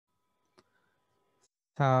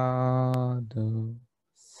Sadhu,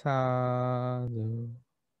 sadhu,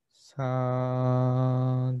 sadhu.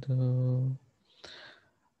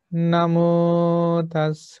 Namo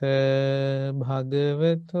tassa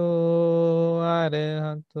bhagavato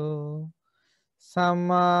arahato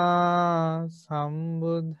samma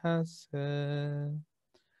sambuddhassa.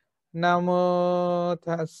 Namo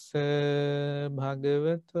tassa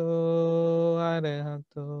bhagavato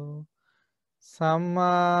arahato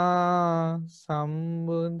samma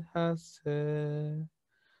sambuddhassa.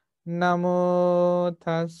 Namo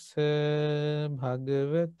tassa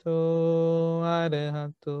bhagavato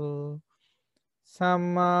arahato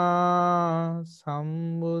samma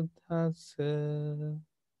sambuddhassa.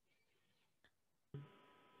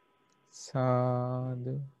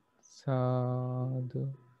 Sadhu, sadhu,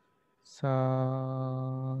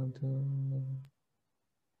 sadhu.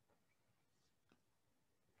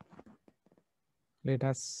 Let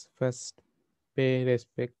us first pay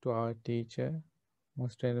respect to our teacher,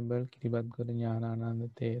 Most Venerable Kiribadguru Jnanananda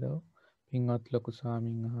Thero, Pingat Loku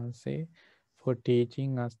Swamin Wahanse, for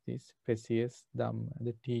teaching us this precious Dhamma,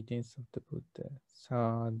 the teachings of the Buddha.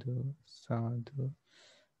 Sadhu, sadhu,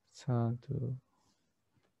 sadhu.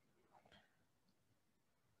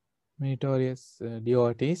 Meritorious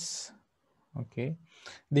devotees. Okay,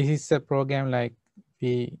 this is a program like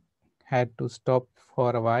we had to stop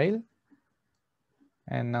for a while,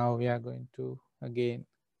 and now we are going to again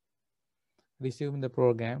resume the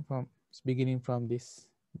program from beginning from this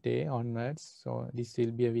day onwards. So this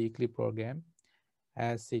will be a weekly program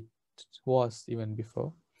as it was even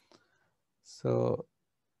before. So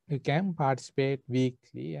you can participate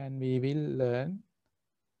weekly and we will learn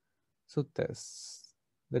suttas,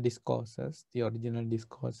 the discourses, the original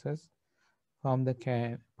discourses from the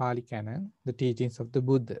Pali Canon, the teachings of the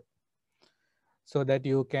Buddha, so that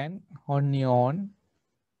you can on your own,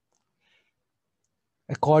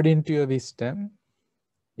 according to your wisdom,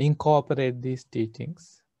 incorporate these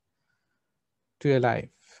teachings to your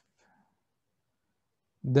life.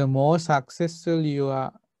 The more successful you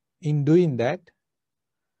are in doing that,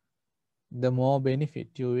 the more benefit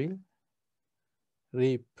you will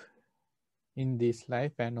reap in this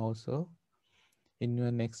life and also in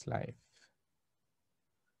your next life.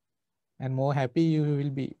 And more happy you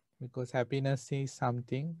will be, because happiness is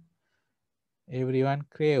something everyone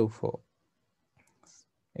crave for,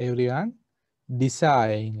 everyone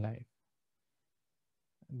desire in life.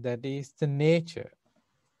 That is the nature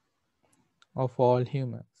of all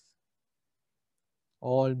humans,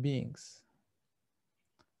 all beings.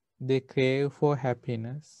 They crave for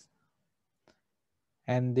happiness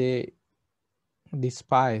and they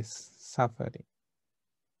despise suffering.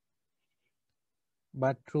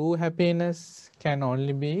 But true happiness can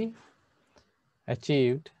only be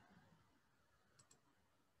achieved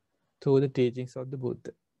through the teachings of the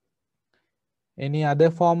Buddha. Any other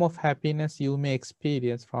form of happiness you may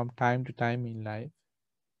experience from time to time in life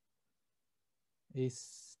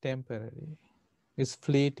is temporary, is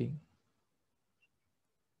fleeting,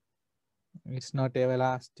 it's not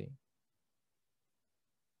everlasting.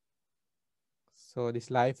 So this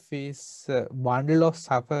life is a bundle of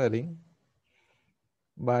suffering,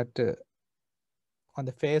 but on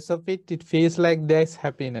the face of it, it feels like there's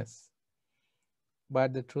happiness.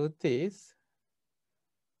 But the truth is,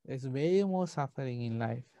 there's way more suffering in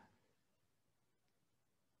life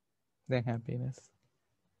than happiness.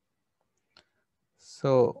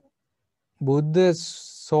 So Buddha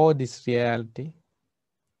saw this reality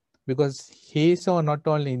because he saw not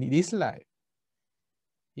only in this life,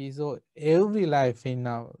 he saw every life in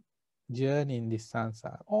our journey in this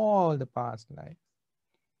samsara, all the past life.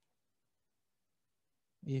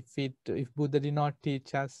 If Buddha did not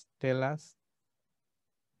teach us, tell us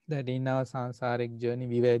that in our samsaric journey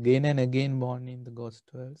we were again and again born in the ghost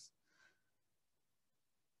worlds,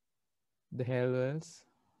 the hell worlds,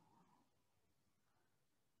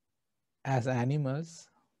 as animals,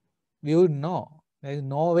 we would know. There is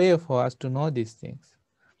no way for us to know these things.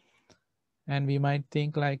 And we might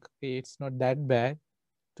think like, okay, it's not that bad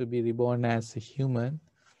to be reborn as a human,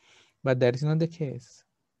 but that is not the case.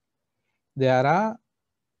 There are,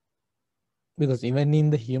 because even in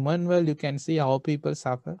the human world, you can see how people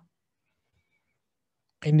suffer.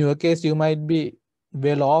 In your case, you might be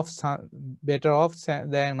well off, better off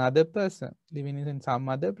than another person living in some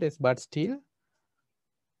other place, but still,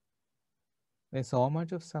 there's so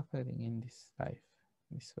much of suffering in this life,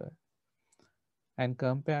 this world. And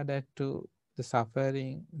compare that to the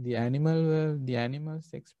suffering, the animal world, the animals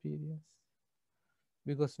experience.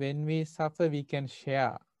 Because when we suffer, we can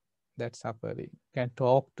share that suffering, can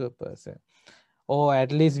talk to a person, or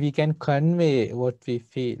at least we can convey what we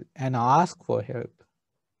feel and ask for help.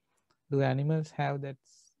 Do animals have that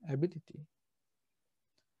ability?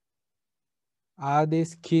 Are they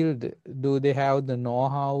skilled? Do they have the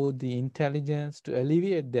know-how, the intelligence to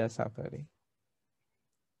alleviate their suffering?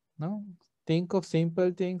 No. Think of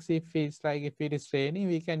simple things. If it's like if it is raining,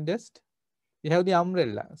 we have the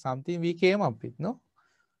umbrella, something we came up with. No.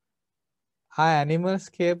 Are animals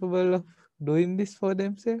capable of doing this for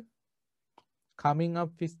themselves? Coming up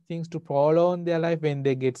with things to prolong their life when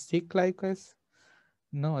they get sick like us?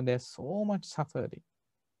 No, there's so much suffering.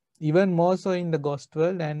 Even more so in the ghost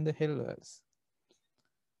world and the hell worlds.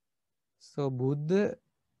 So Buddha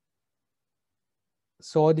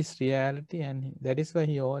saw this reality, and that is why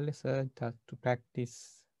he always urged us to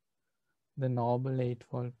practice the Noble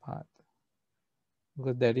Eightfold Path,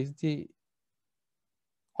 because that is the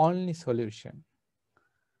only solution.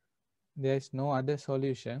 There is no other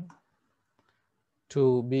solution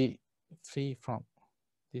to be free from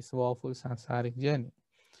this woeful samsaric journey.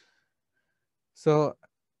 So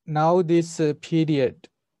now this period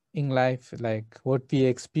in life, like what we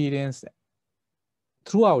experience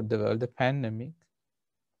throughout the world, the pandemic,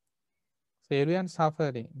 so everyone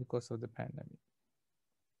suffering because of the pandemic.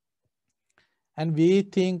 And we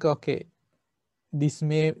think, okay, this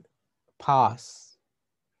may pass.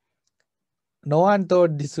 No one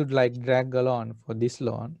thought this would like drag along for this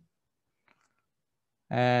long.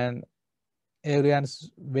 And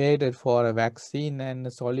everyone's waited for a vaccine and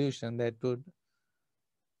a solution that would,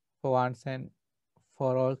 for once and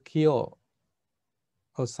for all, cure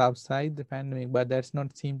or subside the pandemic. But that's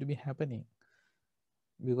not seem to be happening.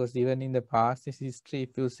 Because even in the past, this history,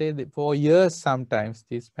 if you say that for years, sometimes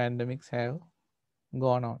these pandemics have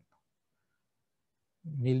gone on.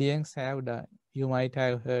 Millions have died. You might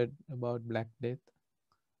have heard about Black Death,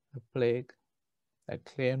 the plague that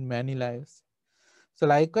claimed many lives. So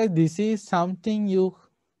likewise, this is something you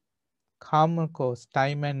come across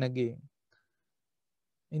time and again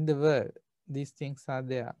in the world. These things are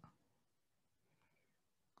there.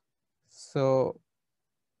 So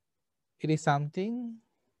it is something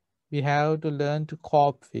we have to learn to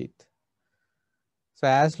cope with. So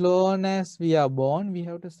as long as we are born, we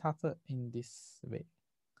have to suffer in this way.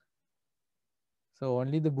 So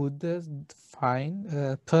only the Buddhas find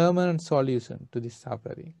a permanent solution to this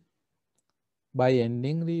suffering. By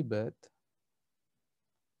ending rebirth,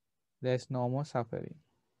 there is no more suffering.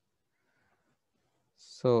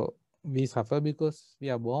 So we suffer because we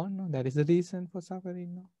are born. No? That is the reason for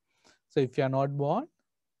suffering. No? So if you are not born,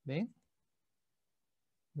 then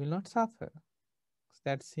you will not suffer. It's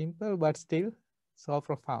that simple, but still so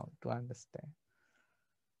profound to understand.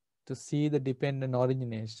 To see the dependent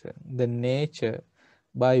origination, the nature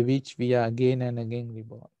by which we are again and again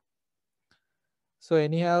reborn. So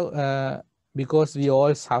anyhow, because we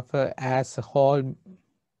all suffer as a whole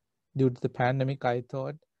due to the pandemic, I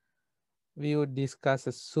thought we would discuss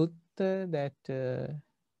a sutta that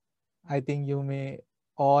I think you may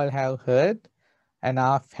all have heard and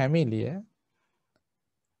are familiar,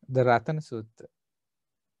 the Ratana Sutta.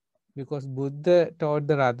 Because Buddha taught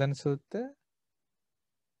the Ratana Sutta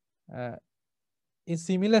in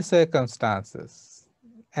similar circumstances,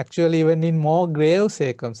 actually even in more grave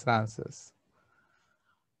circumstances,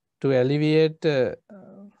 to alleviate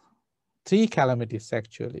three calamities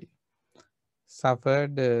actually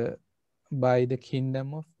suffered by the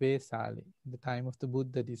kingdom of Vesali. The time of the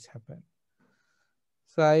Buddha this happened.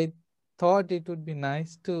 So I thought it would be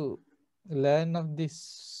nice to learn of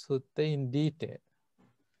this sutta in detail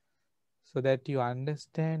so that you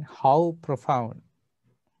understand how profound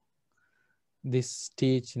this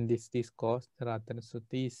teaching, this discourse, the Ratana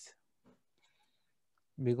Sutta is.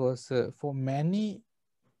 Because for many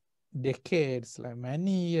decades, like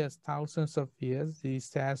many years, thousands of years,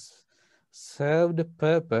 this has served a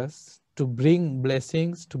purpose to bring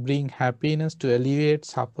blessings, to bring happiness, to alleviate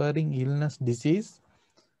suffering, illness, disease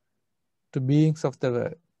to beings of the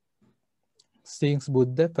world. Since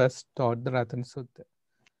Buddha first taught the Ratana Sutta.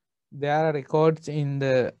 There are records in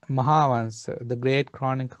the Mahavansa, the great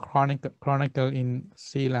chronicle in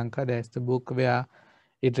Sri Lanka. That's the book where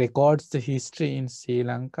it records the history in Sri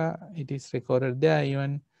Lanka. It is recorded there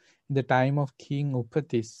even in the time of King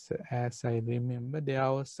Upatis, as I remember. There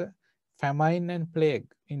was a famine and plague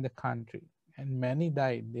in the country and many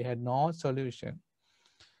died. They had no solution.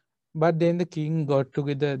 But then the king got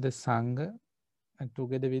together the Sangha, and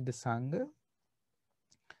together with the Sangha,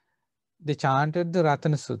 they chanted the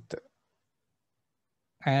Ratana Sutta.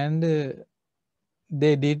 And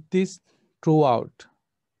they did this throughout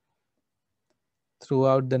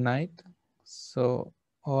the night. So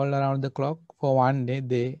all around the clock for one day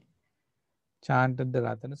they chanted the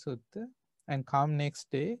Ratana Sutta, and come next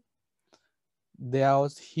day there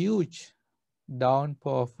was huge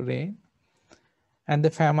downpour of rain, and the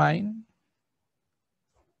famine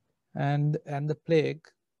and the plague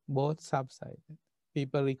both subsided.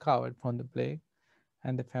 People recovered from the plague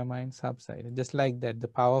and the famine subsided. Just like that, the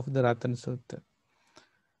power of the Ratana Sutta.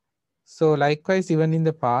 So likewise, even in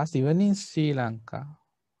the past, even in Sri Lanka,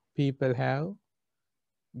 people have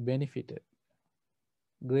benefited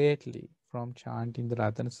greatly from chanting the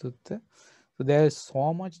Ratana Sutta. So there is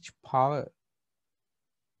so much power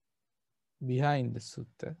behind the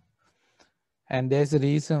sutta, and there's a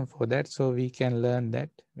reason for that. So we can learn that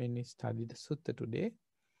when we study the sutta today.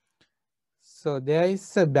 So there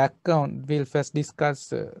is a background. We'll first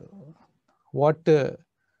discuss what uh,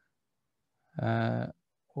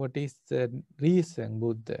 what is the reason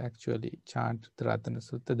Buddha actually chanted the Ratana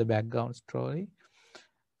Sutta, the background story.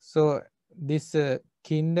 So this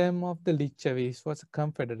kingdom of the Lichavis was a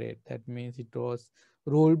confederate. That means it was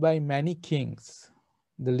ruled by many kings.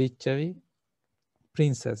 The Lichavi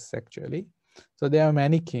princes actually. So there are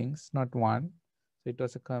many kings, not one. So it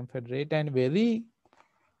was a confederate and very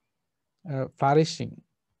flourishing.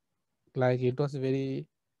 Like it was a very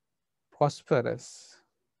prosperous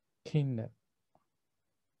kingdom,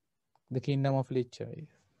 the kingdom of Lichavi.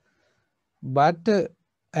 But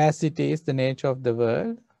as it is the nature of the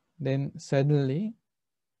world, then suddenly,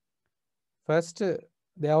 first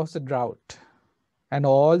there was a drought and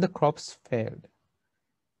all the crops failed.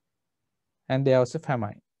 And there was a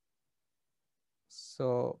famine.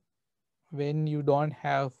 So when you don't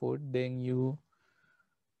have food, then you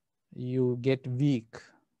get weak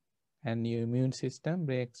and your immune system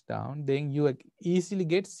breaks down, then you easily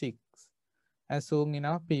get sick. And soon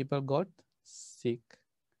enough, people got sick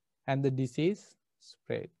and the disease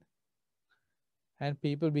spread. And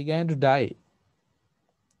people began to die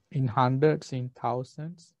in hundreds, in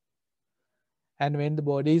thousands. And when the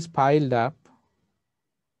body is piled up,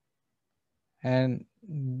 and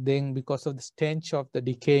then because of the stench of the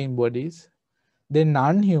decaying bodies, then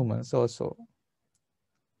non-humans also,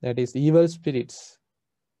 that is evil spirits,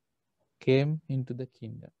 came into the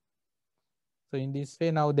kingdom. So in this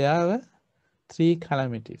way, now there are three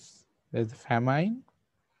calamities. There's the famine,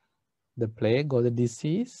 the plague or the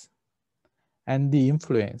disease, and the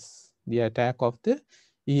influence, the attack of the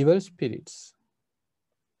evil spirits.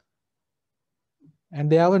 And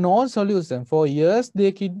there were no solution. For years,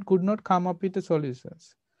 they could not come up with the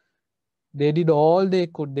solutions. They did all they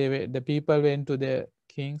could. The people went to the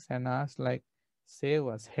kings and asked, like, save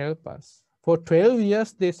us, help us. For 12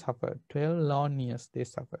 years, they suffered. 12 long years, they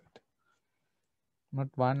suffered. Not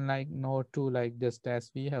one, like, no two, like just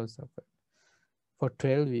as we have suffered. For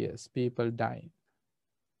 12 years, people died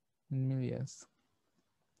in millions.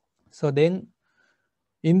 So then,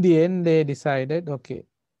 in the end, they decided, okay,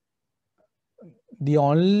 the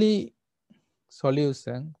only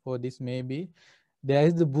solution for this may be there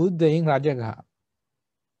is the Buddha in Rajagaha,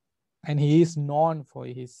 and he is known for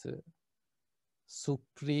his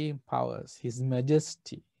supreme powers, his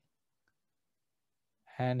majesty,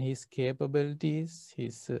 and his capabilities,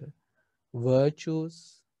 his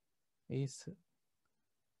virtues is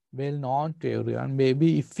well known to everyone.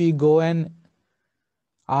 Maybe if we go and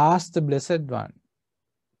ask the Blessed One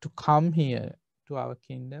to come here to our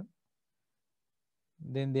kingdom,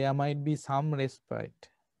 then there might be some respite.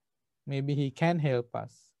 Maybe he can help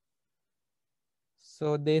us.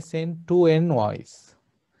 So they sent two envoys.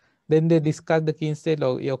 Then they discussed, the king said,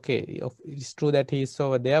 oh, okay, it's true that he is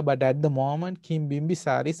over there, but at the moment, King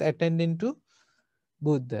Bimbisara is attending to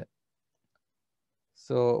Buddha.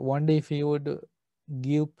 So one day if he would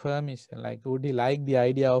give permission, like would he like the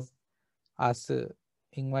idea of us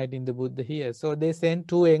inviting the Buddha here? So they sent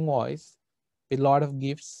two envoys with a lot of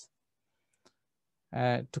gifts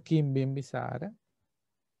to King Bimbisara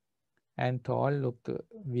and told, look,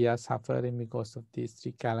 we are suffering because of these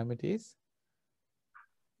three calamities.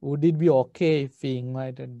 Would it be okay if we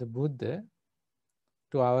invited the Buddha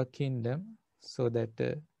to our kingdom so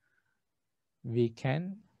that we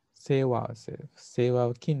can save ourselves, save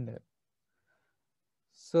our kingdom?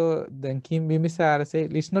 So then King Bimbisara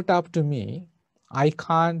said, it's not up to me. I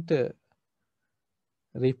can't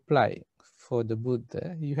reply for the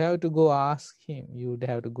Buddha. You have to go ask him. You would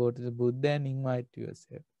have to go to the Buddha and invite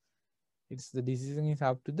yourself. The decision is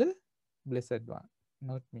up to the Blessed One,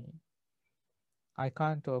 not me. I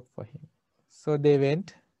can't talk for him. So they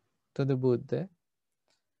went to the Buddha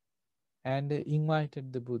and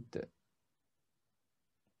invited the Buddha.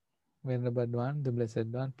 Venerable One, the Blessed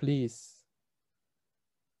One, please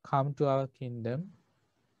come to our kingdom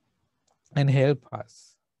and help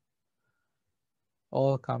us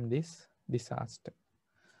overcome this disaster.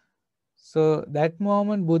 So that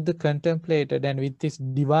moment Buddha contemplated, and with his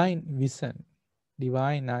divine vision,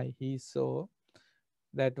 divine eye, he saw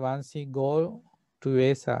that once he go to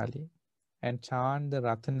Vesali and chant the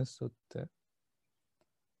Ratana Sutta,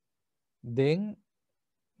 then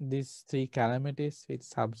these three calamities will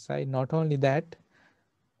subside. Not only that,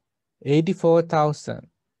 84,000,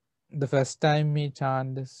 the first time he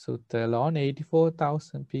chanted the Sutta alone,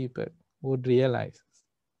 84,000 people would realize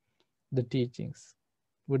the teachings,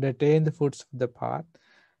 would attain the fruits of the path,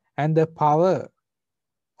 and the power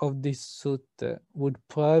of this Sutta would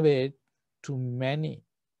pervade to many.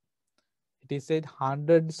 It is said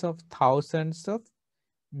hundreds of thousands of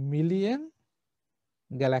million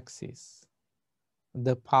galaxies.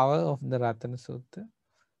 The power of the Ratana Sutta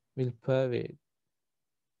will pervade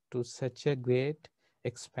to such a great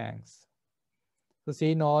expanse. So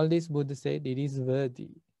seeing all this, Buddha said, it is worthy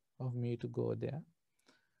of me to go there.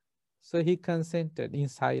 So he consented in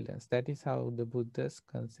silence. That is how the Buddhas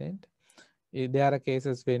consent. There are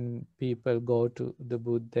cases when people go to the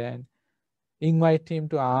Buddha and invite him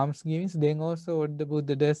to alms givings. Then also what the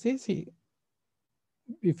Buddha does is,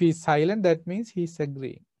 if he's silent, that means he's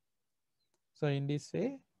agreeing. So in this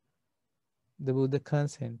way, the Buddha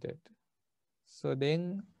consented. So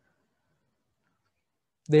then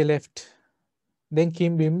they left. Then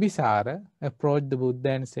King Bimbisara approached the Buddha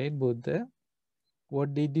and said, Buddha,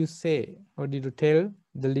 what did you say? What did you tell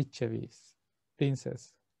the Lichavis,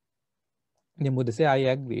 princess? The Buddha said, I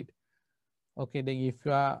agreed. Okay, then if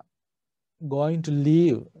you are going to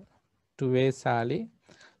leave to Vesali,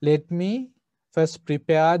 let me first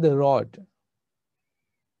prepare the road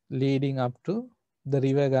leading up to the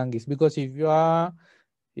river Ganges. Because if you have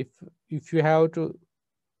to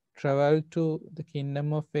travel to the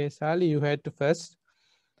kingdom of Vesali, you had to first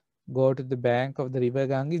go to the bank of the river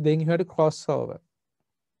Ganges, then you had to cross over.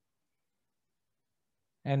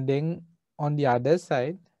 And then on the other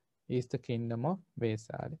side is the kingdom of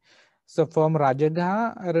Vesali. So from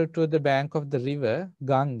Rajagaha to the bank of the river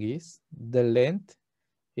Ganges, the length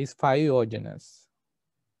is 5 yojanas.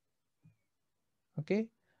 Okay,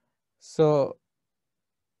 so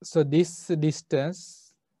this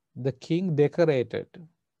distance the king decorated.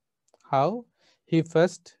 How? He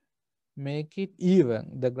first make it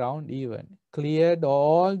even, the ground even, cleared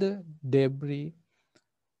all the debris,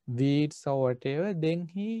 weeds or whatever, then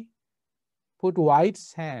he put white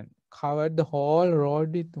sand, covered the whole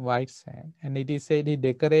road with white sand, and it is said he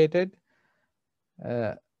decorated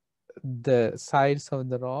the sides of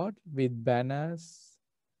the road with banners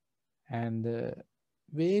and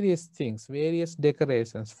various things, various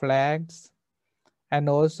decorations, flags, and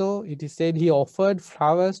also it is said he offered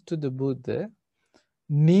flowers to the Buddha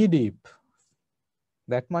knee deep.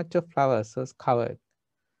 That much of flowers was covered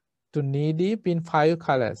to knee deep in 5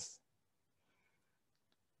 colors.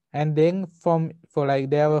 And then for like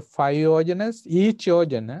there were 5 yojanas, each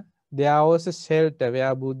yojana there was a shelter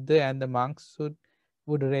where Buddha and the monks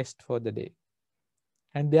would rest for the day.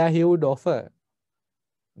 And there he would offer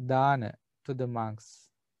dana to the monks,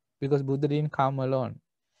 because Buddha didn't come alone.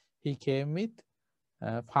 He came with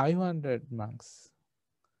 500 monks.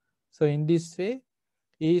 So in this way,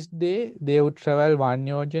 each day they would travel 1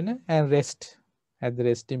 yojana and rest at the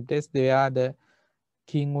resting place. There the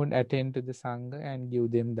king would attend to the sangha and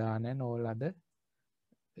give them dana and all other,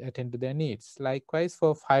 attend to their needs. Likewise,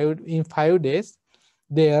 in 5 days,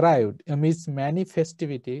 they arrived amidst many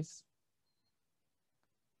festivities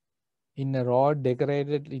in a road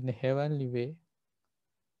decorated in a heavenly way,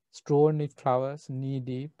 strewn with flowers knee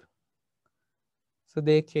deep. So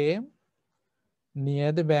they came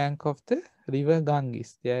near the bank of the river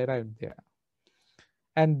Ganges. They arrived there.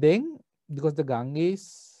 And then, because the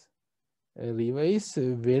Ganges river is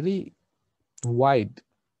very wide,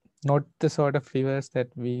 not the sort of rivers that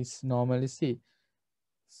we normally see.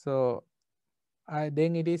 So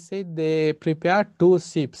then it is said they prepared 2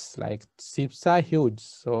 ships. Like ships are huge.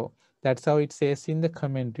 So that's how it says in the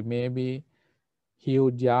commentary. Maybe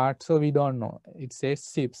huge yacht. So we don't know. It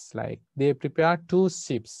says ships. Like they prepared 2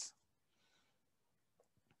 ships.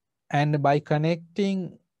 And by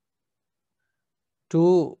connecting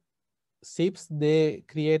 2 ships, they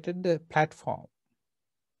created the platform.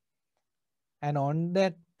 And on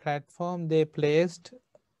that platform, they placed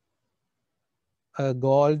a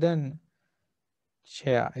golden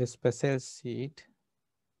chair, a special seat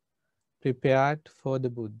prepared for the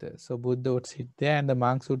Buddha. So Buddha would sit there and the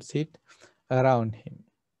monks would sit around him.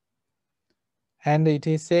 And it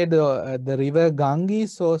is said the river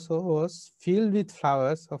Ganges also was filled with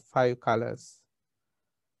flowers of 5 colors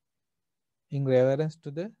in reverence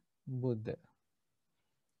to the Buddha.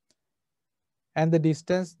 And the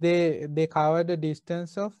distance, they covered a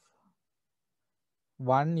distance of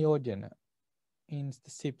 1 yojana in the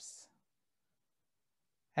ships.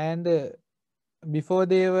 And before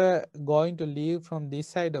they were going to leave from this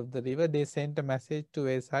side of the river, they sent a message to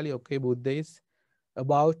Vesali, okay, Buddha is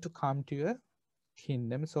about to come to your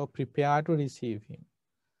kingdom, so prepare to receive him.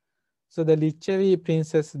 So the Lichavi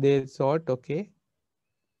princess, they thought, okay,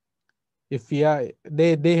 if we are,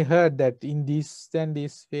 they heard that in this and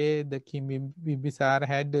this way, the King Bimbisara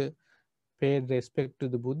had paid respect to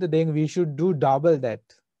the Buddha, then we should do double that.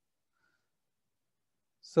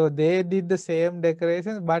 So they did the same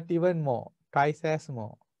decorations, but even more, twice as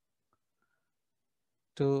more.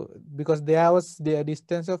 Because there was the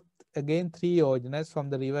distance of again 3 yojanas from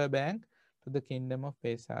the river bank to the kingdom of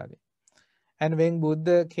Vesali. And when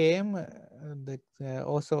Buddha came,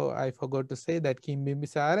 also I forgot to say that King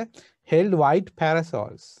Bimbisara held white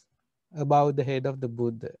parasols above the head of the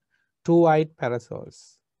Buddha, 2 white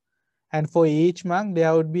parasols. And for each monk,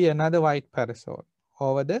 there would be another white parasol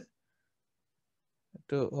over the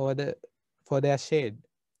for their shade.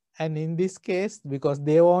 And in this case, because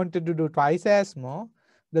they wanted to do twice as more,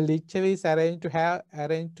 the Lichavis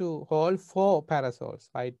arranged to hold 4 parasols,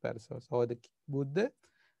 white parasols over the Buddha,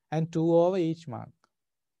 and 2 over each monk.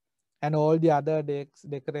 And all the other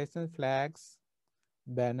decorations, flags,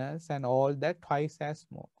 banners, and all that twice as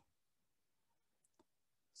more.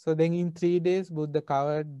 So then in 3 days, Buddha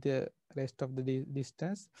covered the rest of the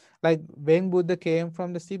distance. Like when Buddha came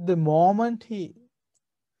from the ship, the moment he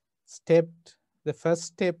stepped, the first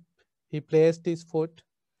step, he placed his foot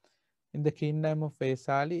in the kingdom of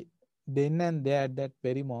Vesali. Then and there, at that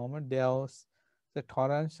very moment, there was the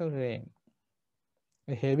torrential rain,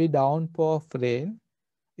 a heavy downpour of rain.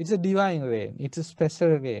 It's a divine rain. It's a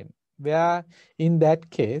special rain. Where in that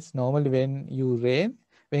case, normally when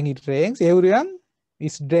it rains, everyone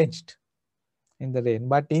is drenched in the rain.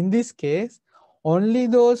 But in this case, only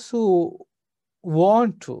those who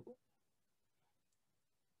want to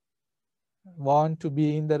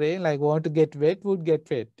be in the rain, like want to get wet, would get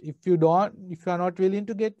wet. If you are not willing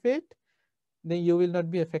to get wet, then you will not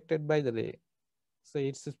be affected by the rain. So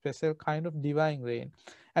it's a special kind of divine rain.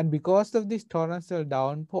 And because of this torrential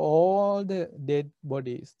downpour, all the dead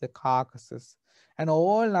bodies, the carcasses, and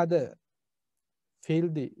all other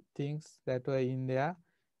filthy things that were in there,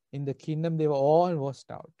 in the kingdom, they were all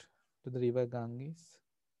washed out to the river Ganges.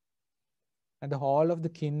 And the whole of the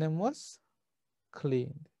kingdom was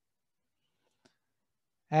cleaned.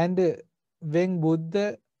 And when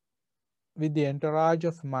Buddha, with the entourage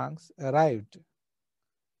of monks, arrived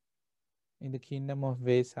in the kingdom of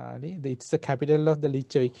Vesali, it's the capital of the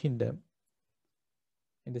Lichavi kingdom,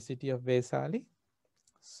 in the city of Vesali.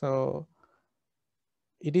 So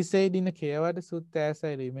it is said in the Kevada Sutta, as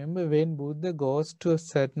I remember, when Buddha goes to a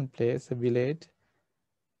certain place, a village,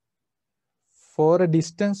 for a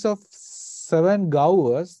distance of 7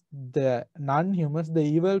 hours, the non-humans, the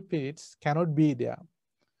evil spirits, cannot be there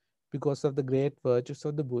because of the great virtues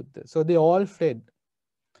of the Buddha. So they all fled.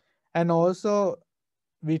 And also,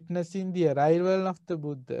 witnessing the arrival of the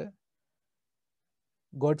Buddha,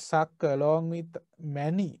 God Sakka, along with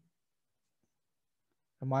a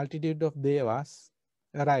multitude of devas,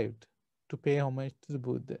 arrived to pay homage to the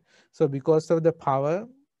Buddha. So because of the power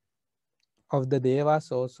of the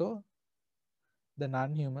devas also, the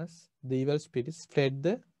non-humans, the evil spirits, fled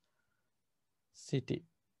the city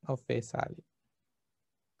of Vesali.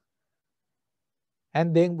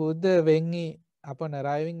 And then Buddha, upon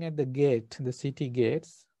arriving at the city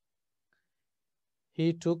gates,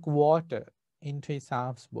 he took water into his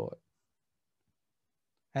alms bowl.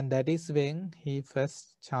 And that is when he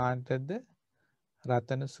first chanted the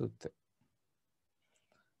Ratana Sutta.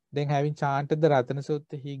 Then having chanted the Ratana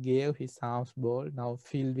Sutta, he gave his alms bowl, now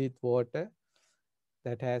filled with water,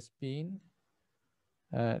 that has been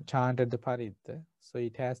chanted the Paritta. So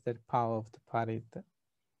it has that power of the Paritta.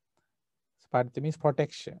 So Paritta means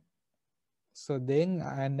protection. So then,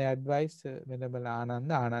 and advise Venerable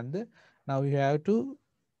Ananda, now you have to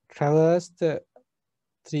traverse the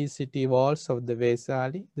 3 city walls of the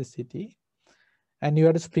Vesali, the city, and you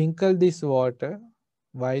have to sprinkle this water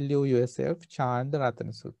while you yourself chant the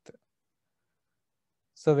Ratana Sutta.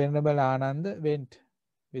 So Venerable Ananda went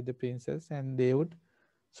with the princess, and they would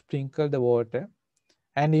sprinkle the water.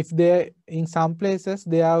 And if they, in some places,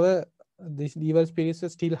 these evil spirits were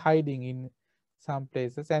still hiding in some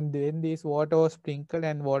places, and then this water was sprinkled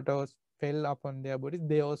and fell upon their bodies,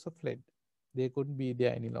 they also fled. They couldn't be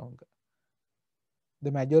there any longer.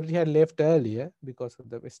 The majority had left earlier because of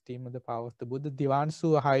the esteem of the power of the Buddha. The ones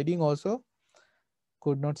who were hiding also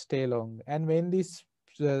could not stay long. And when these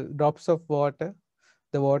drops of water,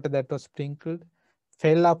 the water that was sprinkled,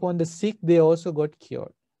 fell upon the sick, they also got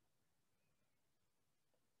cured.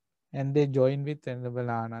 And they joined with Venerable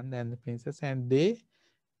Anand and the princess, and they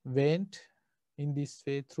went in this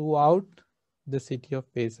way throughout the city of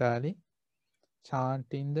Vesali,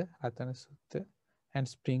 chanting the Ratana Sutta and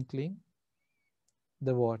sprinkling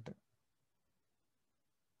the water.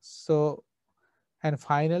 So, and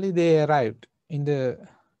finally they arrived in the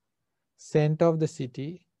center of the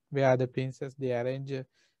city, where the princess, they arranged a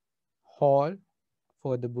hall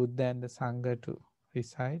for the Buddha and the Sangha to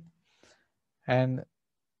reside, and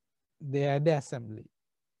they had the assembly.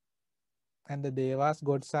 And the Devas,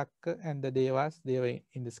 God Sakka and the Devas, they were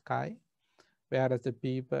in the sky, whereas the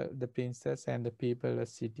people, the princess and the people were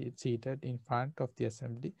seated in front of the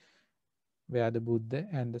assembly, where the Buddha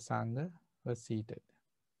and the Sangha were seated.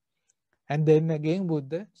 And then again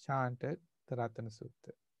Buddha chanted the Ratana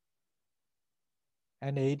Sutta.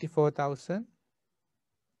 And 84,000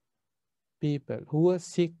 people who were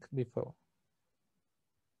sick before,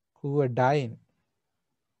 who were dying,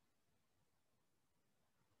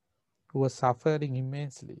 who were suffering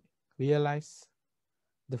immensely, realized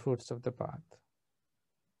the fruits of the path.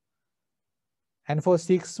 And for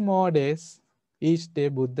 6 more days, each day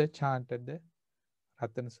Buddha chanted the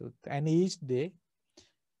Ratana Sutta. And each day,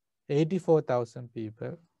 84,000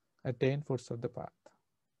 people attained fruits of the path.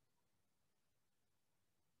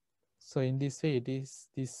 So in this way, this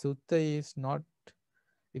sutta is not,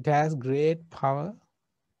 it has great power.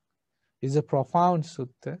 It's a profound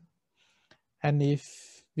sutta. And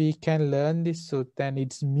if we can learn this sutta and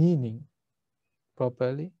its meaning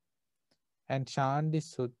properly and chant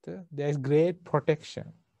this sutta, there is great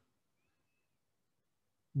protection,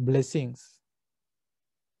 blessings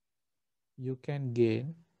you can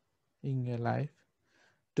gain in your life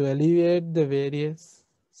to alleviate the various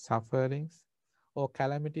sufferings or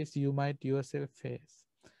calamities you might yourself face.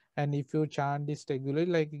 And if you chant this regularly,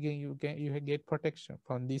 like again, you get protection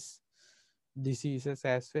from these diseases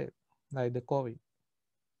as well, like the COVID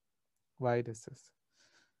viruses.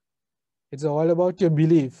 It's all about your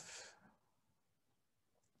belief.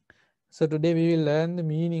 So today we will learn the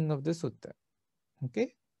meaning of the sutta.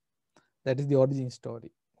 Okay, that is the origin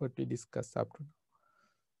story what we discussed up to now.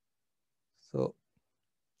 So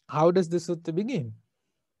how does the sutta begin?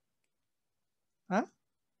 Huh?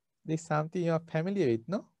 This is something you are familiar with,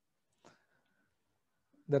 no?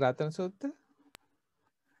 The Ratana Sutta.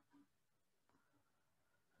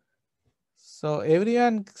 So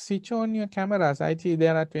everyone switch on your cameras. I see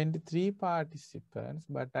there are 23 participants,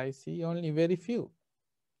 but I see only very few.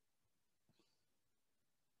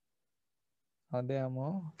 Oh, there are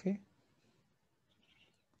more. Okay.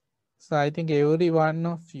 So I think every one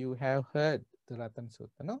of you have heard the Ratana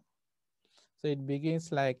Sutta, no? So it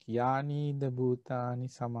begins like Yani the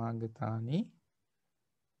Bhutani Samagatani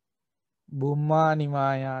Bhumma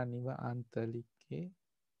Nimaya Niva Antalike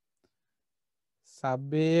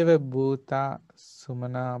Sabbeva Bhuta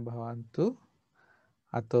Sumana Bhavantu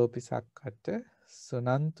Atopi Sakkata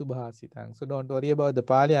Sunantu Bhasitang. So don't worry about the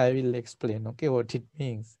Pali, I will explain, okay, what it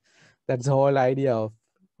means. That's the whole idea of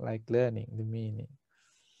like learning the meaning.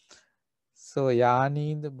 So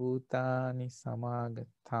Yani the Bhutani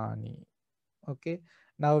Samagatani. Okay.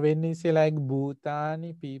 Now when we say like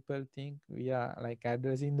Bhutani, people think we are like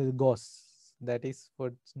addressing the ghosts. That is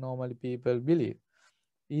what normally people believe.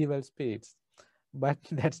 Evil spirits. But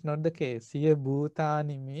that's not the case. Here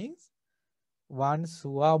Bhutani means ones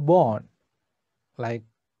who are born. Like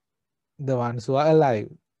the ones who are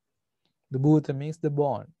alive. The Bhuta means the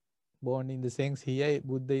born. Born in the sense here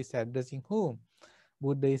Buddha is addressing whom?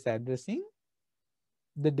 Buddha is addressing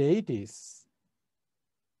the deities.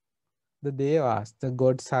 The Devas, the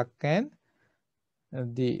god Sakka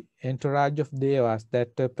and the entourage of Devas that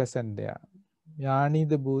are present there. Yani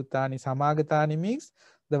the Bhutani Samagatani means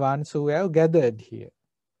the ones who have gathered here.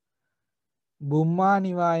 Bhumma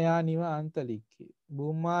Nivaya Niva Antaliki.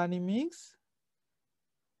 Bhummani means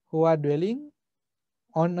who are dwelling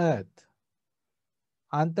on earth.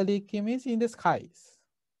 Antaliki means in the skies.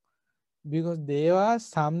 Because Devas,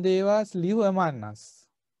 some Devas live among us.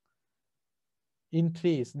 In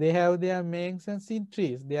trees. They have their mansions in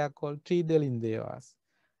trees. They are called tree dwelling Devas.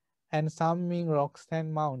 And some in rocks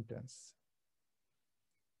and mountains.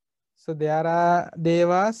 So there are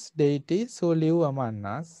Devas, deities who live among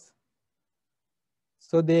us.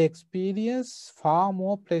 So they experience far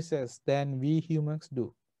more pleasures than we humans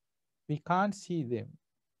do. We can't see them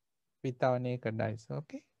with our naked eyes.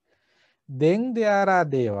 Okay. Then there are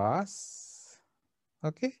Devas.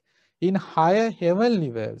 Okay. In higher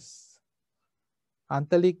heavenly worlds.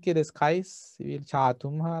 Antalikya, the skies, will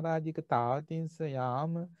chatum harajika tavatinsa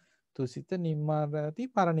yama tusita nimmarati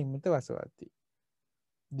paranimita vasavati.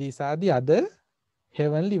 These are the other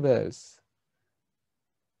heavenly worlds.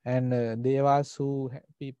 And devas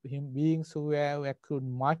beings who have accrued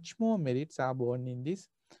much more merits are born in this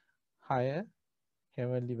higher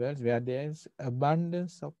heavenly worlds where there is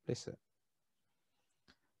abundance of pleasure.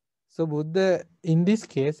 So Buddha in this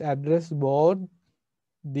case addressed both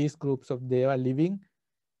these groups of deva living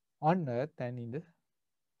on earth and in the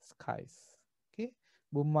skies. Okay,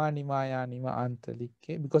 Bumma Nimaya Nima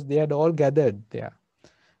Antalike, because they had all gathered there.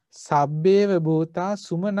 Sabbeva Bhuta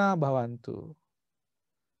Sumana Bhavantu.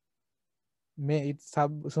 May it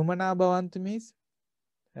Sumana Bhavantu means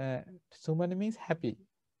Sumana means happy.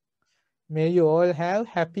 May you all have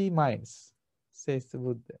happy minds, says the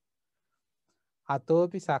Buddha.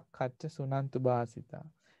 Atopi Sakkacha Sunantu Bhasita.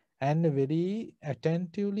 And very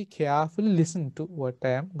attentively, carefully listen to what I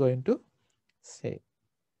am going to say.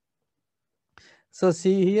 So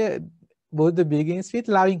see here, Buddha begins with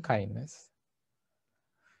loving kindness.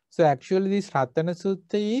 So actually this Ratana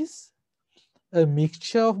Sutta is a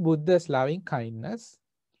mixture of Buddha's loving kindness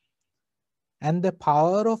and the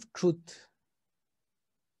power of truth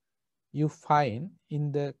you find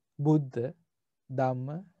in the Buddha,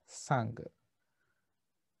 Dhamma, Sangha.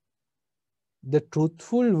 The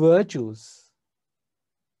truthful virtues,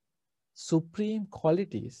 supreme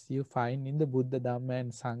qualities you find in the Buddha, Dhamma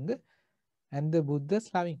and Sangha and the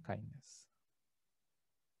Buddha's loving kindness.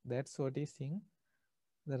 That's what is in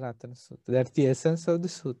the Ratana Sutta. That's the essence of the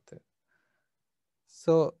Sutta.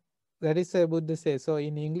 So that is a Buddha says. So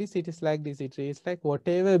in English it is like this. It is like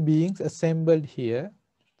whatever beings assembled here,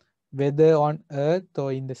 whether on earth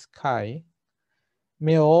or in the sky,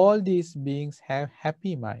 may all these beings have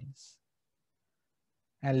happy minds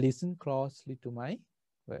and listen closely to my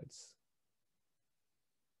words.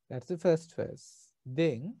 That's the first verse.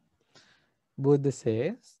 Then Buddha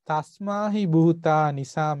says, Tasmahi bhuta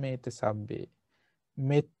nisameta sabbe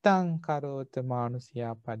mettang karota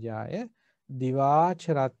manusya pajaya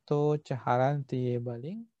divacha rattocha harantiye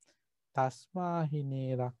baling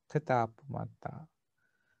tasmahine rakkata apamatta.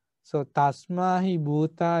 So tasmahi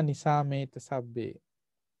bhuta nisameta sabbe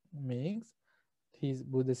means his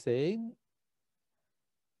Buddha saying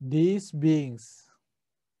these beings,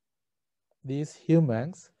 these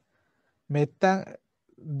humans, metta,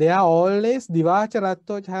 they are always divacha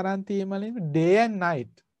rattocha harantiye baling, day and night.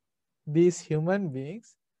 These human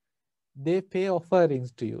beings, they pay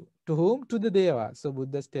offerings to you. To whom? To the devas. So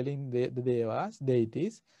Buddha is telling the devas,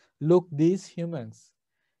 deities, look, these humans,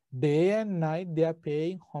 day and night they are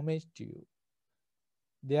paying homage to you.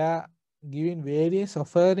 They are giving various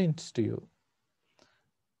offerings to you.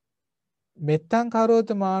 Mettan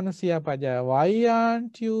karota manusya paja. Why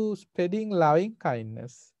aren't you spreading loving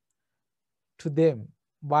kindness to them?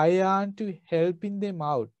 Why aren't you helping them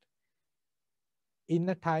out in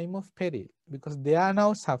a time of peril? Because they are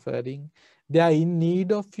now suffering. They are in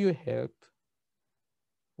need of your help.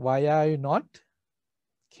 Why are you not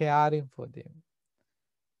caring for them?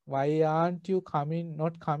 Why aren't you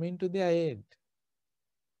not coming to their aid?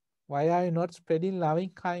 Why are you not spreading loving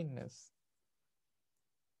kindness?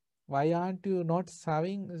 Why aren't you not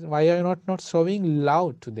why are you not showing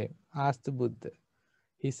love to them? Asked the Buddha.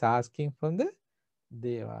 He's asking from the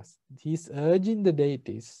devas. He's urging the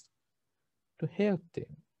deities to help them.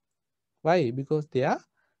 Why? Because they are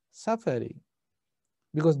suffering.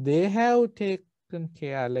 Because they have taken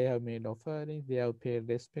care, they have made offerings, they have paid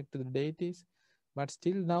respect to the deities, but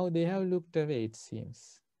still now they have looked away, it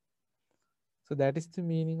seems. So that is the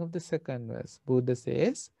meaning of the second verse. Buddha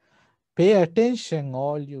says, pay attention,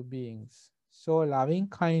 all you beings. Show loving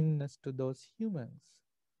kindness to those humans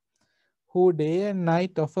who day and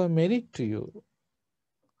night offer merit to you.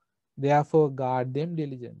 Therefore, guard them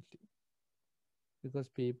diligently. Because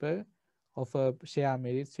people share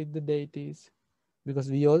merits with the deities. Because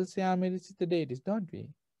we also share merits with the deities, don't we?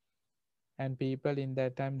 And people in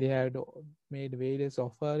that time, they had made various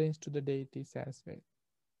offerings to the deities as well.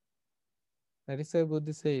 That is why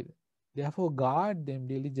Buddha said, therefore guard them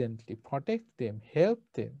diligently, protect them, help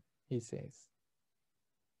them, he says.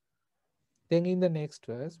 Then in the next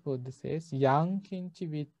verse, Buddha says, Yang kinchi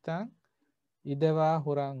vittang idava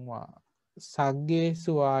hurangwa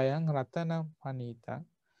saggesu vayang ratanam panitang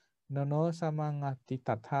nono samang atti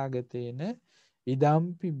tathagatena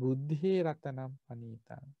idampi buddhe ratanam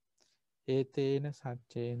panitang etena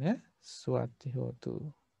saccena suatti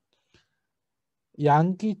hotu.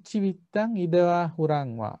 Yankichi vittang idava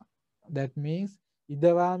hurangwa. That means,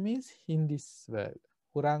 idava means in this world.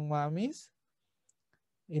 Hurangwa means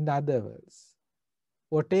in other worlds.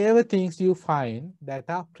 Whatever things you find that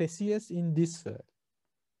are precious in this world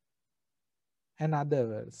and other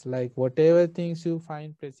worlds, like whatever things you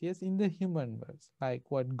find precious in the human worlds, like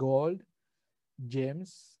what gold,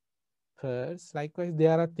 gems, pearls. Likewise,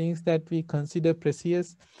 there are things that we consider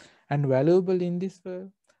precious and valuable in this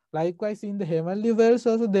world. Likewise, in the heavenly worlds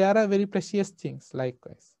also, there are very precious things.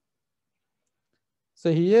 Likewise.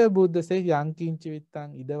 So here Buddha says, Yankinchi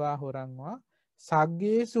vittang idava horangwa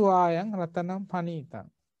saggesu ayang ratanam panitang.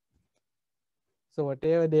 So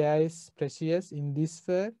whatever there is precious in this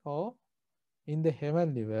world or in the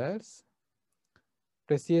heavenly worlds,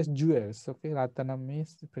 precious jewels. Okay, Ratana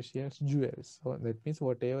means precious jewels. So that means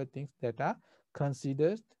whatever things that are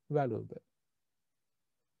considered valuable.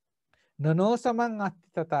 Nano samang atti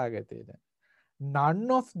tathagatena.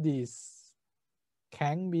 None of these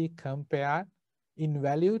can be compared in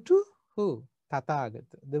value to who?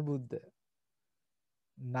 Tathagata, the Buddha.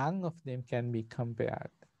 None of them can be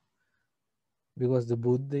compared because the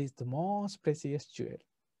Buddha is the most precious jewel.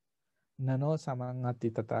 Nano samang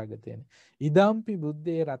atti tathagatena. Idampi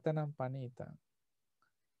buddhe ratanam panita.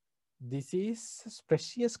 This is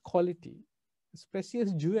precious quality,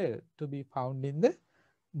 precious jewel to be found in the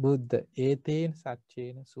Buddha. Eten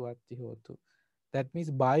satchena suatti hotu. That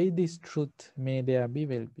means by this truth may there be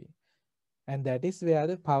well-being. And that is where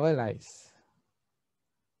the power lies.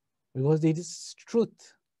 Because it is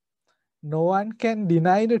truth. No one can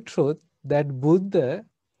deny the truth that Buddha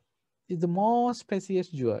is the most precious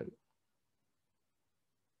jewel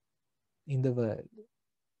in the world.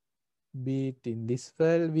 Be it in this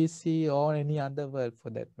world we see or any other world for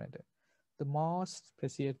that matter. The most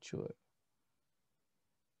precious jewel.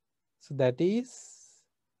 So that is,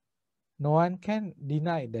 no one can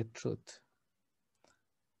deny that truth.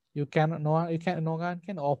 No one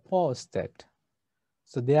can oppose that.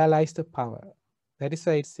 So there lies the power. That is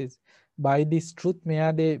why it says, by this truth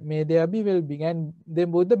may there be well-being, and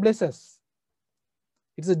then Buddha blesses.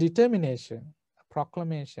 It's a determination, a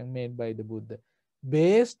proclamation made by the Buddha.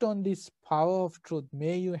 Based on this power of truth,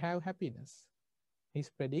 may you have happiness. He's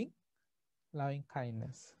spreading loving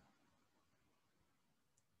kindness.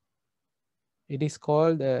 It is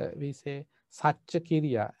called, we say, Satcha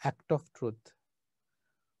Kiriya, act of truth.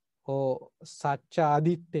 Or Satcha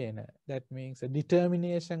Adittena, that means a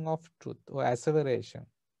determination of truth or asseveration.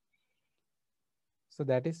 So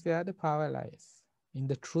that is where the power lies, in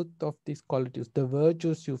the truth of these qualities, the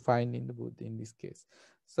virtues you find in the Buddha in this case.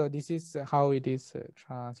 So this is how it is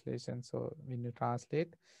translation. So when you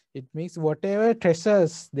translate, it means whatever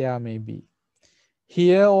treasures there may be,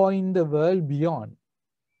 here or in the world beyond,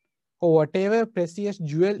 or whatever precious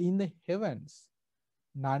jewel in the heavens,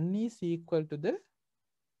 none is equal to the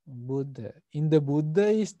Buddha. In the Buddha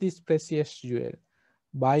is this precious jewel.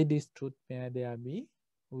 By this truth may there be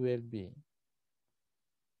well-being.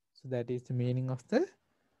 So that is the meaning of the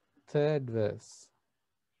third verse.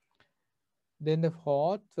 Then the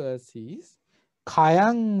fourth verse is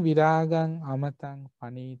Kayang viragang amatang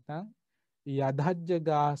panitang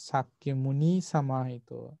yadhajjaga sakya muni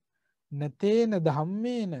samahito natena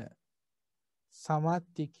dhammena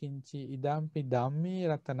samatti kinchi idampi dhamme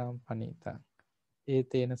ratanam panitang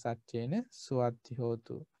etena satchena suatti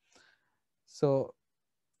hotu. So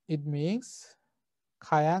it means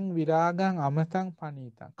Kayang viragang amatang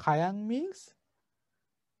panitang. Kayang means,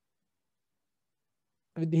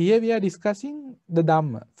 here we are discussing the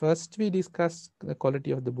Dhamma. First we discussed the quality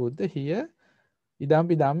of the Buddha. Here,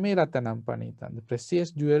 idampi dhamme ratanam panitang, the precious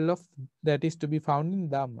jewel of that is to be found in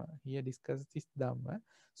Dhamma. Here discussed this Dhamma.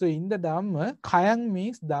 So in the Dhamma, Kayang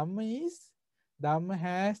means Dhamma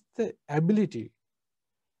has the ability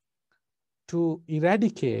to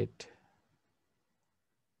eradicate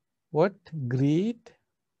what? Greed,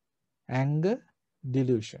 anger,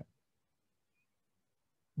 delusion.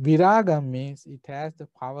 Viraga means it has the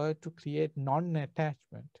power to create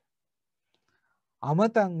non-attachment.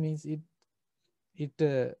 Amatang means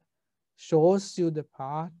it shows you the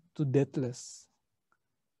path to deathless.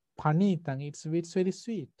 Panitang, it's very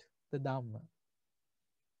sweet, the Dhamma.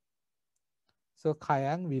 So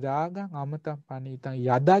Kayang viragang amatang panitang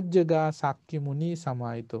yadajjaga sakya muni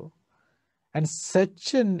samaito. And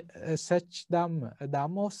such Dhamma, a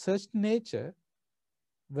Dhamma of such nature,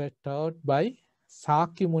 were taught by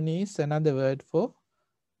Sakya Muni is another word for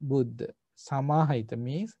Buddha. Samahita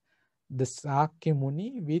means the Sakya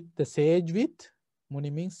Muni with the sage with, Muni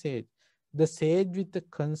means sage. The sage with the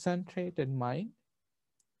concentrated mind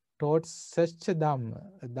taught such a Dhamma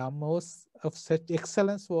of such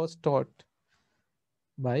excellence was taught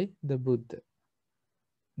by the Buddha.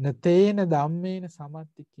 Natena dhammena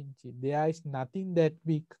samatti kinchi. There is nothing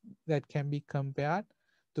that can be compared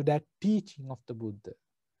to that teaching of the Buddha.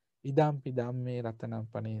 Idampi dhamme ratanam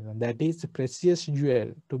panitang. That is the precious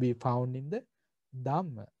jewel to be found in the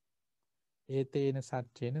Dhamma. Etena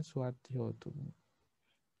satchena suatti hotu.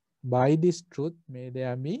 By this truth may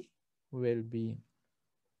there be well-being.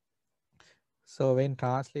 So when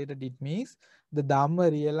translated, it means the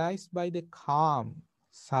Dhamma realized by the calm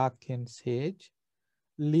Sakyan sage,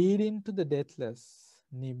 leading to the deathless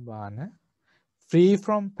Nibbana, free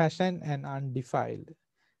from passion and undefiled.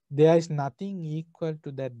 There is nothing equal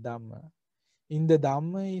to that Dhamma. In the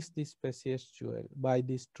Dhamma is this precious jewel. By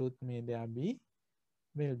this truth may there be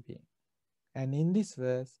well-being. And in this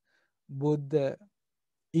verse, Buddha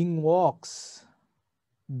invokes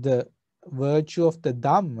the virtue of the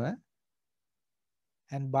Dhamma,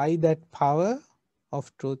 and by that power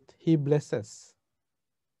of truth, he blesses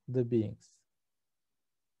the beings.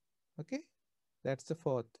 Okay, that's the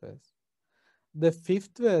fourth verse. The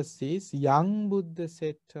fifth verse is Yang Buddha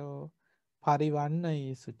Setto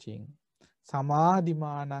Parivanna Suching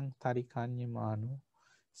Samadhimanang Tarikanyamanu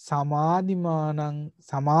Samadhimanang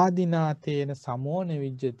Samadhinatena Samona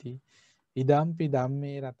Vijjati Idampi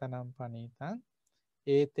Dhamme Ratanam Panitang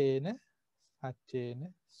Etena Satchena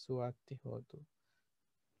Suatti Hotu.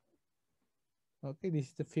 Okay, this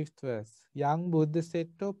is the fifth verse. Young Buddha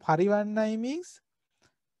Setto Parivanna means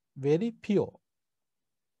very pure.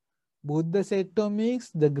 Buddha Setto means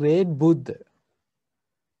the great Buddha.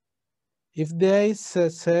 If there is a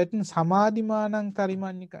certain Samadhimanang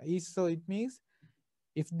Tarimanyika, so it means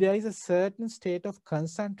if there is a certain state of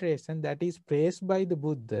concentration that is praised by the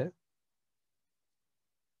Buddha,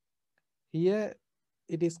 here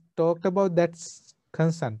it is talked about that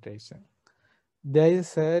concentration. There is a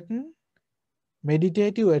certain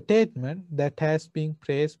meditative attainment that has been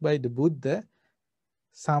praised by the Buddha,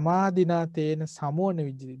 Samadhinatena Samona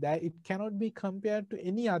Vijjati, that it cannot be compared to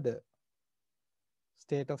any other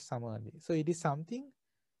state of Samadhi. So it is something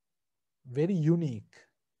very unique.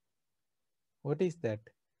 What is that?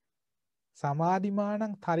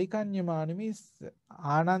 Samadhimanang Tarikanyamanu means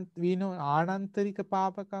we know Anantarika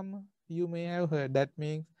Papakam. You may have heard. That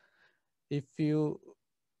means if you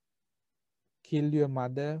kill your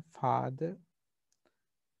mother, father,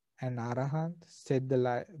 an arahant, shed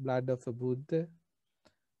the blood of a Buddha,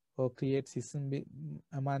 or create schism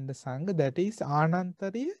among the Sangha, that is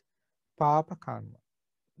Anantariya Papa Karma.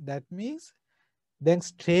 That means then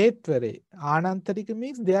straightway. Anantarika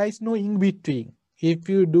means there is no in between. If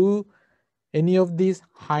you do any of these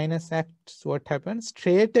heinous acts, what happens?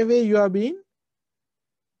 Straight away you are being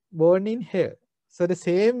born in hell. So the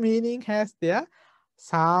same meaning has there.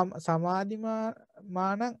 Samadhi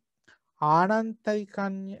mana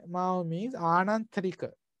anantarikanya means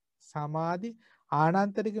anantarika. Samadhi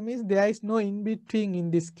anantarika means there is no in between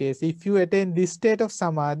in this case. If you attain this state of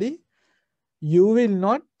samadhi, you will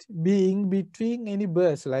not be in between any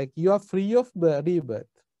births. Like you are free of rebirth.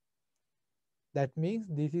 That means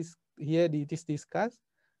this is here it is discussed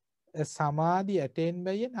a samadhi attained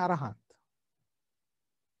by an arahant.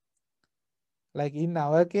 Like in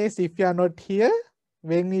our case, if you are not here,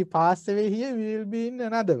 when we pass away here, we will be in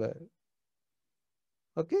another world.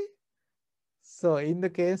 Okay? So in the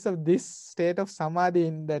case of this state of samadhi,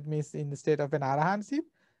 that means in the state of an arahantship,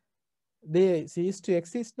 they cease to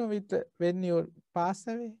exist no, when you pass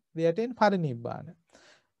away. They attain parinibbana.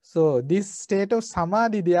 So this state of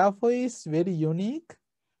samadhi, therefore, is very unique,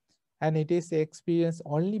 and it is experienced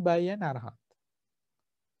only by an arahant.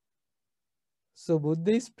 So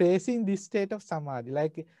Buddha is praising this state of samadhi.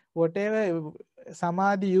 Like whatever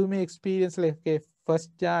samadhi you may experience, like okay,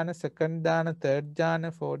 first jhana, second jhana, third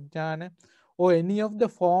jhana, fourth jhana, or any of the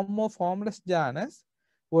form or formless jhanas,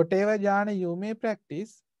 whatever jhana you may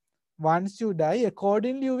practice, once you die,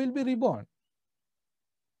 accordingly you will be reborn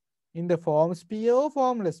in the form sphere or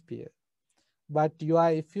formless sphere. But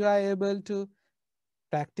if you are able to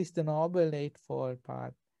practice the Noble Eightfold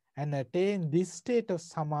Path and attain this state of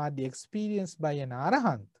samadhi experienced by an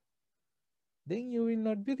arahant, then you will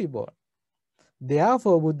not be reborn.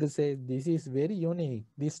 Therefore, Buddha says this is very unique,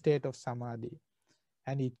 this state of samadhi,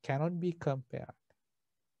 and it cannot be compared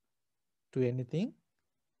to anything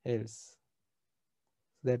else.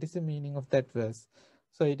 That is the meaning of that verse.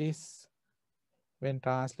 So it is, when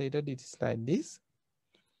translated, it is like this.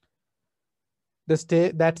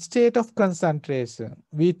 That state of concentration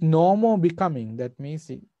with no more becoming, that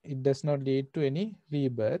means it does not lead to any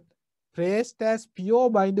rebirth, praised as pure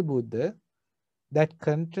by the Buddha, that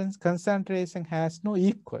concentration has no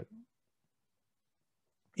equal.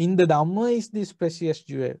 In the Dhamma is this precious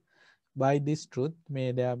jewel. By this truth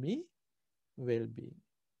may there be well-being.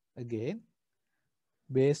 Again,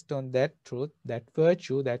 based on that truth, that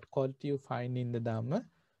virtue, that quality you find in the Dhamma,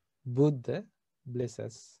 Buddha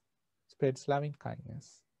blesses, spreads loving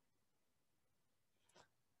kindness.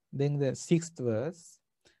 Then the sixth verse,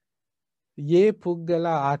 Ye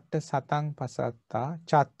puggala atta satang pasatta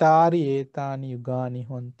chattari etani yugani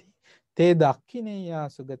honti Te dakkineya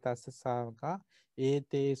sugatassa savaka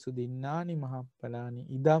etesu dinnani mahappalani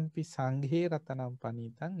idampi sanghe ratanam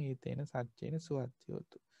panitan etena saccena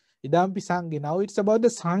suvatyotu. Idampi sanghe. Now it's about the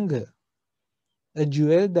sangha, a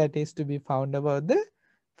jewel that is to be found in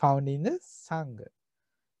the sangha.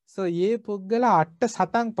 So ye puggala atta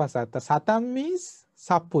satang pasata. Satam means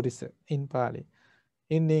sappurisa in Pali.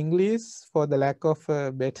 In English, for the lack of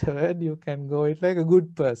a better word, you can go it like a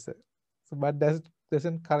good person. So, but that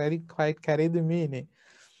doesn't quite carry the meaning.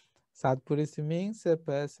 Satpurisa means a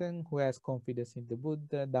person who has confidence in the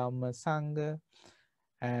Buddha, Dhamma, Sangha,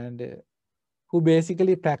 and who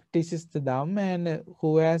basically practices the Dhamma and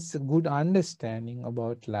who has a good understanding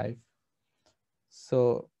about life.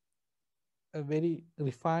 So, a very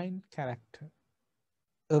refined character,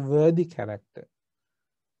 a worthy character,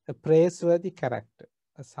 a praiseworthy character,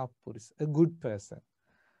 a Satpurisa, a good person.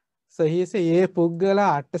 So he says, Ye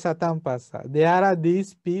Puggala Atta Satam Passa. There are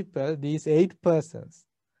these people, these 8 persons,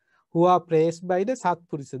 who are praised by the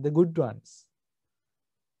Satpurisa, the good ones.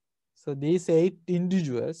 So these 8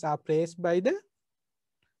 individuals are praised by the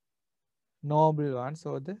noble ones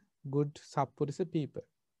or the good Satpurisa people.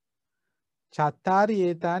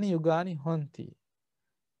 Chattari etani yugani honti.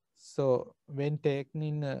 So when taken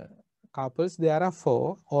in couples, there are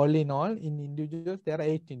 4. All in all, in individuals, there are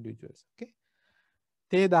 8 individuals. Okay.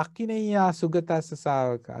 Te dakkineya sugatassa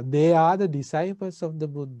savaka. They are the disciples of the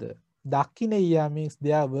Buddha. Dakkineya means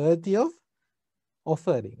they are worthy of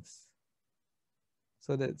offerings.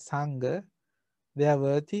 So the Sangha, they are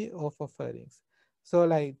worthy of offerings. So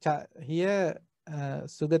like here,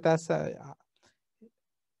 Sugatassa,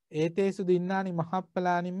 Etesu dinnani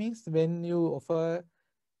mahappalani means when you offer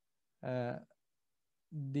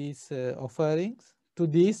these offerings to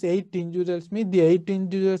these 8 individuals, means the 8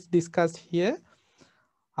 individuals discussed here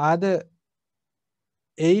are the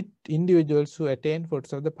 8 individuals who attain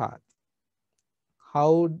fruits of the path.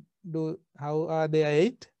 How are they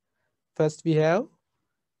 8? First we have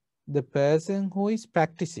the person who is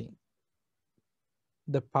practicing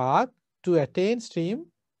the path to attain stream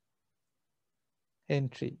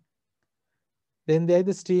entry. Then there is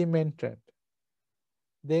the stream entrant.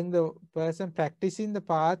 Then the person practicing the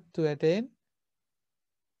path to attain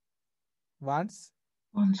once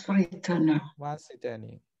returning.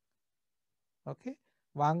 Okay.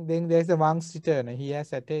 Then there is the once returner. He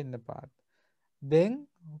has attained the path. Then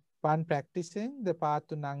one practicing the path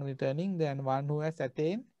to non-returning, then one who has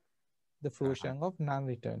attained the fruition of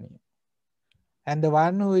non-returning. And the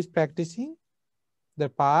one who is practicing the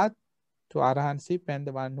path to arahantship and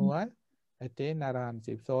the one who has attained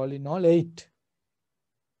arahantship. So all in all 8.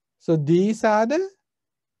 So these are the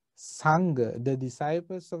Sangha, the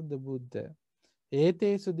disciples of the Buddha.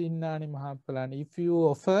 Etesu dinnani mahappalani. If you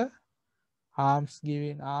offer alms,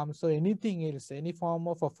 giving alms or anything else, any form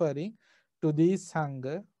of offering to these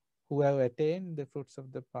Sangha who have attained the fruits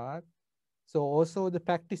of the path. So also the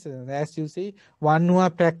practices, as you see, one who are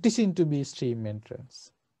practicing to be stream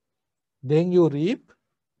entrance. Then you reap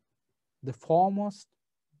the foremost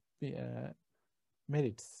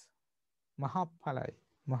merits. Mahapalai.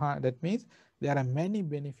 That means there are many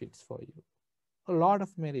benefits for you. A lot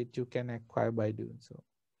of merit you can acquire by doing so.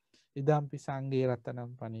 Idampi sanghe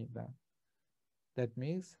ratanam panita. That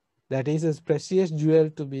means that is a precious jewel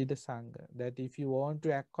to be the Sangha. That if you want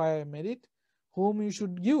to acquire merit, whom you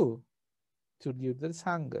should give? Should give the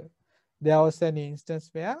Sangha. There was an instance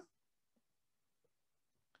where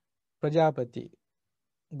Prajapati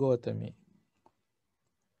Gautami,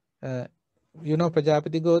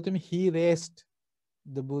 Prajapati Gautami, he raised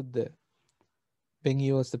the Buddha when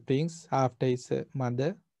he was the prince after his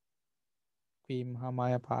mother, Queen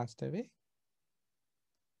Mahamaya, passed away.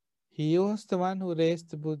 He was the one who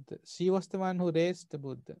raised the Buddha. She was the one who raised the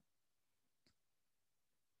Buddha.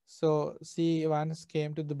 So she once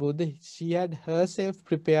came to the Buddha. She had herself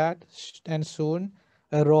prepared and sewn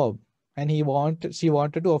a robe, and she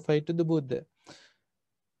wanted to offer it to the Buddha.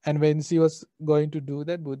 And when she was going to do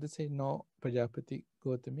that, Buddha said, "No, Prajapati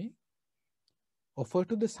Gautami, offer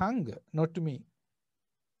to the Sangha, not to me.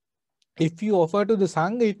 If you offer to the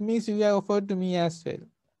Sangha, it means you have offered to me as well."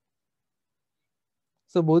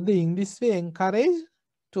 So Buddha in this way encouraged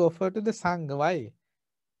to offer to the Sangha. Why?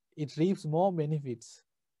 It reaps more benefits.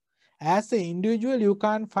 As an individual, you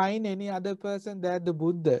can't find any other person than the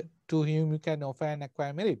Buddha to whom you can offer and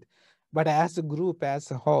acquire merit. But as a group,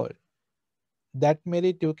 as a whole, that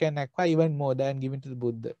merit you can acquire even more than giving to the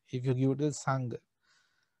Buddha if you give to the Sangha.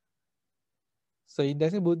 So in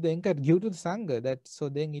that way, Buddha encouraged, give to the Sangha. So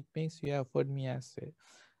then it means you have offered me as well.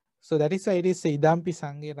 So that is why it is idampi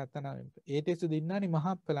sanghe ratana. Etesu dinnani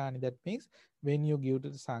mahappalani. That means when you give to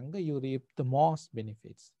the Sangha, you reap the most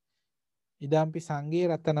benefits. Idampi sange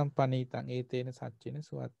ratanam panitang etena satchena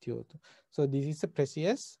suatyotu. So this is a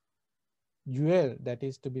precious jewel that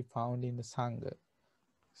is to be found in the Sangha.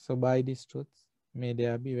 So by this truth, may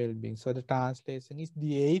there be well-being. So the translation is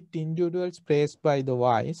the 8 individuals praised by the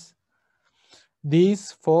wise.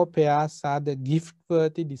 These 4 pairs are the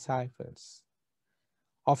gift-worthy disciples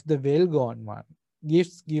of the well-gone one.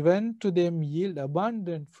 Gifts given to them yield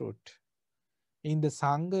abundant fruit. In the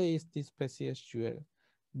Sangha is this precious jewel.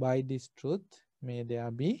 By this truth, may there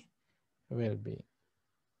be well-being.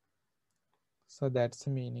 So that's the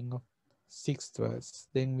meaning of 6th verse.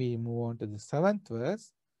 Then we move on to the 7th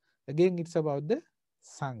verse. Again, it's about the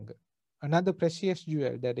Sangha. Another precious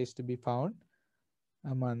jewel that is to be found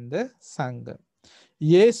among the Sangha.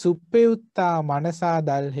 Ye suppeyutta manasa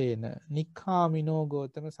dalhena nikhamino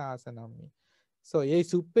gotama sasanammi. So, ye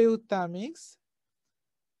suppeyutta means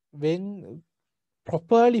when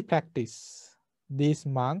properly practice these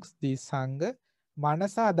monks, these Sangha,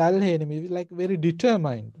 manasa dalhena means like very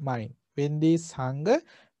determined mind. When these Sangha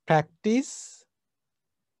practice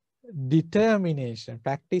determination,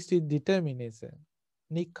 practice with determination.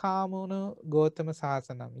 Nikhamono Gotama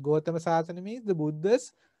Sasanam. Gotama Sasana means the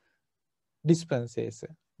Buddha's dispensation.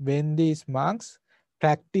 When these monks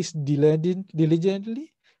practice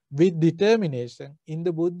diligently with determination in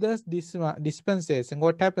the Buddha's dispensation,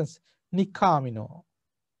 what happens? Nikhamino.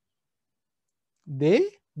 They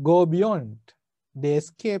go beyond. They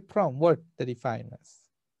escape from what? The defilements.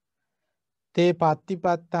 Te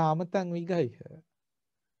patipatta amatang vigaiha.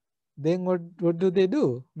 Then what do they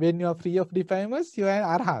do? When you are free of defilements, you are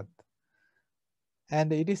an arhat.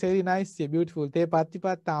 And it is very nice, beautiful. Te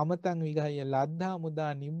patipatta amatang vigaya ladha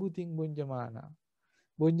muda nimbuting bunjamana.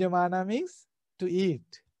 Bunjamana means to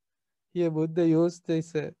eat. Here Buddha used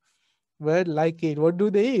this word like it. What do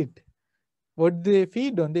they eat? What do they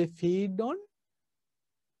feed on? They feed on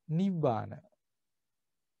nibbana.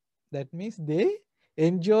 That means they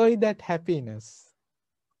enjoy that happiness.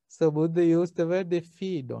 So Buddha used the word they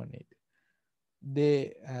feed on it.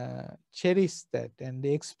 They cherish that and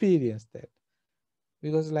they experience that.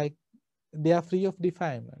 Because like they are free of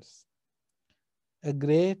defilements. A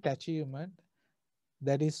great achievement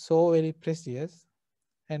that is so very precious.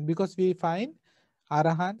 And because we find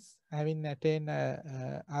arahants having attained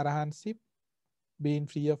arahantship, being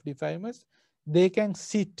free of defilements, they can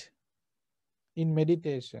sit in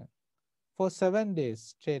meditation for 7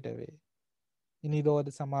 days straight away in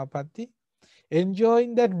Nirodha Samapatti,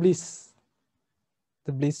 enjoying that bliss,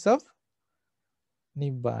 the bliss of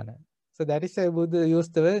Nibbana. So that is why Buddha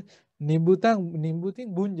used the word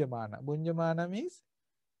nimbuting bunjamana. Bunjamana means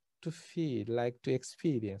to feel, like to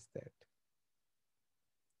experience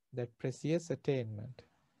that precious attainment.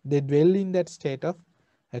 They dwell in that state of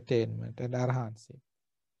attainment and arahantship.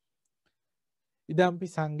 Idampi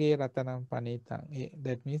sange ratanam panitang.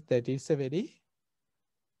 That means that is a very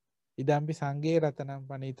Idampi sange ratanam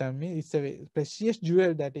panitang means it's a precious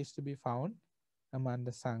jewel that is to be found among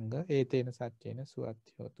the Sangha. Etena satyena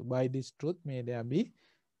suatyotu. By this truth may there be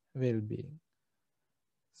well-being.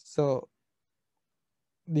 So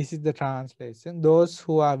this is the translation. Those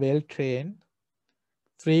who are well trained,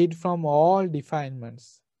 freed from all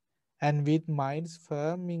defilements, and with minds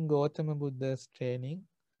firm in Gautama Buddha's training,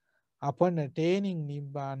 upon attaining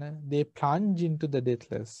Nibbana, they plunge into the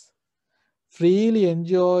deathless, freely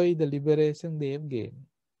enjoy the liberation they have gained.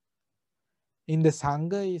 In the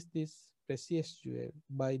Sangha is this precious jewel.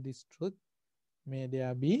 By this truth, may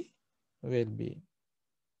there be well-being.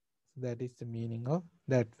 That is the meaning of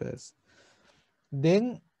that verse.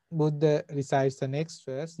 Then Buddha recites the next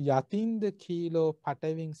verse. Yatinda kilo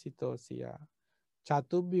pataving sitosiya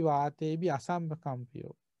chatubbi vatebi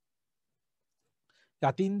asambakampiyo.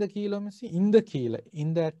 Yatinda kilo means in the kilo.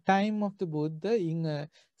 In the time of the Buddha, in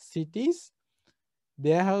cities,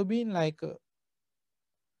 there have been like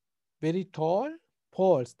very tall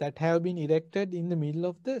poles that have been erected in the middle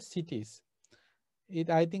of the cities.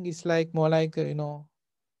 I think it's like more like,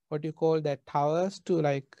 what you call that, towers to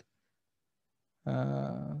like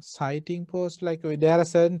sighting posts. Like there are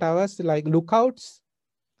certain towers like lookouts.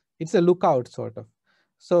 It's a lookout sort of.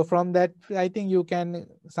 So from that, I think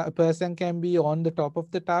a person can be on the top of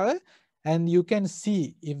the tower and you can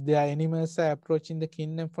see if there are animals are approaching the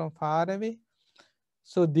kingdom from far away.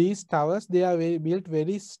 So these towers, they are built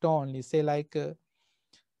very strongly. Say like,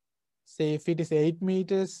 say if it is 8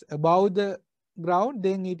 meters above the ground,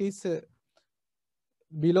 then it is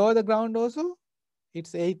below the ground also.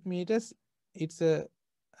 It's 8 meters. It's under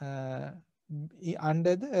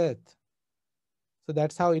the earth. So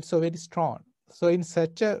that's how it's so very strong. So in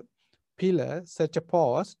such a pillar, such a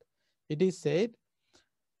post, it is said,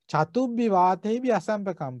 Chatubbi vatebi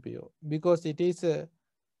asampakampiyo, because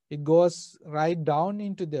it goes right down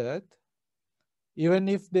into the earth. Even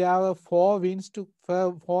if there are four winds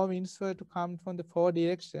were to come from the four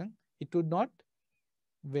direction, it would not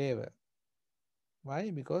waver.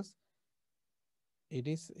 Why? Because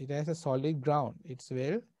it has a solid ground. It's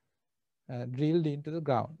well drilled into the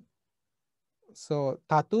ground. So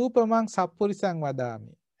tatupamang sappurisang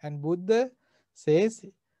vadami. And Buddha says,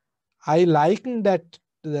 I liken that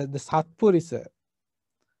the Satpurisa.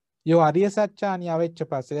 Your Arya Satchani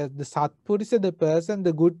Avechapasa, the Satpurisa, the person,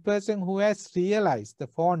 the good person who has realized the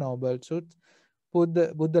Four Noble Truths,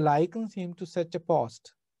 Buddha likens him to such a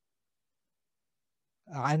post.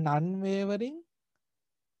 An unwavering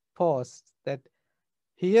post. That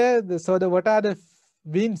here, what are the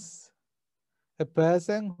winds? A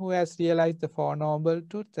person who has realized the Four Noble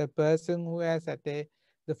Truths, a person who has attained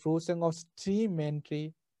the fruition of stream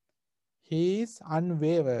entry, he is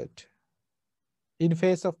unwavered. In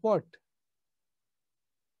face of what?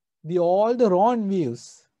 All the wrong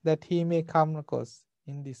views that he may come across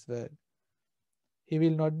in this world. He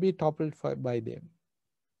will not be toppled by them.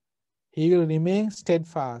 He will remain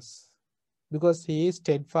steadfast, because he is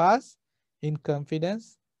steadfast in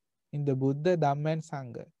confidence in the Buddha, Dhamma and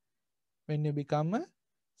Sangha. When you become a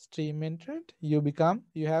stream entrant, you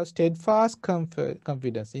have steadfast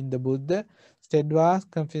confidence in the Buddha,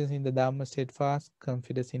 steadfast confidence in the Dhamma, steadfast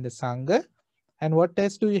confidence in the Sangha. And what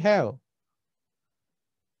else do you have?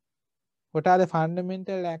 What are the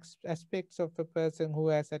fundamental aspects of a person who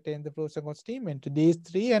has attained the fruition of stream entry? These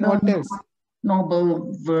three, and what else?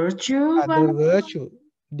 Noble virtue. The virtue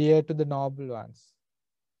dear to the noble ones.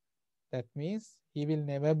 That means he will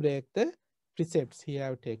never break the precepts he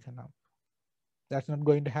have taken up. That's not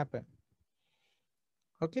going to happen.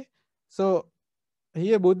 Okay. So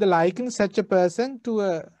here Buddha likens such a person to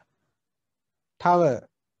a tower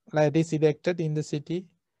like is erected in the city.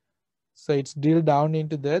 So it's drilled down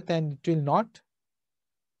into the earth and it will not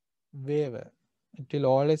waver. It will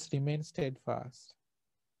always remain steadfast.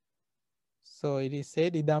 So it is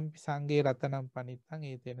said, idampi sanghe ratanam panitang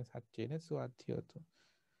etena satchena suatthyotu.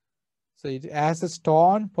 So it, as a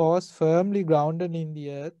stone post firmly grounded in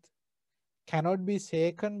the earth, cannot be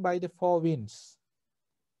shaken by the four winds.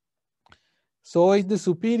 So is the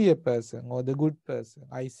superior person or the good person,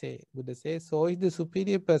 I say. Buddha says, so is the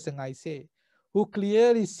superior person, I say, who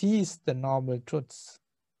clearly sees the noble truths.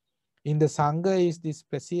 In the Sangha is this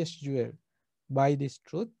precious jewel. By this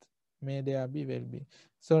truth, may there be well-being.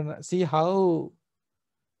 So see how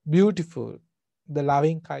beautiful the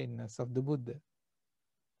loving kindness of the Buddha.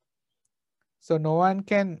 So no one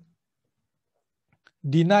can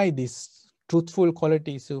deny these truthful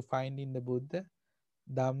qualities you find in the Buddha,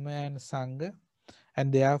 Dhamma and Sangha.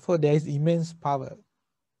 And therefore there is immense power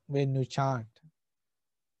when you chant.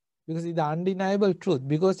 Because it's the undeniable truth.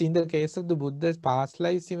 Because in the case of the Buddha's past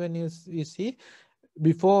lives, even you see,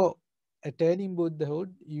 before attaining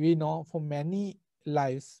Buddhahood, we know for many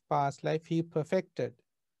lives, past life, he perfected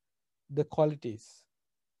the qualities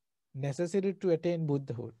necessary to attain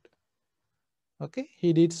Buddhahood. Okay,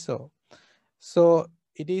 he did so. So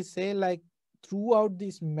it is say like throughout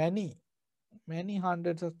these many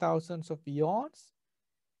hundreds of thousands of eons,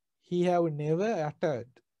 he have never uttered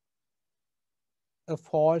a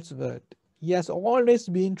false word. He has always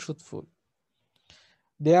been truthful.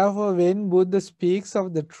 Therefore, when Buddha speaks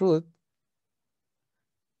of the truth,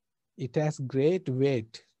 it has great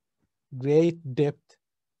weight, great depth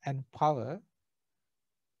and power.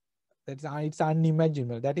 It's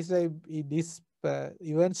unimaginable. That is why this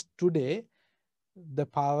even today, the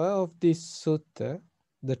power of this sutta,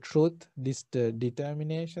 the truth, this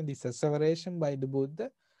determination, this asseveration by the Buddha,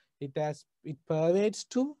 it pervades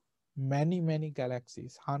to many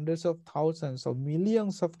galaxies, hundreds of thousands of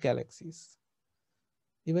millions of galaxies.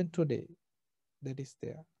 Even today, that is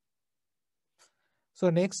there. So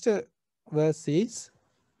next verse is,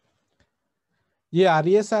 Ye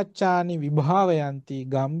Arya Satchani Vibhavayanti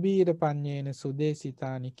Gambhira Panyena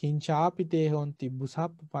Sudesitani Kinchapite Honti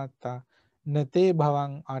Busapatta Nate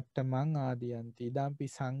Bhavang Attamang Adiyanti Dampi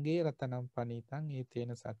Sange Ratanam Panitang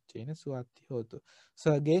Etena Satchena Suatti Hotu.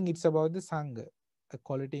 So again, it's about the Sangha, a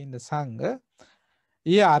quality in the Sangha.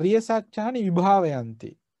 Ye Arya Satchani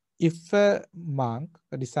Vibhavayanti. If a monk,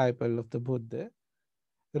 a disciple of the Buddha,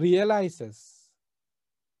 realizes,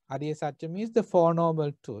 Arya Satya means the Four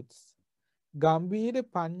Noble Truths. Gambhira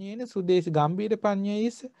Panyena Sudesi. Gambhira Panya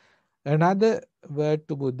is another word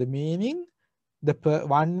to Buddha, meaning the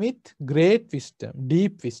one with great wisdom,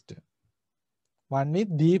 deep wisdom. One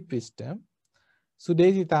with deep wisdom.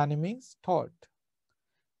 Sudesitani means taught.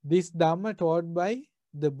 This Dhamma taught by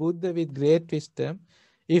the Buddha with great wisdom,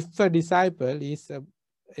 If a disciple is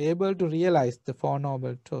able to realize the Four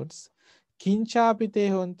Noble Truths, kinchapite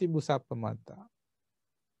honti busappamatta.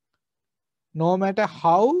 No matter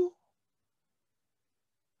how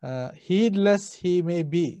heedless he may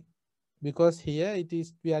be, because here it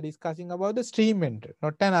is we are discussing about the stream mentor,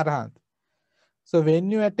 not an arahant. So when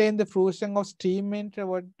you attain the fruition of stream mentor,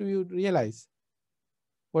 what do you realize?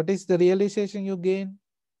 What is the realization you gain?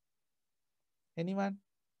 Anyone?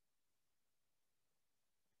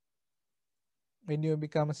 When you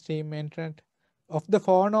become a stream entrant? Of the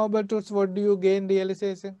Four Noble Truths, what do you gain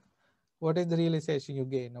realization? What is the realization you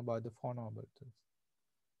gain about the Four Noble Truths?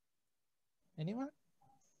 Anyone?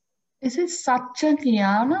 Is it Satya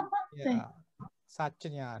Jnana? Yeah.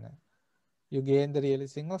 Satchanyana. You gain the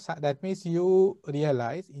realization of that means you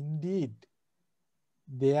realize indeed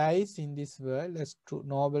there is in this world a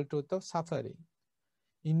noble truth of suffering.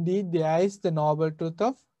 Indeed, there is the noble truth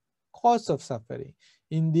of cause of suffering.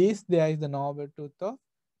 In this, there is the noble truth of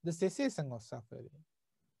the cessation of suffering.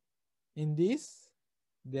 In this,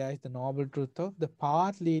 there is the noble truth of the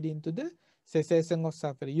path leading to the cessation of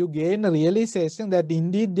suffering. You gain a realization that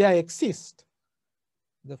indeed there exist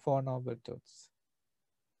the Four Noble Truths.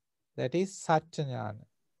 That is Satchanyana.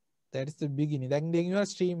 That is the beginning. Then you are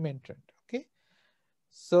stream entrant. Okay.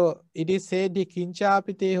 So it is said,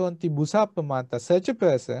 Kinchapite honti busappamata. Such a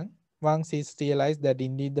person, once he's realized that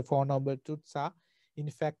indeed the Four Noble Truths are in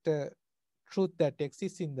fact a truth that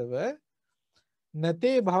exists in the world.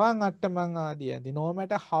 Nate bhavang attamang adiyanti. No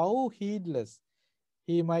matter how heedless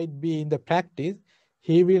he might be in the practice,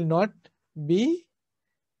 he will not be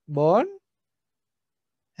born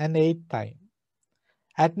an eighth time.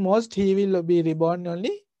 At most, he will be reborn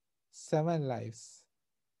only 7 lives.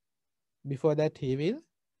 Before that, he will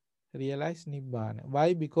realize Nibbana.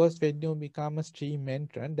 Why? Because when you become a stream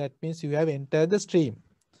entrant, that means you have entered the stream,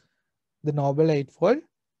 the Noble Eightfold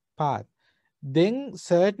Path. Then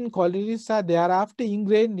certain qualities are thereafter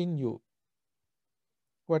ingrained in you.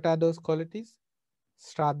 What are those qualities?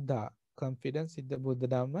 Shraddha, confidence in the Buddha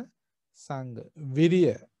Dhamma, Sangha,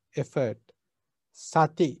 Virya, effort,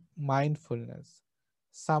 Sati, mindfulness,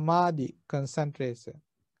 Samadhi, concentration,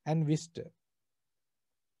 and wisdom,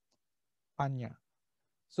 Panya.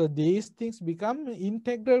 So these things become an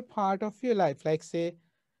integral part of your life. Like say,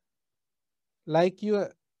 like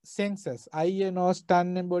your senses, eye, nose,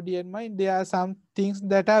 tongue, and body and mind, there are some things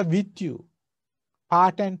that are with you,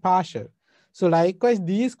 part and partial. So likewise,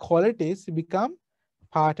 these qualities become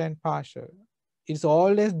part and partial. It's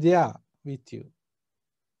always there with you.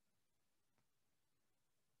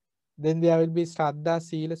 Then there will be Shraddha,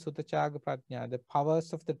 Sila, Sutta, Chaga, Prajna, the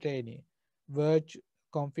powers of the training, virtue,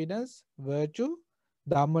 confidence, virtue,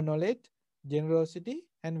 Dhamma knowledge, generosity,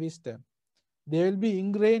 and wisdom. They will be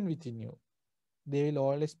ingrained within you. They will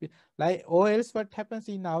always be like, or else what happens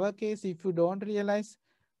in our case, if you don't realize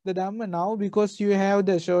the Dhamma now, because you have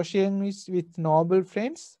the association with noble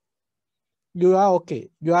friends, you are okay.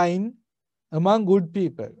 You are in among good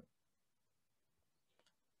people.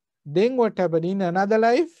 Then what happened in another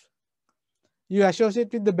life? You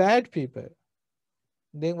associate with the bad people.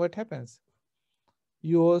 Then what happens?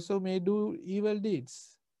 You also may do evil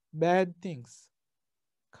deeds, bad things,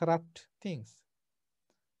 corrupt things.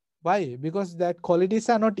 Why? Because that qualities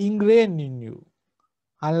are not ingrained in you,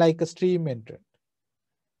 unlike a stream entrant.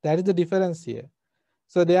 That is the difference here.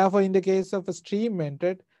 So therefore, in the case of a stream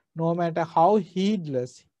entrant, no matter how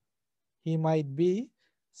heedless he might be,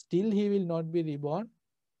 still he will not be reborn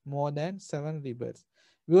more than 7 rebirths.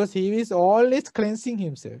 Because he is always cleansing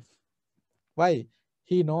himself. Why?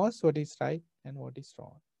 He knows what is right and what is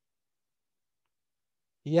wrong.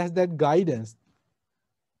 He has that guidance,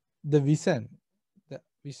 the vision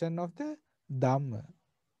of the Dhamma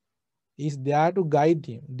is there to guide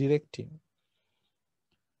him, direct him.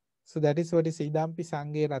 So that is what is Idampi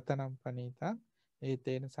Sange Ratanam Panita,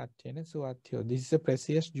 Etena Satyena Suatyo. This is a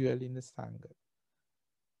precious jewel in the Sangha.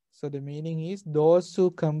 So the meaning is those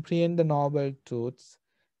who comprehend the noble truths,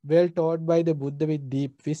 well taught by the Buddha with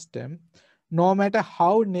deep wisdom, no matter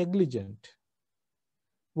how negligent,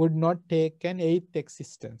 would not take an eighth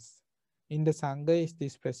existence. In the Sangha is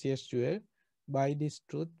this precious jewel. By this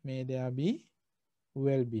truth may there be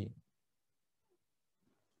well-being.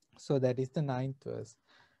 So that is the 9th verse.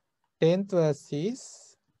 10th verse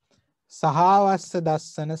is Sahavassa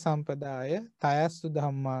dassana sampadaya tayasu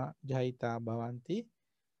dhamma jahita bhavanti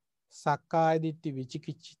sakkaya ditti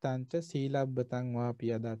vichikichitanta silabbatang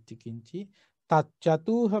vapiyadatti kinchi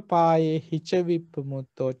tatchatuha paye hicha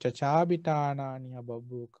vippamutto chachabitana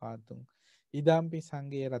ababbu katung idampi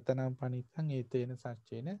sange ratanam panitang etena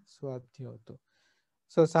saccena suatthyoto.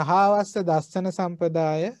 So Sahavassa dassana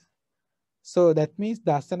sampadaya So that means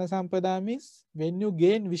Dasana Sampada means when you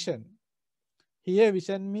gain vision. Here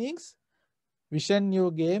vision means vision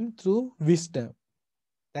you gain through wisdom.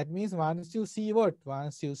 That means once you see what?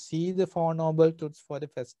 Once you see the Four Noble Truths for the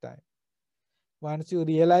first time. Once you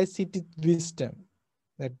realize it with wisdom.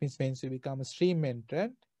 That means when you become a stream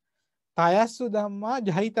entrant. Tayasu Dhamma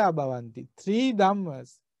Jahita Bhavanti. Three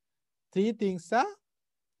Dhammas. Three things are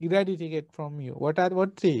eradicated from you. What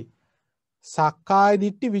three? Sakkaya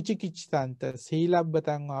ditti vichikichitanta.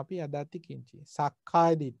 Silabbatan api adati kinchi.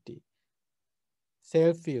 Sakkaya ditti.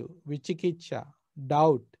 Self-view. Vichikicha.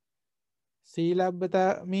 Doubt.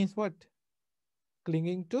 Silabbata means what?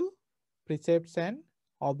 Clinging to precepts and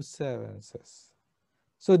observances.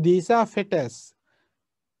 So these are fetters.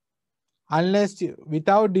 Unless you,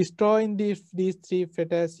 without destroying these three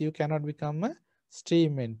fetters, you cannot become a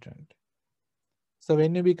stream entrant. So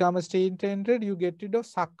when you become a stream entrant, you get rid of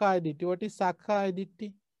Sakkaya ditti. What is Sakkaya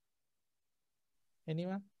ditti?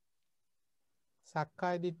 Anyone?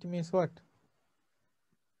 Sakkaya ditti means what?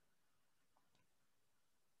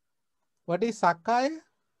 What is Sakkaya?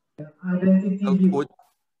 Identity view.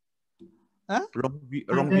 Huh? Wrong view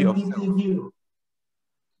of Identity self. view.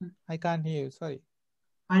 I can't hear you. Sorry.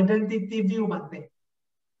 Identity view, Bhante.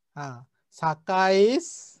 Sakkaya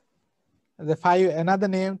is the another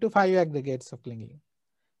name to five aggregates of clinging.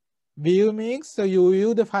 View means so you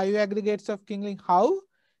view the five aggregates of clinging. How?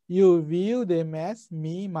 You view them as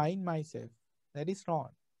me, mine, myself. That is wrong.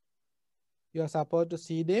 You are supposed to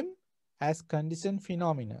see them as conditioned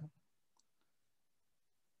phenomena.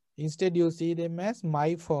 Instead, you see them as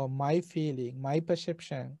my form, my feeling, my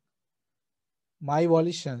perception, my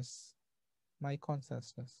volitions, my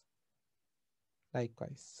consciousness.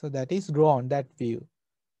 Likewise. So that is wrong, that view.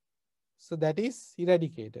 So that is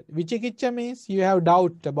eradicated. Vichikicha means you have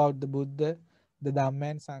doubt about the Buddha, the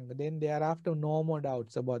Dhamma and Sangha. Then thereafter no more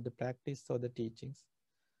doubts about the practice or the teachings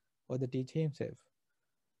or the teacher himself.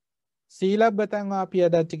 Sila Batanga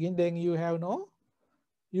Piyadatikin, then you have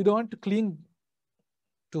you don't cling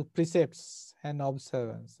to precepts and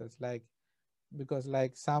observances because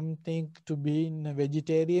like something to be in a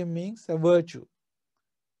vegetarian means a virtue.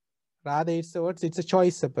 Rather it's a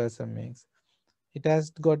choice a person makes. It has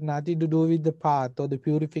got nothing to do with the path or the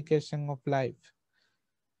purification of life.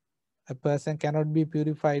 A person cannot be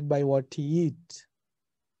purified by what he eats.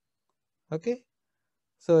 Okay?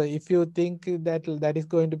 So if you think that is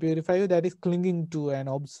going to purify you, that is clinging to an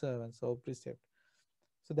observance or precept.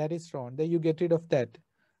 So that is wrong. Then you get rid of that.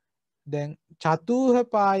 Then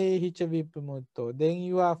chatuha paye hicha vipamutto. Then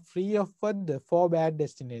you are free of what? The four bad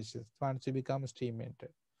destinations once you become a stream enter.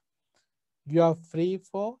 You are free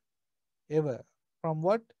for ever. From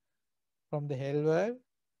what? From the hell world,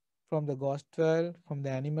 from the ghost world, from the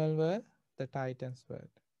animal world, the Titans world.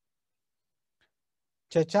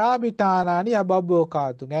 Chachabitanani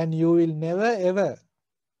ababokatu. And you will never ever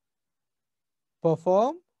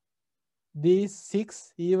perform these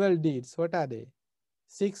 6 evil deeds. What are they?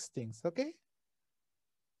 6 things. Okay.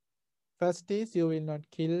 First is you will not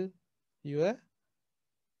kill your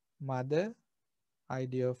mother,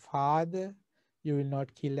 your father. You will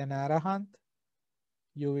not kill an arahant.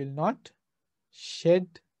 You will not shed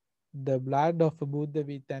the blood of a Buddha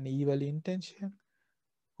with an evil intention.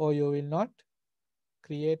 Or you will not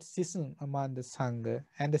create schism among the Sangha.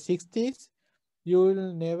 And the 6th is you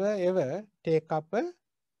will never ever take up a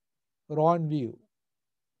wrong view.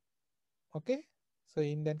 Okay. So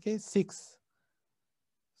in that case 6.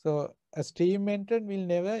 So a stream entrant will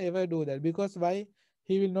never ever do that. Because why?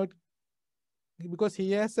 He will not, because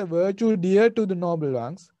he has a virtue dear to the noble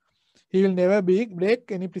ones. He will never break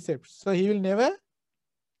any precepts. So he will never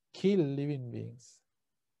kill living beings.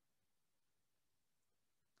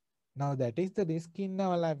 Now that is the risk in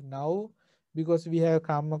our life. Now, because we have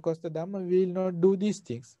come across the Dhamma, we will not do these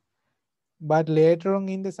things. But later on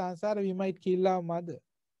in the samsara, we might kill our mother,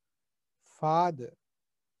 father,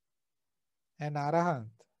 and arahant.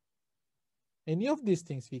 Any of these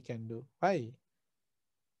things we can do. Why?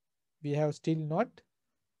 We have still not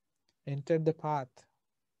entered the path.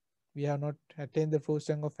 We have not attained the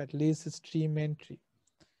fruition of at least stream entry.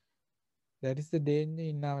 That is the danger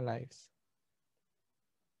in our lives.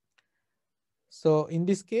 So in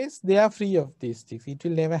this case, they are free of these things. It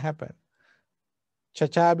will never happen.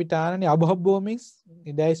 Chachabitanani abhabbo means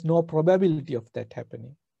there is no probability of that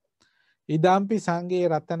happening. Idampi sange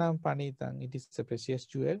ratanam panitang. It is a precious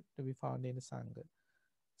jewel to be found in the Sangha.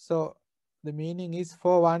 So the meaning is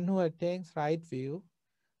for one who attains right view,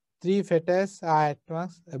 3 fetters are at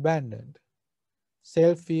once abandoned.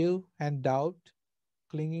 Self-view and doubt,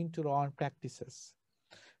 clinging to wrong practices.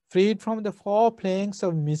 Freed from the 4 plagues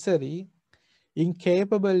of misery,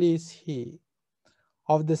 Incapable is he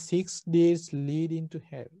of the 6 deeds leading to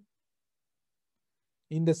hell.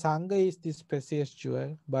 In the Sangha is this precious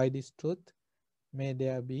jewel. By this truth, may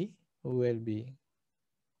there be well-being.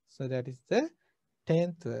 So that is the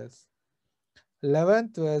 10th verse.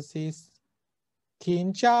 11th verse is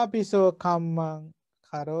Kinchapiso kammang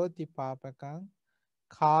karoti papakang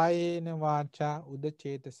kayena vacha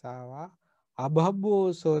udacetasawa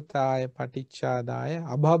abhabbo sotaya paticchadaya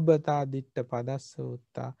abhabbata ditta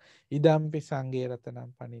padasutta idampi sange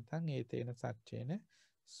ratanam panitang etena satchena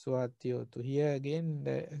swatyotu. Here again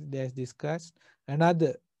there's discussed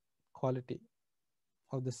another quality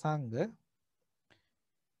of the Sangha.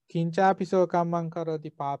 Kinchapiso kammang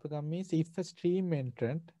karoti papakam means if a stream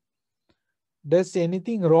entrant does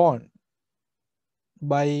anything wrong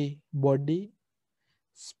by body,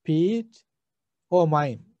 speech, or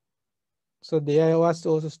mind. So there was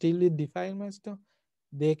also still with defilements. No?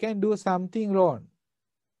 They can do something wrong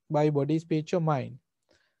by body, speech, or mind.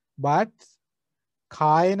 But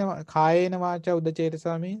kayena vacha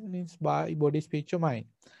udacetasa means by body, speech, or mind.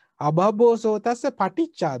 Abhabbo sotassa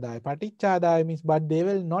paticchadaya. Paticchadaya means but they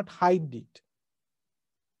will not hide it.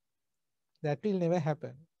 That will never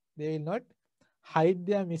happen. They will not hide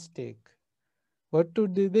their mistake. What to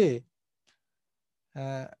do they?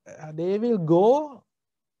 They will go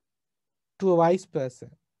to a wise person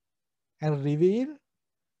and reveal,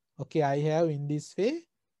 okay, I have in this way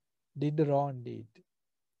did the wrong deed.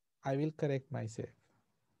 I will correct myself.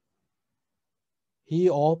 He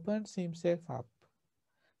opens himself up.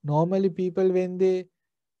 Normally people when they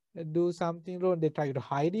do something wrong, they try to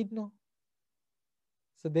hide it, no?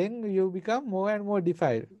 So then you become more and more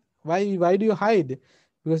defiled. Why do you hide?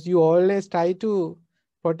 Because you always try to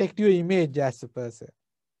protect your image as a person.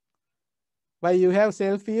 Why you have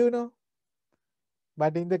self-view, no?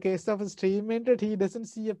 But in the case of a stream entered, he doesn't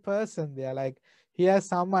see a person there. Like he has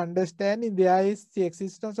some understanding. There is the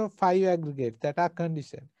existence of 5 aggregates that are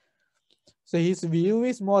conditioned. So his view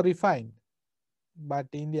is more refined. But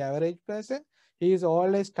in the average person, he is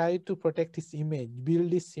always trying to protect his image,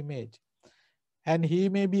 build his image. And he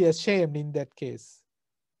may be ashamed in that case.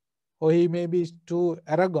 Or he may be too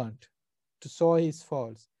arrogant to show his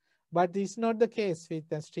faults. But it's not the case with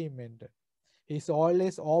the stream entered. He is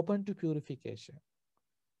always open to purification.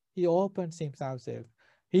 He opens himself.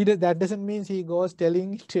 That doesn't mean he goes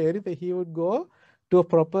telling it to everything. He would go to a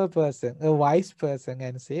proper person, a wise person,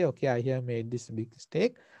 and say, okay, I have made this big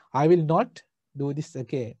mistake. I will not do this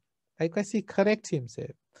again. Likewise, he corrects himself.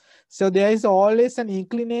 So there is always an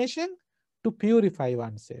inclination to purify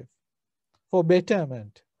oneself for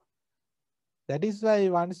betterment. That is why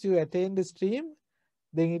once you attain the stream,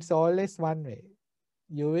 then it's always one way.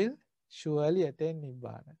 You will surely attain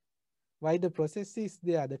Nibbana. Why the process is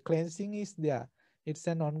there, the cleansing is there. It's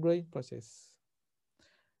an ongoing process.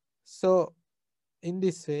 So in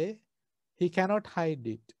this way, he cannot hide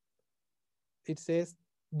it. It says,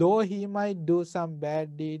 though he might do some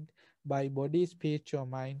bad deed by body, speech, or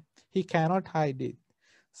mind, he cannot hide it.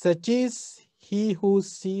 Such is he who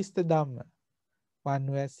sees the Dhamma. One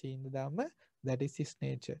who has seen the Dhamma, that is his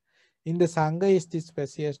nature. In the Sangha is this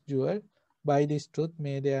precious jewel. By this truth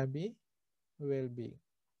may there be well-being.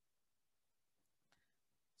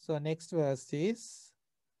 So next verse is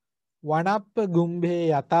Vanappa gumbhe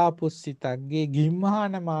yata pussitagge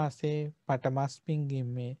gimmahana mase patamasmin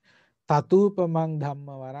gimme tatupamang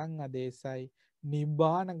dhamma varang adesai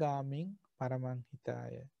nibbana gaming paramang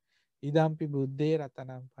hitaya idampi buddhe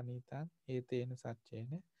ratanam panitang etena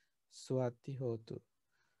satchena suatti hotu.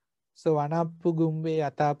 So Vanappa gumbhe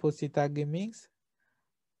yata pussitagge means,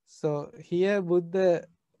 so here Buddha,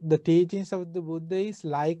 the teachings of the Buddha is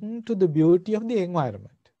likened to the beauty of the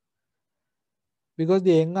environment. Because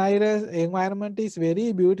the environment is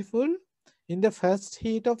very beautiful in the first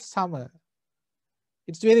heat of summer.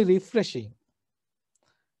 It's very refreshing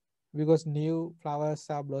because new flowers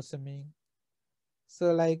are blossoming.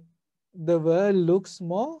 So like the world looks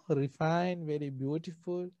more refined, very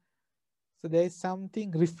beautiful. So there is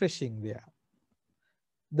something refreshing there.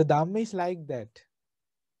 The Dhamma is like that.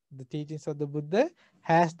 The teachings of the Buddha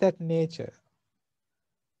has that nature.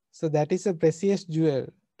 So that is a precious jewel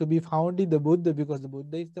to be found in the Buddha, because the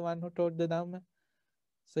Buddha is the one who taught the Dhamma.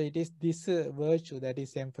 So it is this virtue that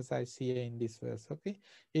is emphasized here in this verse. Okay,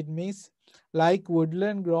 it means like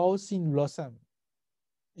woodland grows in blossom.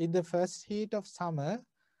 In the first heat of summer,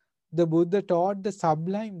 the Buddha taught the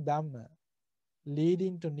sublime Dhamma,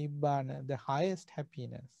 leading to Nibbana, the highest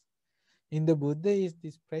happiness. In the Buddha is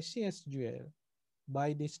this precious jewel.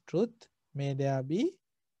 By this truth, may there be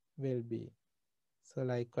well-being. So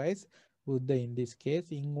likewise, Buddha in this case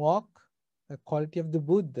invoke the quality of the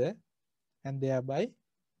Buddha and thereby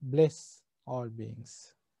bless all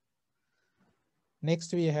beings.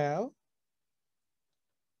 Next we have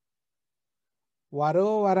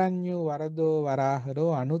Varo Varanyu Varado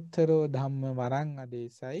Varaharo Anuttaro Dhamma Varang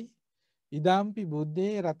Adesai Idampi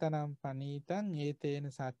Buddhe Ratanam Panitan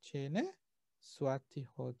Etena Sachena Swati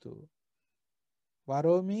Hotu.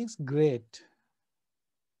 Varo means great.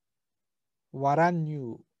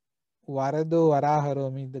 Varanyu. Varado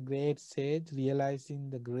Varaharo means the great sage realizing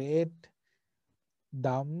the great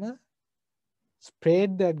Dhamma,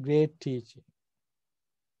 spread that great teaching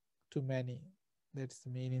to many. That's the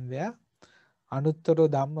meaning there. Anuttaro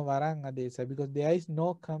Dhamma Varang Adesa, because there is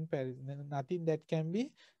no comparison, nothing that can be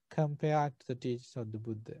compared to the teachings of the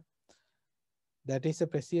Buddha. That is a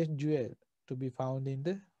precious jewel to be found in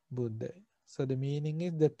the Buddha. So the meaning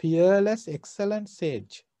is the peerless, excellent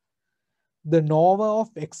sage, the knower of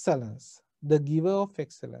excellence, the giver of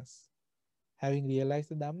excellence. Having realized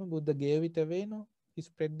the Dhamma, Buddha gave it away, no? He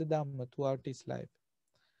spread the Dhamma throughout his life.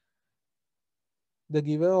 The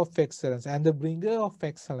giver of excellence and the bringer of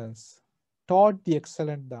excellence taught the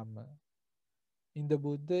excellent Dhamma. In the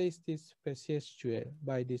Buddha is this precious jewel.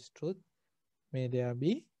 By this truth, may there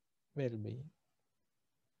be well-being.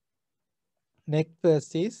 Next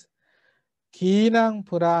verse is Kīnang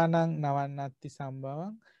Puranang Navannatti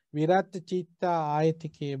Sambhavang Viratta Chitta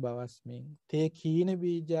Ayatike Bhavasmin Te Kīna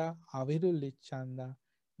Bija Avirullichanda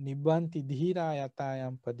Nibbanti Dhira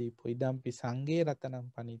Yatayam Padipo Idampi Sange Ratanam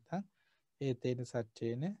Panita Etena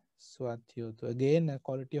Satchene Swatyotu. Again, the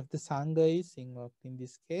quality of the Sangha is invoked in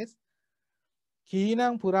this case.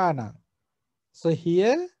 Kīnang Puranang. So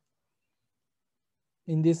here,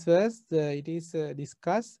 in this verse, it is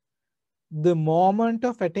discussed the moment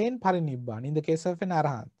of attaining Parinibbana, in the case of an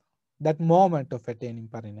Arahant, that moment of attaining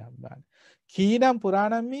Parinibbana. Kīnam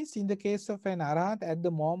Puranam means in the case of an Arahant, at the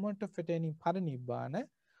moment of attaining Parinibbana,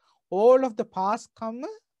 all of the past karma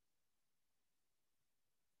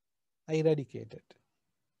are eradicated.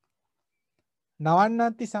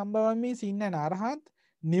 Navannati Sambhava means in an Arahant,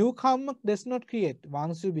 new karma does not create.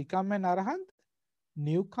 Once you become an Arahant,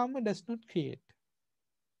 new karma does not create.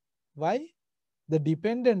 Why? The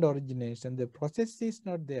dependent origination, the process is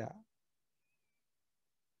not there.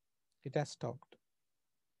 It has stopped.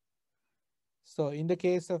 So in the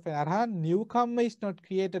case of an Arahant, new karma is not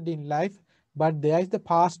created in life, but there is the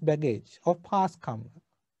past baggage of past karma.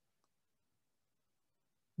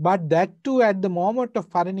 But that too at the moment of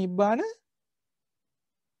Parinibbana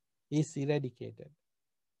is eradicated.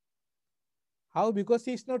 How? Because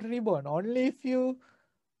he is not reborn. Only if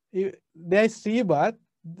there is rebirth,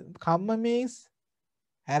 karma means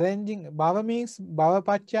arranging, bhava means bhava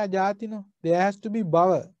paccaya jati, no? There has to be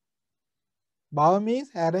bhava. Bhava means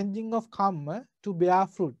arranging of karma to bear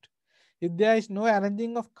fruit. If there is no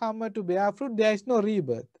arranging of karma to bear fruit, there is no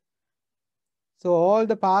rebirth. So all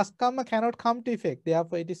the past karma cannot come to effect.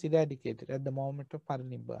 Therefore, it is eradicated at the moment of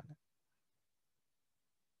Parinibbana.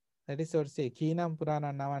 That is what say. Kīnam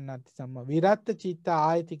Purana Navannati Samma Viratta Chitta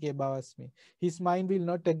Ayatike Bhavasmi. His mind will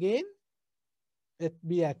not again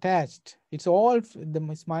be attached. It's all,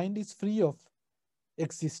 his mind is free of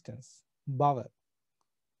existence. Bhava.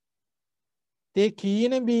 Te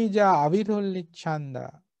Kīna Bija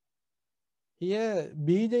Avirullichanda. Here,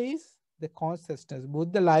 Bija is the consciousness.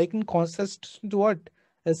 Buddha likened consciousness to what?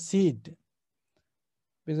 A seed.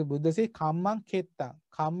 Because Buddha says, Kammang Ketta.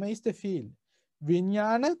 Kamma is the field.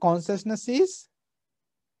 Vijnana, consciousness, is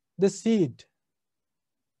the seed.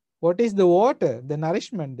 What is the water? The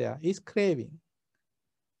nourishment there is craving.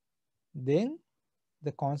 Then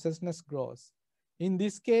the consciousness grows. In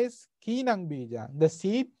this case, Kīnang Bija, the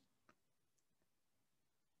seed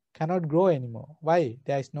cannot grow anymore. Why?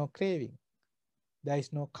 There is no craving. There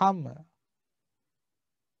is no karma.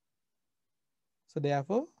 So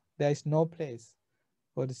therefore, there is no place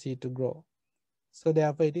for the seed to grow. So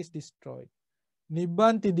therefore, it is destroyed.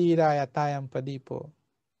 Nibbanti dhira yatayam padipo.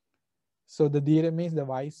 So the dhira means the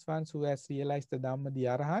wise ones who has realized the Dhamma, the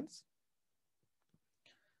Arahants.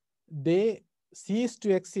 They cease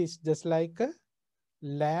to exist just like a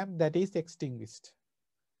lamp that is extinguished.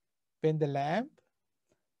 When the lamp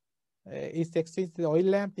is extinguished, the oil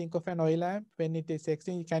lamp, think of an oil lamp. When it is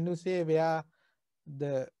extinguished, can you say where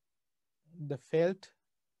the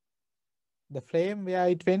flame, where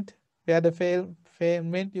it went? Where the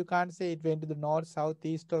flame went, you can't say it went to the north, south,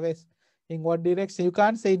 east or west. In what direction? You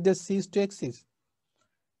can't say it just ceased to exist.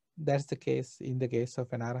 That's the case in the case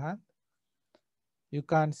of an Arahant. You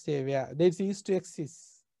can't say where they ceased to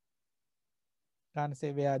exist. Can't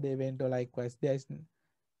say where they went or likewise.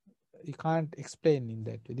 You can't explain in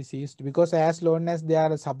that way. This is because as long as there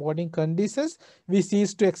are supporting conditions, we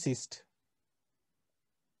cease to exist.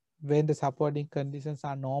 When the supporting conditions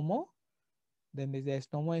are normal, then there is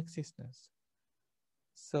no more existence.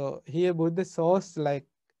 So here Buddha shows like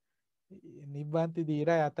Nibbanti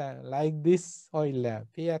Dira Yata, like this oil lamp.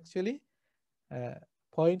 He actually uh,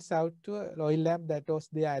 points out to an oil lamp that was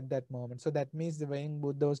there at that moment. So that means when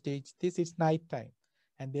Buddha was teaching this, it's night time.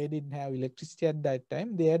 And they didn't have electricity at that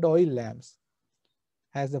time. They had oil lamps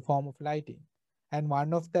as a form of lighting. And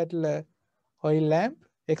one of that oil lamp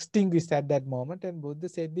extinguished at that moment. And Buddha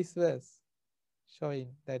said this verse showing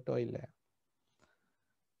that oil lamp,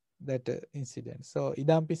 that incident. So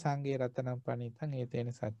idampi sange ratanam panitang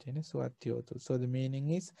etena satyena suatyotu. So the meaning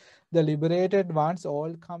is the liberated ones,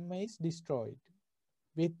 all karma is destroyed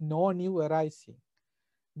with no new arising.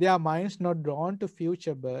 Their minds not drawn to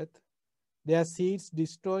future birth, their seeds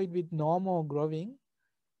destroyed with no more growing.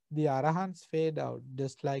 The arahants fade out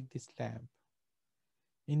just like this lamp.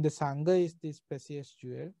 In the Sangha is this precious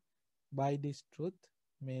jewel. By this truth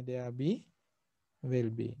may there be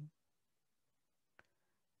well-being.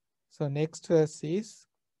 So next verse is,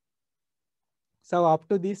 so up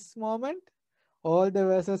to this moment, all the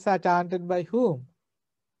verses are chanted by whom?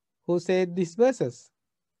 Who said these verses?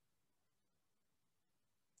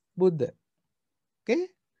 Buddha. Okay?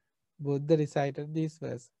 Buddha recited these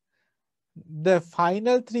verses. The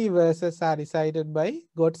final 3 verses are recited by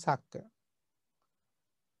Godsakkha.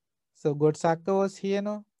 So Godsakkha was here,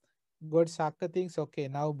 no? Godsakkha thinks, okay,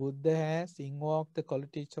 now Buddha has invoked the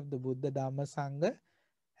qualities of the Buddha Dhamma Sangha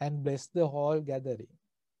and blessed the whole gathering.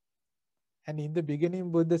 And in the beginning,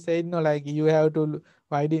 Buddha said, no, like you have to,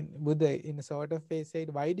 why didn't, Buddha in a sort of way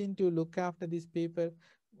said, why didn't you look after these people?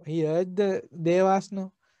 He urged the Devas,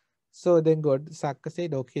 no? So then Godsakkha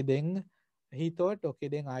said, okay, then he thought, okay,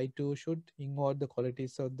 then I too should invoke the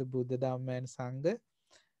qualities of the Buddha Dhamma and Sangha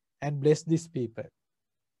and bless these people.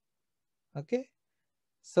 Okay?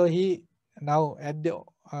 So he now at the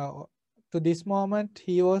to this moment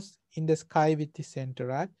he was in the sky with his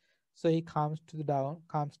entourage. So he comes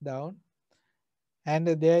down, and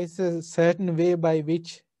there is a certain way by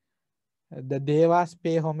which the Devas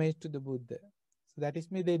pay homage to the Buddha. So that is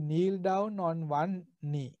me, they kneel down on one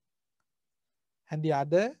knee and the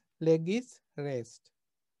other leg is raised,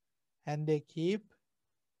 and they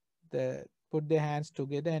put their hands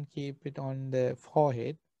together and keep it on the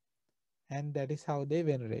forehead, and that is how they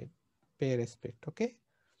venerate, pay respect. Okay.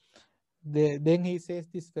 Then he says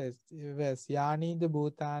this verse Yani the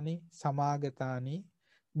Bhutani Samagatani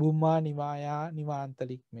Bhuma Nivaya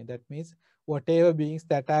Nivantalikme. That means whatever beings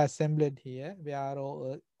that are assembled here, we are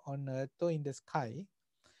all on earth or in the sky,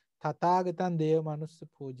 Tathagatan Deva Manusa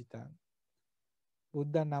Pujitan.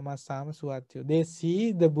 Buddha Namasama Suatyo. They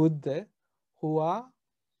see the Buddha who are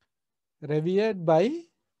revered by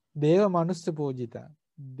Deva Manusa Pujitan,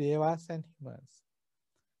 Devas and humans.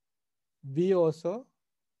 We also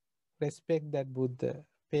respect that Buddha,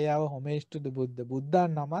 pay our homage to the Buddha. Buddha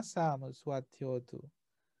Namasama Swatyotu.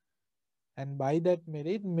 And by that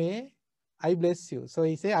merit, may I bless you. So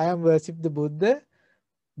he say, I am worship the Buddha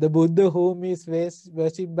whom is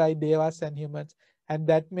worshipped by Devas and humans. And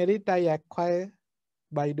that merit I acquire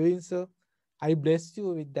by doing so. I bless you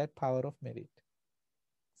with that power of merit.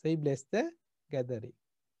 So he blessed the gathering.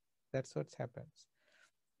 That's what happens.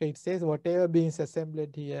 It says, whatever beings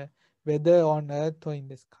assembled here, whether on earth or in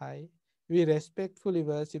the sky, we respectfully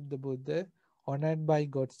worship the Buddha, honored by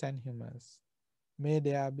gods and humans. May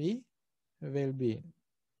there be well-being.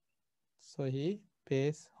 So he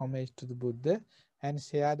pays homage to the Buddha and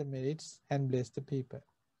share the merits and bless the people.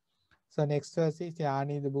 So next verse is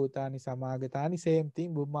Yani the Bhutani Samagatani, same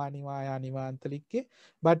thing, Bhumani Vayani Vantalikke.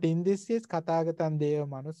 But in this case, Kathagatan Deva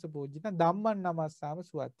Manusa Pujita, Dhamman Namasama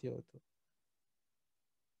Suatyotu.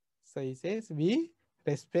 So he says, we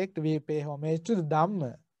respect, we pay homage to the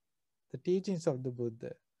Dhamma, the teachings of the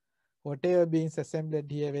Buddha. Whatever beings assembled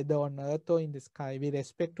here, whether on earth or in the sky, we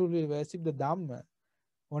respectfully worship the Dhamma,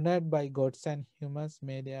 honored by gods and humans,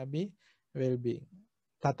 may there be well-being.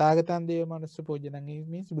 Tathagatan Deva Manusa Pujanang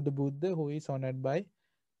means the Buddha who is honored by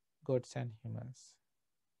gods and humans.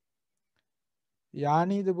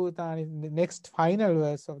 Yani the Bhutani, the next final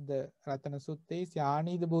verse of the Ratana Sutta is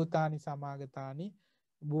Yani the Bhutani Samagatani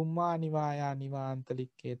Bhumma Nivaya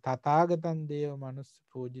Nivantalikke Tathagatan Deva Manusa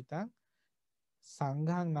Pujitan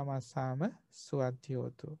Sanghang Namasama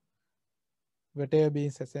Suatyotu. Whatever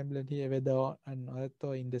beings assembled here, whether on earth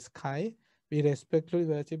or in the sky, we respectfully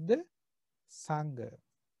worship the Sangha.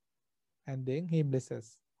 And then he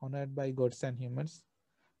blesses, honored by gods and humans.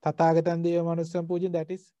 Tathagatan Deva Manusam Pujan,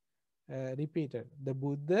 that is repeated. The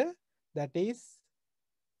Buddha that is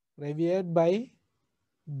revered by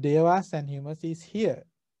Devas and humans is here.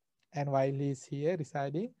 And while he is here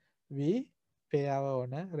residing, we pay our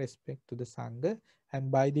honor, respect to the Sangha, and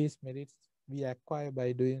by these merits we acquire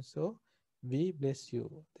by doing so, we bless you,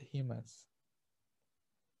 the humans.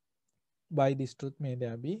 By this truth may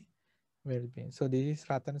there be well-being. So this is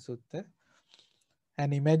Ratana Sutta.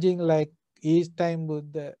 And imagine like each time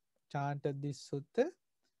Buddha chanted this sutta,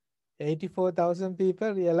 84,000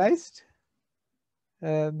 people realized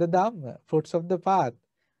the Dhamma, fruits of the path.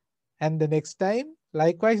 And the next time,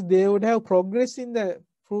 likewise, they would have progress in the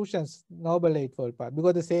fruitions, noble eightfold path,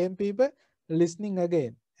 because the same people listening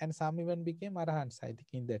again, and some even became arahants, I think,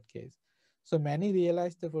 in that case. So many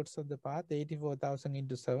realized the fruits of the path, 84,000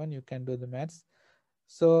 into 7, you can do the maths.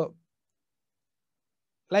 So,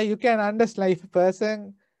 like you can understand, if a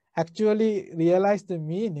person actually realize the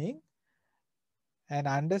meaning and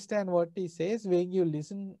understand what he says when you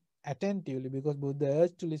listen attentively, because Buddha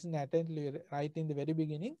urged to listen attentively right in the very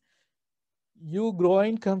beginning, you grow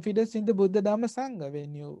in confidence in the Buddha Dhamma Sangha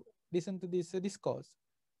when you listen to this discourse.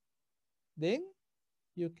 Then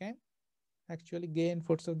you can actually gain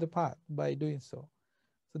fruits of the path by doing so.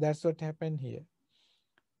 So that's what happened here.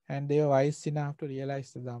 And they were wise enough to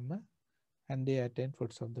realize the Dhamma and they attain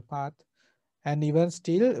fruits of the path. And even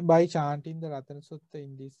still, by chanting the Ratana Sutta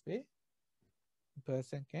in this way, a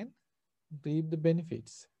person can reap the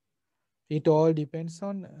benefits. It all depends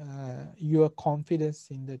on your confidence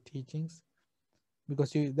in the teachings,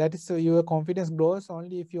 because that is so your confidence grows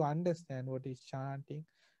only if you understand what is chanting,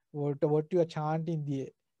 what you are chanting, the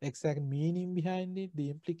exact meaning behind it, the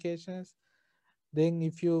implications. Then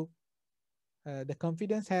if you the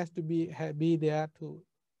confidence has to be there to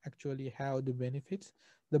actually have the benefits.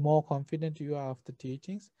 The more confident you are of the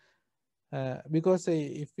teachings, because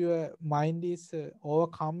if your mind is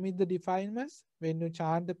overcome with the defilements when you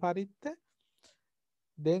chant the paritta,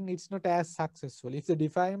 then it's not as successful. If the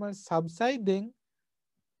defilements subside, then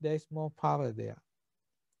there is more power there.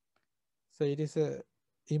 So it is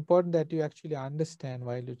important that you actually understand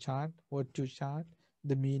while you chant, what you chant,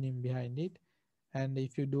 the meaning behind it. And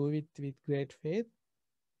if you do it with great faith,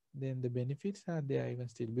 then the benefits are there even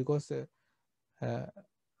still, because uh,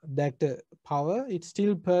 that power, it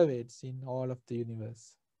still pervades in all of the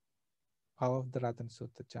universe. Power of the Ratana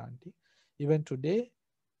Sutta chanting. Even today,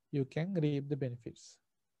 you can reap the benefits.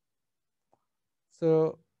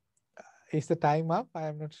 So is the time up? I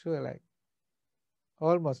am not sure, like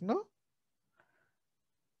almost, no?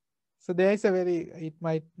 So there is a very, it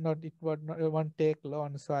might not, it would not, it won't take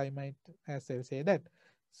long. So I might as well say that.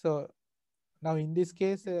 So now in this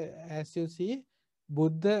case, as you see,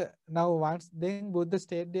 Buddha, now once, then Buddha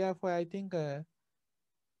stayed there for, I think,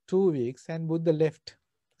 2 weeks, and Buddha left.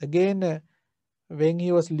 Again, when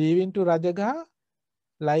he was leaving to Rajagaha,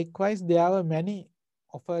 likewise, there were many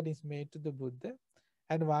offerings made to the Buddha.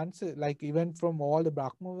 And once, like even from all the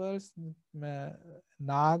Brahma worlds,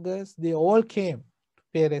 Nagas, they all came to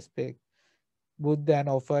pay respect. Buddha and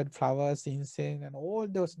offered flowers, incense, and all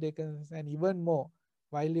those decorations, and even more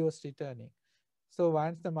while he was returning. So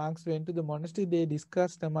once the monks went to the monastery, they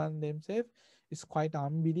discussed among themselves. It's quite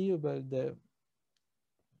unbelievable the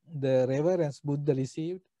reverence Buddha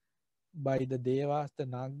received by the devas, the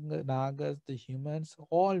nagas, the humans,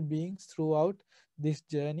 all beings throughout this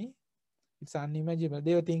journey. It's unimaginable.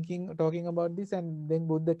 They were talking about this, and then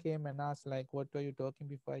Buddha came and asked, like, what were you talking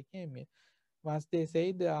before I came here? Once they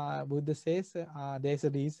said, Buddha says, there's a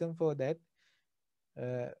reason for that.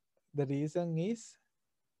 The reason is,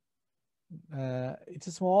 it's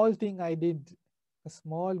a small thing I did, a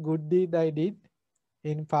small good deed I did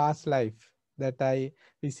in past life, that I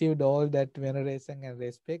received all that veneration and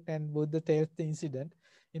respect. And Buddha tells the incident.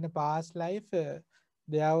 In a past life, there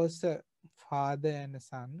was a father and a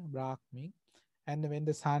son, Brahmin. And when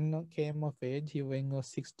the son came of age, when he was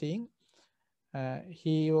 16,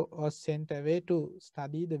 he was sent away to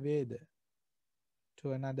study the Veda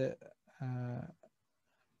to another uh,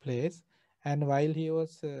 place. And while he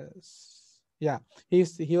was yeah,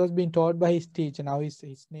 he was being taught by his teacher. Now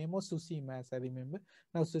his name was Susima, as I remember.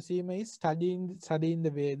 Now Susima is studying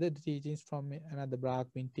the Veda, the teachings from another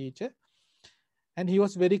Brahmin teacher. And he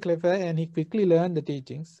was very clever, and he quickly learned the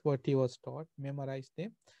teachings, what he was taught, memorized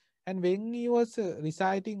them. And when he was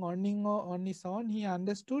reciting on his own, he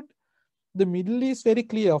understood the middle is very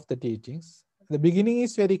clear of the teachings. The beginning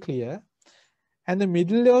is very clear, and the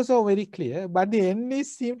middle is also very clear, but the end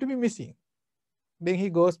is seem to be missing. Then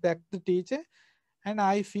he goes back to the teacher, and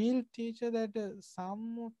I feel, teacher, that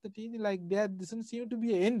some of the teaching, like there doesn't seem to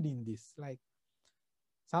be an end in this. Like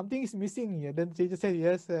something is missing here. Then the teacher said,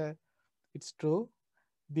 yes, it's true.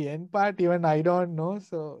 The end part, even I don't know.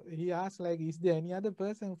 So he asked, like, is there any other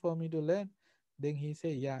person for me to learn? Then he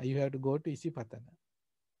said, yeah, you have to go to Isipatana.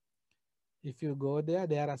 If you go there,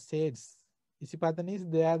 there are sages Isipatanis,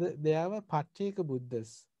 they are Pacheka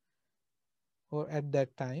Buddhas. Or at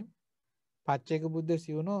that time, Pacheka Buddhas,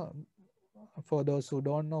 for those who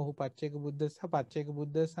don't know who Pacheka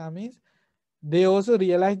Buddhas are means they also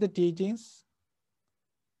realize the teachings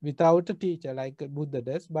without a teacher like Buddha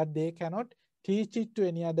does, but they cannot teach it to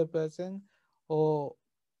any other person or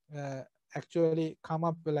uh, actually come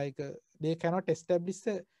up like they cannot establish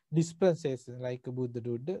a dispensation like Buddha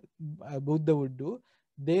would do.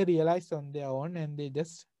 They realize on their own and they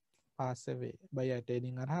just pass away by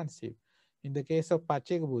attaining arhanship. In the case of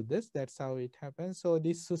Pacheka Buddhas, that's how it happens. So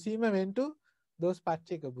this Susima went to those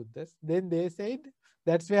Pacheka Buddhas. Then they said,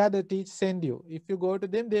 that's where the teach send you. If you go to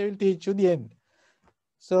them, they will teach you the end.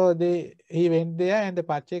 So he went there and the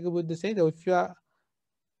Pacheka Buddha said, oh,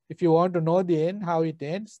 if you want to know the end, how it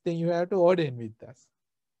ends, then you have to ordain with us.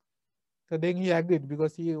 So then he agreed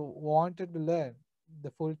because he wanted to learn the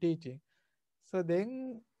full teaching. So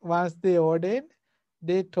then once they ordained,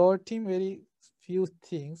 they taught him very few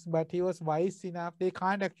things, but he was wise enough. They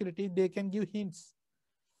can't actually teach, they can give hints.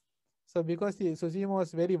 So because Susima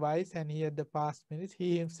was very wise and he had the past minutes,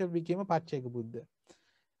 he himself became a Pacheka Buddha.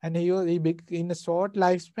 And in a short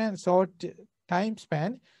time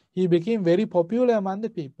span, he became very popular among the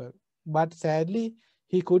people. But sadly,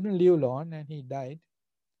 he couldn't live long and he died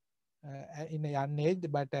in a young age,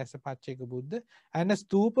 but as a Pacheka Buddha. And a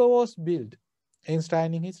stupa was built,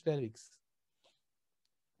 enshrining his relics.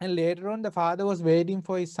 And later on, the father was waiting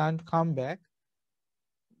for his son to come back,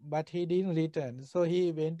 but he didn't return. So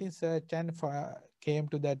he went in search and came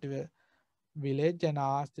to that village and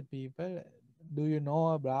asked the people, do you know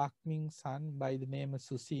a Brahmin son by the name of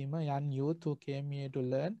Susima, young youth who came here to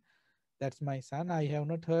learn? That's my son. I have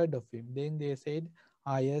not heard of him. Then they said,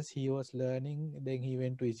 yes, he was learning. Then he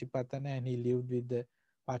went to Isipatana and he lived with the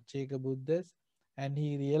Pacheka Buddhas. And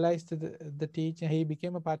he realized the teaching. He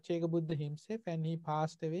became a Pacheka Buddha himself and he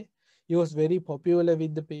passed away. He was very popular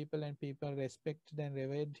with the people and people respected and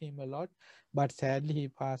revered him a lot. But sadly, he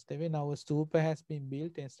passed away. Now a stupa has been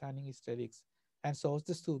built and stunning his relics. And so is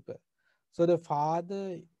the stupa. So the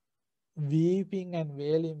father weeping and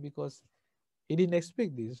wailing because he didn't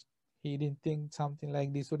expect this. He didn't think something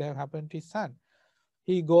like this would have happened to his son.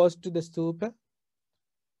 He goes to the stupa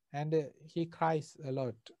and he cries a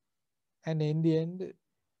lot. And in the end,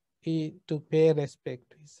 to pay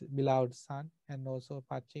respect to his beloved son and also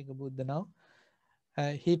Pacheka Buddha now,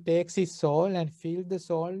 he takes his soul and fills the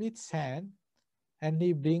soul with sand and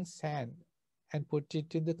he brings sand and put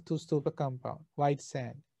it in the stupa compound, white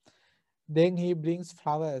sand. Then he brings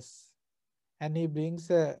flowers and he brings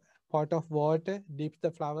a pot of water, dips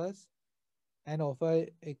the flowers and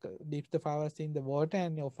dips the flowers in the water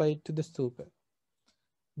and offer it to the stupa.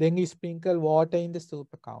 Then he sprinkle water in the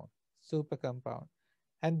stupa compound.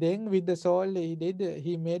 And then with the soil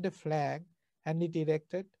he made a flag and it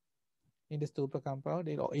erected in the stupa compound.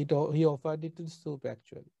 He offered it to the stupa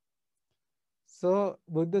actually. So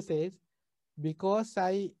Buddha says, because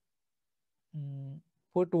I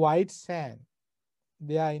put white sand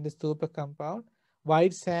there in the stupa compound,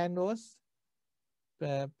 white sand was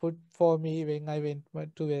put for me when I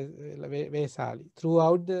went to Vesali.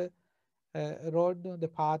 Throughout the road, the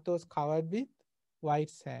path was covered with white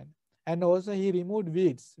sand. And also he removed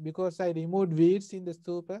weeds. Because I removed weeds in the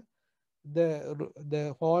stupa,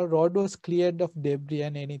 the whole road was cleared of debris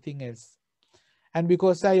and anything else. And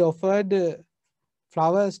because I offered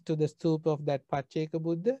flowers to the stupa of that Pacheka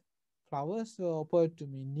Buddha, flowers were offered to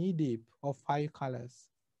me knee deep of 5 colors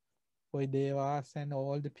for devas and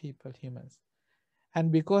all the people, humans.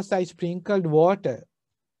 And because I sprinkled water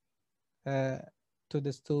to the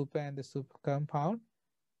stupa and the stupa compound,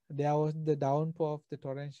 there was the downpour of the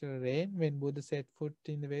torrential rain when Buddha set foot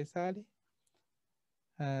in the Vesali.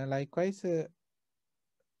 Likewise,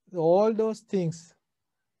 all those things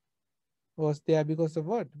was there because of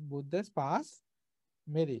what? Buddha's past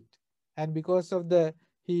merit. And because of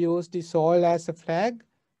he used his soul as a flag,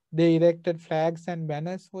 they erected flags and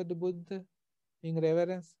banners for the Buddha in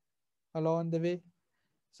reverence along the way.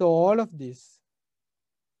 So all of this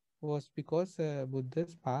was because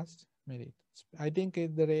Buddha's past merit. I think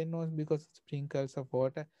the rain was because of sprinkles of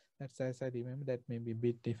water. That's as I remember. That may be a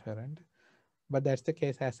bit different, but that's the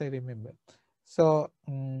case as I remember. So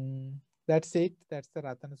that's it. That's the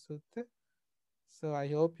Ratana Sutta. So I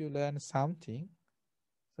hope you learned something.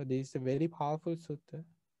 So this is a very powerful sutta.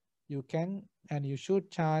 You can and you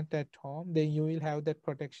should chant at home. Then you will have that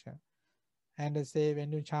protection. And say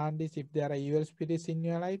when you chant this, if there are evil spirits in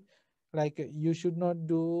your life, like you should not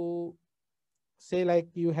do, say like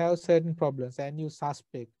you have certain problems and you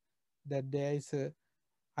suspect that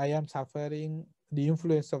I am suffering the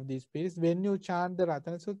influence of these spirits. When you chant the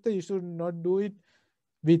Ratana Sutta, you should not do it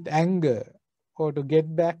with anger or to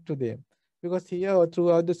get back to them. Because here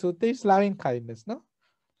throughout the sutta it's loving kindness, no?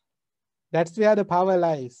 That's where the power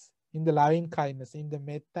lies, in the loving kindness, in the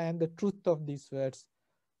metta and the truth of these words,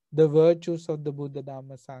 the virtues of the Buddha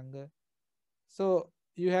Dhamma Sangha. So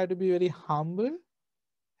you have to be very humble,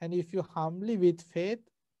 and if you humbly with faith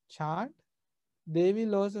chant, they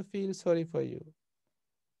will also feel sorry for you.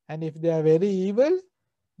 And if they are very evil,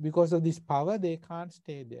 because of this power, they can't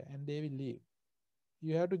stay there and they will leave.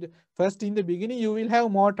 You have to first in the beginning you will have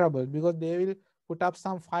more trouble because they will put up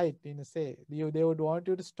some fight in say they would want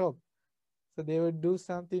you to stop, so they would do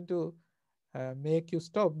something to make you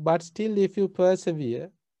stop. But still, if you persevere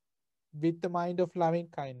with the mind of loving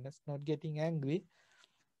kindness, not getting angry,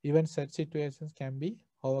 even such situations can be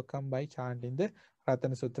overcome by chanting the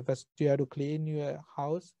Ratana Sutta. First you have to clean your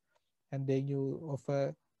house, and then you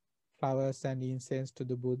offer flowers and incense to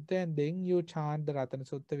the Buddha, and then you chant the Ratana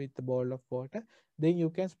Sutta with the bowl of water. Then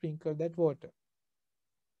you can sprinkle that water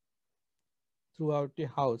throughout your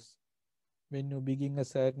house when you begin a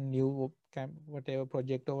certain new camp, whatever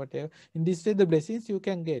project or whatever. In this way, the blessings you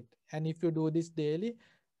can get. And if you do this daily,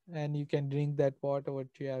 and you can drink that water what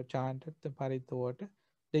you have chanted, the Parita water,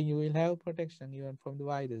 then you will have protection even from the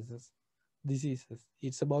viruses, diseases.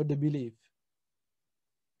 It's about the belief.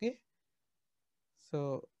 Okay.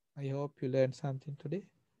 So I hope you learned something today.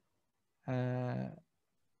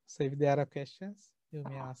 So if there are questions, you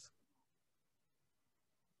may ask.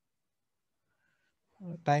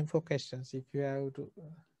 Time for questions. If you have to,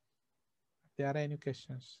 if there are any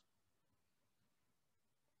questions.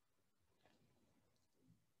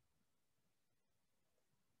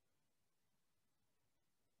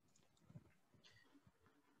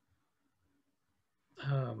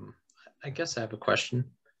 I guess I have a question.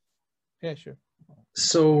 Yeah, sure.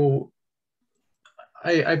 So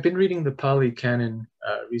I've been reading the Pali Canon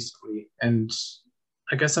recently, and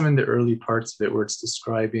I guess I'm in the early parts of it where it's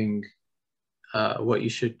describing what you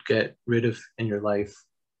should get rid of in your life.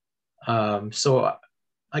 So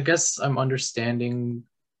I guess I'm understanding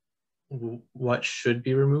what should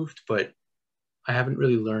be removed, but I haven't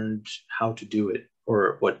really learned how to do it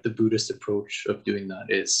or what the Buddhist approach of doing that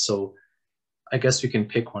is. So I guess we can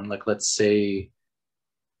pick one. Like, let's say,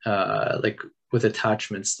 like with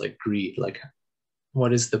attachments like greed, like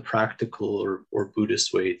what is the practical or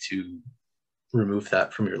Buddhist way to remove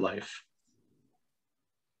that from your life?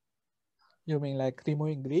 You mean like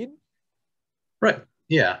removing greed? Right.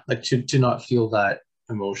 Yeah. Like to not feel that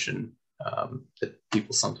emotion that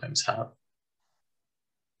people sometimes have.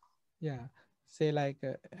 Yeah. Say like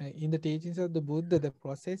in the teachings of the Buddha, the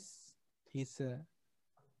process is a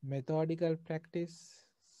methodical practice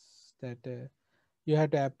that you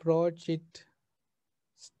have to approach it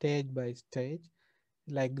stage by stage.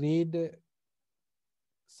 Like greed,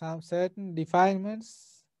 some certain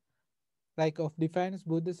defilements, like of defilements,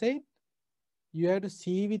 Buddha said, you have to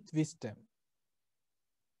see with wisdom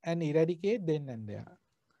and eradicate then and there.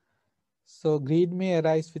 So greed may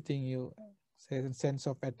arise within you, say sense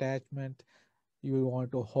of attachment, you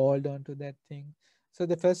want to hold on to that thing. So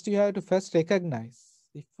the first you have to first recognize.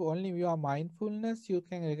 If only you are mindfulness, you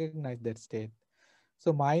can recognize that state.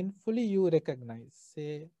 So mindfully you recognize.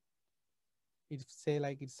 Say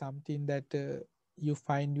like it's something that you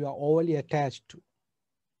find you are overly attached to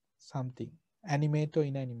something, animate or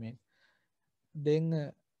inanimate.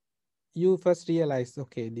 Then you first realize,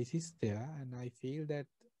 okay, this is there, and I feel that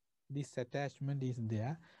this attachment is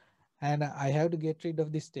there, and I have to get rid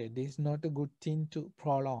of this state. This is not a good thing to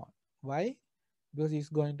prolong. Why? Because it's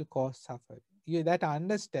going to cause suffering. You that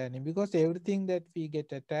understanding, because everything that we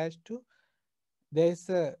get attached to, there's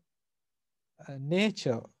a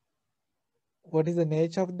nature. What is the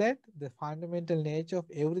nature of that? The fundamental nature of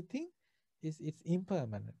everything is it's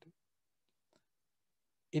impermanent.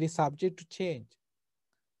 It is subject to change.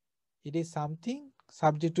 It is something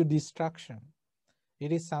subject to destruction.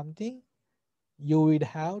 It is something you would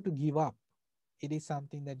have to give up. It is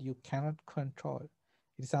something that you cannot control.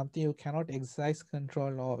 It is something you cannot exercise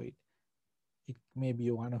control over it. It may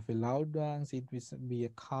be one of your loved ones, it will be a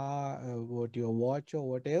car, what your watch or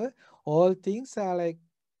whatever. All things are like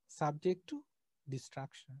subject to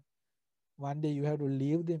destruction. One day you have to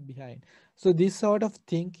leave them behind. So this sort of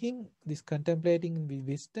thinking, this contemplating with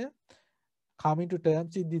wisdom, coming to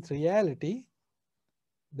terms with this reality,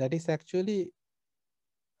 that is actually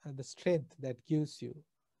the strength that gives you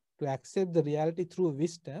to accept the reality through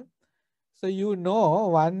wisdom. So you know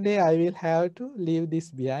one day I will have to leave this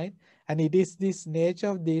behind, and it is this nature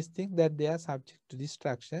of these things that they are subject to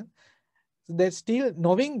destruction. So that still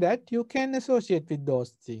knowing that you can associate with those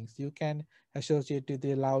things. You can associate with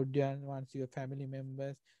your loved ones, your family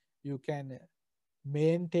members. You can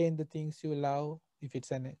maintain the things you love, if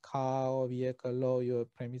it's a car or vehicle or your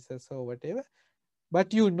premises or whatever.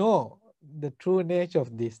 But you know the true nature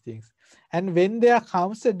of these things. And when there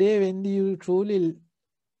comes a day when you truly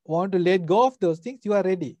want to let go of those things, you are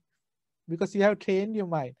ready because you have trained your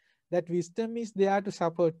mind. That wisdom is there to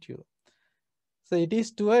support you. So it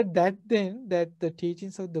is toward that then that the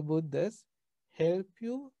teachings of the Buddhas help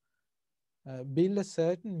you build a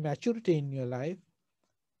certain maturity in your life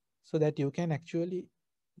so that you can actually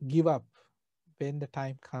give up when the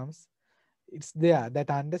time comes. It's there, that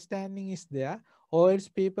understanding is there. Or it's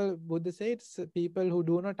people, Buddha said, it's people who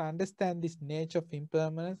do not understand this nature of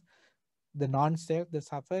impermanence, the non-self, the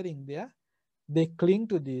suffering there, they cling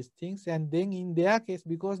to these things. And then in their case,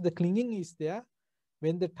 because the clinging is there,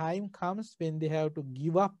 when the time comes when they have to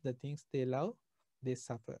give up the things they love, they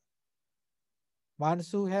suffer.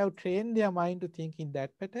 Ones who have trained their mind to think in that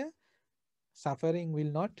pattern, suffering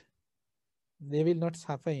will not, they will not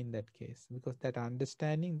suffer in that case, because that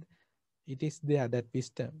understanding, it is there, that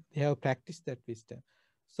wisdom. They have practiced that wisdom.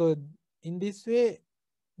 So in this way,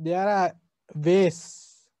 there are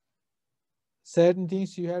ways, certain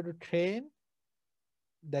things you have to train,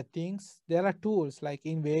 the things, there are tools, like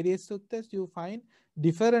in various suttas, you find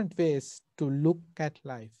different ways to look at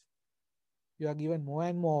life. You are given more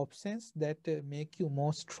and more options that make you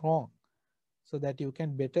more strong so that you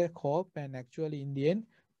can better cope and actually in the end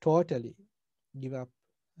totally give up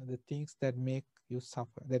the things that make you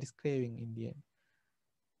suffer, that is craving in the end.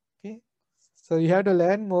 Okay, so you have to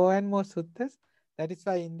learn more and more suttas. That is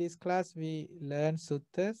why in this class we learn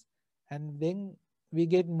suttas, and then we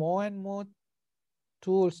get more and more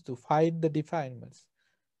tools to fight the defilements.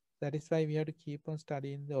 That is why we have to keep on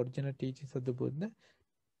studying the original teachings of the Buddha.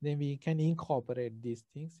 Then we can incorporate these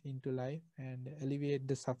things into life and alleviate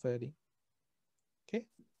the suffering. Okay.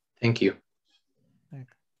 Thank you. Okay.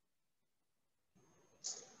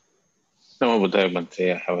 Namo Buddhaya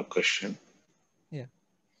Bhante, I have a question. Yeah.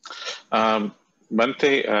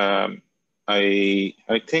 Bhante,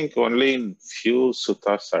 I think only in few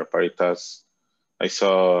suttas or paritas I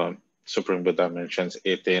saw Supreme Buddha mentions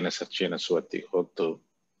etena sachena suati hotu.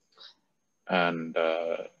 And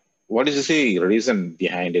what is the reason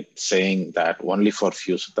behind it saying that only for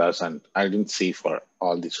few suttas, and I didn't see for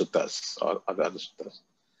all the suttas or other suttas?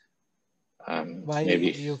 Why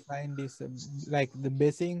Maybe you find this like the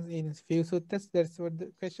basings in few suttas? That's what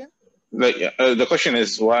the question. the question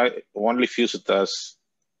is why only few suttas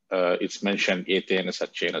it's mentioned etena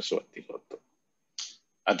sachena suati hotu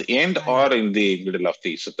at the end Yeah. or in the middle of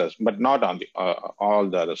the suttas, but not on the all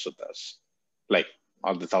the other suttas, like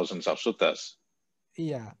all the thousands of suttas.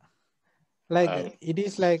 Yeah. Like it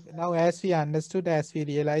is like now, as we understood, as we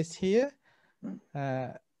realize here,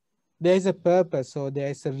 there is a purpose. So there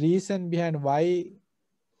is a reason behind why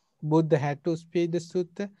Buddha had to speak the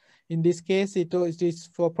sutta. In this case, it is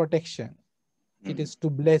for protection. It is to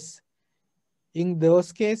bless. In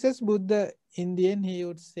those cases, Buddha, in the end, he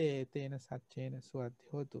would say, Tena Satchena Swati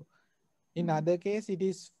Hotu. In other case, it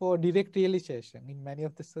is for direct realization. In many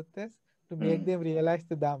of the suttas, to make them realize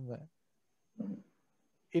the Dhamma.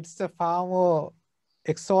 It's a far more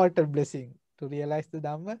exalted blessing to realize the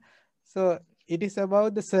Dhamma. So it is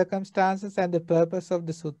about the circumstances and the purpose of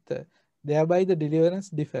the sutta. Thereby the deliverance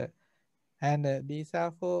differ. And these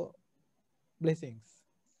are for blessings.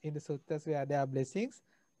 In the suttas where there are blessings,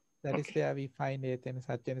 that is where we find Etena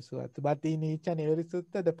Satchena Suvattu. But in each and every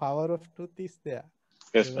sutta, the power of truth is there.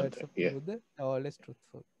 Yes, The words Bhante. of the Yeah. Buddha are always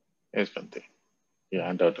truthful. Yes, Bhante. Yeah,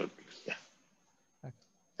 undoubtedly. Yeah. Okay.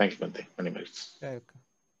 Thanks, Bhante. Many merits. Welcome.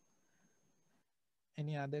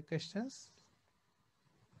 Any other questions?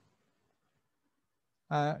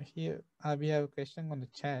 Here we have a question on the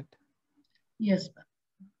chat. Yes.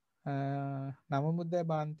 Namabuddha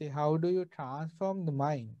Bhante, how do you transform the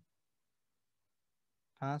mind?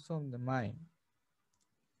 Transform the mind.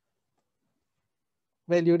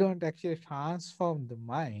 Well, you don't actually transform the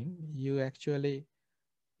mind. You actually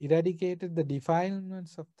eradicated the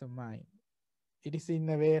defilements of the mind. It is in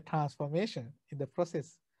a way a transformation in the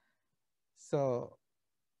process. So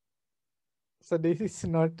this is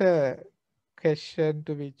not a question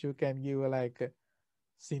to which you can give like a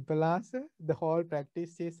simple answer. The whole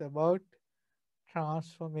practice is about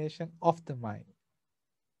transformation of the mind,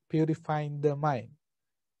 purifying the mind.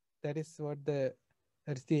 That is what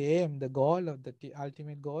that's the aim, the goal of the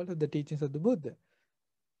ultimate goal of the teachings of the Buddha.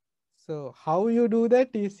 So how you do that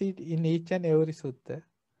is it in each and every sutta.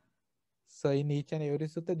 So in each and every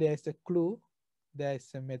sutta, there is a clue, there is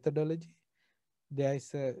a methodology, there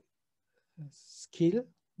is a skill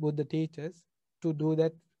Buddha teaches to do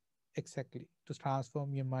that exactly, to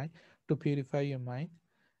transform your mind, to purify your mind.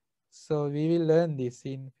 So we will learn this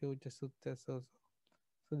in future suttas also.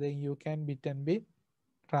 So then you can bit and bit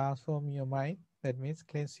transform your mind. That means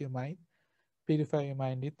cleanse your mind, purify your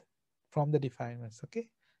mind with, from the defilements. Okay.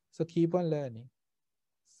 So keep on learning.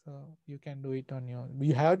 So you can do it on your own.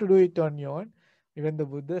 You have to do it on your own. Even the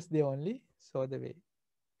Buddhas, they only show the way.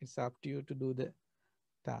 It's up to you to do the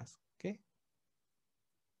task. Okay.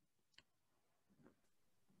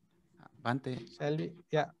 Bante, Shall we?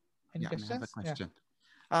 Yeah. Any yeah, I have a questions? Yeah. question.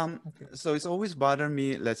 Um, Okay. so it's always bothered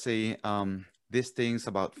me, let's say, these things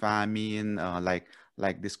about famine, like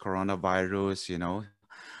this coronavirus, you know.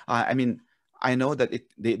 I mean, I know that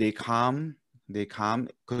they come,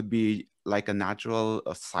 could be like a natural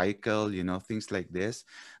cycle, you know, things like this.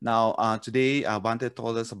 Now, today, Bante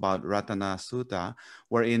told us about Ratana Sutta,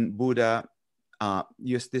 wherein Buddha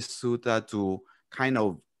used this sutta to kind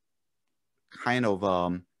of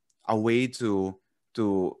a way to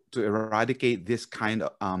eradicate this kind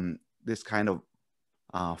of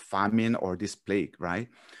famine or this plague, right?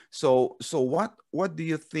 So what do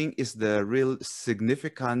you think is the real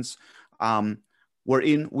significance,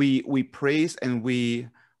 wherein we praise and we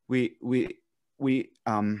we we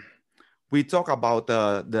um we talk about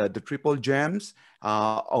the triple gems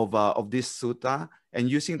of this sutta, and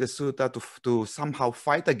using the sutta to somehow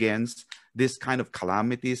fight against this kind of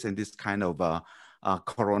calamities and this kind of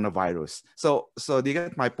coronavirus. So do you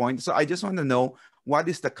get my point? So I just want to know, what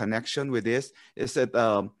is the connection with this? Is it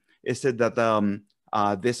that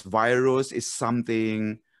this virus is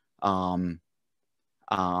something um,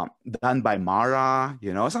 done by Mara,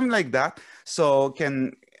 you know, something like that? So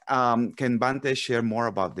can Bante share more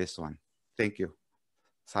about this one? Thank you.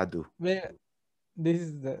 Sadhu. Well,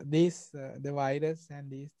 the virus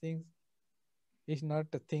and these things is not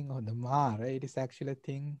a thing of the Mara. It is actually a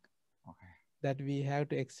thing Okay. that we have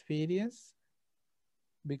to experience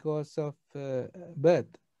because of birth.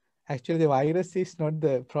 Actually, the virus is not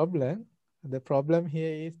the problem. The problem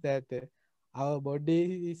here is that our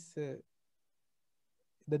body is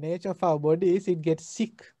the nature of our body is it gets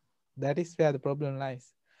sick. That is where the problem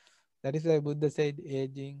lies. That is why Buddha said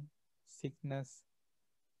aging, sickness,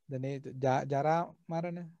 the nature, jara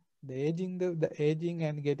marana, the aging, the aging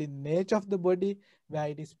and getting nature of the body where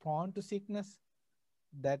it is prone to sickness.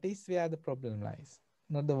 That is where the problem lies.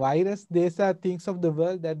 Not the virus. These are things of the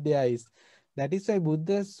world that there is. That is why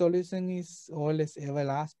Buddha's solution is always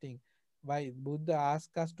everlasting. Why Buddha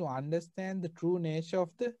asks us to understand the true nature of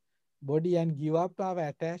the body and give up our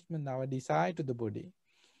attachment, our desire to the body.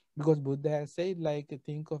 Because Buddha has said, like,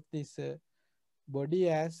 think of this body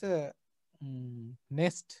as a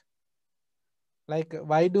nest. Like,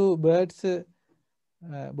 why do birds?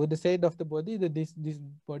 Buddha said of the body that this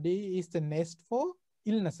body is the nest for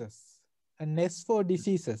illnesses, a nest for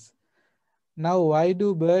diseases. Now, why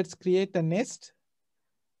do birds create a nest?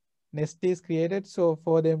 Nest is created so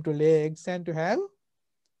for them to lay eggs and to have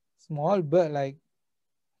small bird, like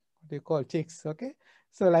what they call chicks. Okay,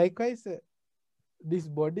 so likewise, this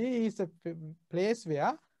body is a place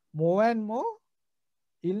where more and more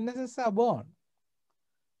illnesses are born.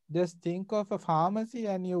 Just think of a pharmacy,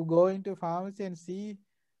 and you go into a pharmacy and see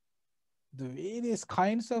the various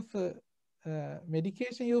kinds of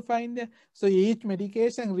medication you find there. So each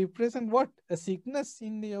medication represent what? A sickness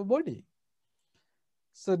in your body.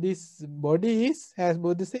 So this body is, as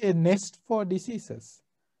Buddha say, a nest for diseases.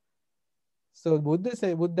 So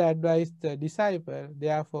Buddha advised the disciple,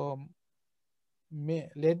 therefore,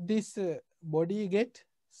 let this body get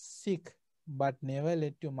sick, but never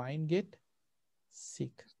let your mind get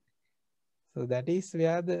sick. So that is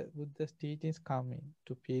where the Buddha's teachings come in,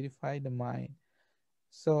 to purify the mind.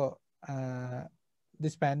 So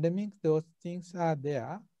this pandemic, those things are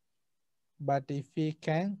there. But if we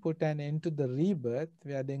can put an end to the rebirth,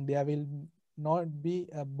 where then there will not be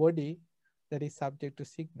a body that is subject to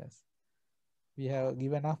sickness. We have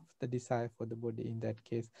given up the desire for the body in that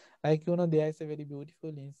case. Like, there is a very beautiful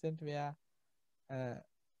incident where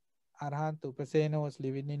Arahant Upasena was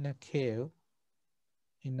living in a cave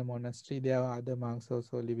in a monastery. There are other monks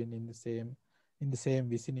also living in the same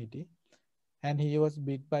vicinity. And he was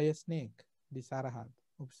bit by a snake, this Arahant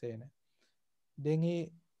Upasena. Then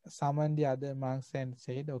he summoned the other monks and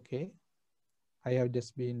said, okay, I have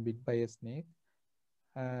just been bit by a snake.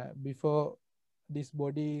 Before this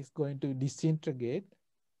body is going to disintegrate,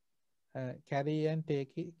 carry and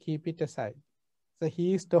keep it aside. So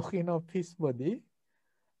he is talking of his body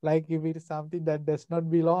like if it is something that does not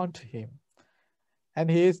belong to him. And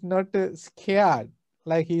he is not scared,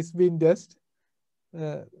 like he's been just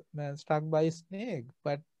struck by a snake.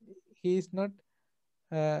 But he is not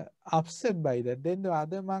upset by that. Then the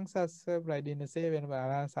other monks are surprised in the same when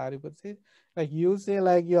Arahant Sariputta says, like you say,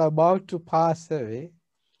 like you are about to pass away,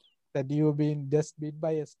 that you've been just bit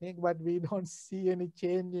by a snake, but we don't see any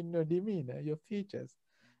change in your demeanor, your features.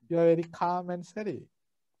 You are very calm and serene.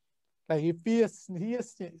 Like if we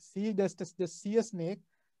see just see a snake,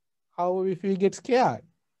 how if we get scared,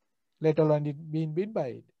 let alone it being bit by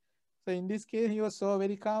it. So in this case, he was so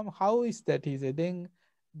very calm. How is that? He said, then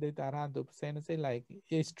the Arahant Upasena said, like,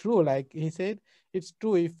 it's true. Like he said, it's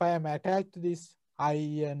true. If I am attached to this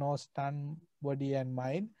eye, nose, tongue, body, and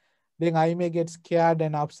mind, then I may get scared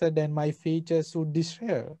and upset, and my features would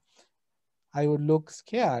disappear. I would look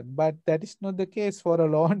scared, but that is not the case. For a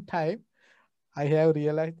long time, I have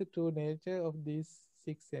realized the true nature of these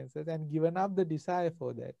six senses and given up the desire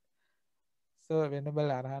for that. So Venerable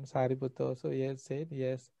Arahant Sariputta also yes said,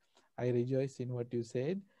 yes, I rejoice in what you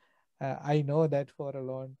said. I know that for a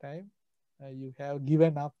long time you have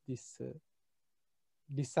given up this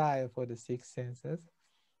desire for the six senses.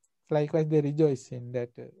 Likewise, they rejoice in that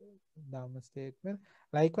Dhamma statement.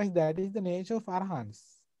 Likewise, that is the nature of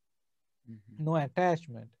Arahants. No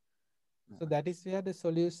attachment. So that is where the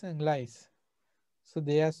solution lies. So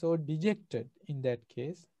they are so dejected in that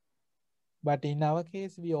case. But in our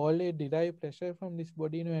case, we already derive pleasure from this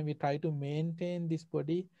body, and we try to maintain this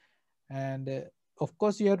body. And of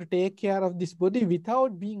course, you have to take care of this body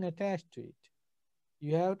without being attached to it.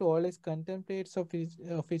 You have to always contemplate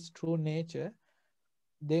of its true nature.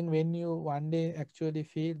 Then when you one day actually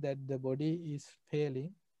feel that the body is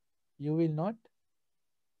failing, you will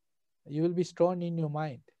be strong in your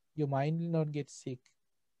mind. Your mind will not get sick.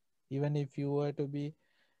 Even if you were to be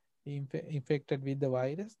infected with the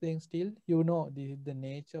virus, then still you know this is the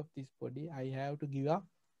nature of this body. I have to give up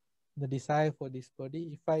the desire for this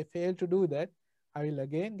body. If I fail to do that, I will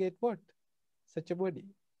again get what? Such a body.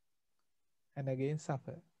 And again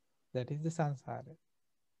suffer. That is the samsara.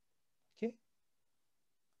 Okay?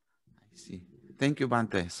 I see. Thank you,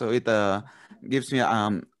 Bante. So it gives me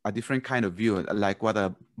a different kind of view, like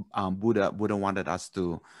what Buddha wanted us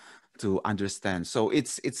to understand. So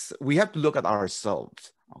it's we have to look at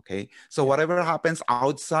ourselves. Okay. So whatever happens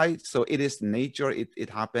outside, so it is nature, it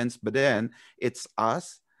happens, but then it's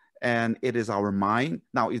us and it is our mind.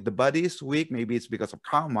 Now, if the body is weak, maybe it's because of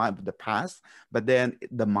karma, the past, but then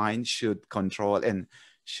the mind should control and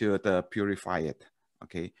should purify it.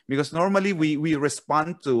 Okay. Because normally we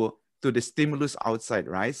respond to the stimulus outside,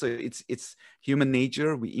 right? So it's human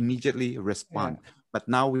nature. We immediately respond. Yeah. But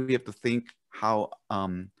now we have to think how,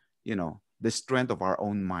 you know, the strength of our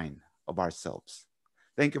own mind, of ourselves.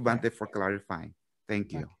 Thank you, Bante, for clarifying.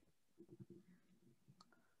 Thank you.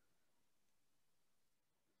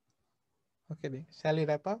 Okay, then. Shall we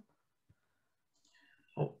wrap up?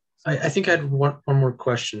 Oh, I think I had one more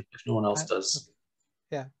question if no one else does.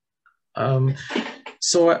 Yeah.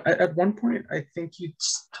 So at one point, I think you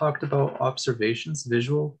talked about observations,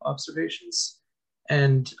 visual observations.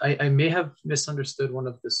 And I may have misunderstood one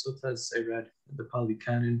of the suttas I read in the Pali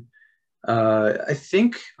Canon. I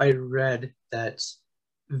think I read that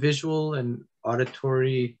visual and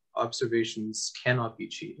auditory observations cannot be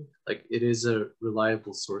cheated. Like it is a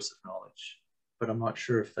reliable source of knowledge. But I'm not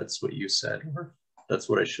sure if that's what you said or that's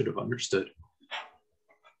what I should have understood.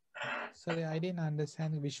 Sorry, I didn't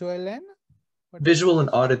understand. Visual and? Visual and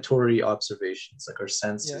auditory observations, like our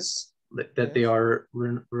senses, that they are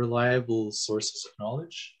reliable sources of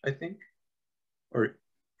knowledge, I think? Or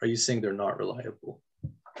are you saying they're not reliable?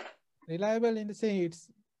 Reliable in the sense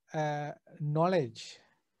it's knowledge.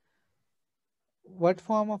 What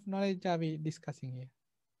form of knowledge are we discussing here?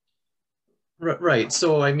 Right.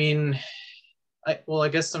 So, I mean, I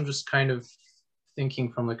guess I'm just kind of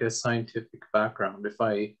thinking from like a scientific background. If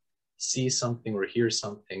I see something or hear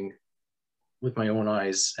something with my own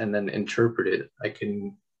eyes and then interpret it, I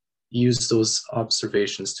can use those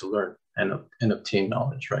observations to learn and obtain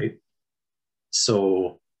knowledge, right?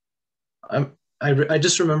 So I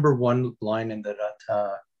just remember one line in the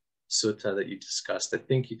Ratana Sutta that you discussed. I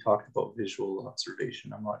think you talked about visual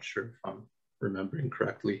observation. I'm not sure if I'm remembering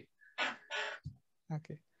correctly.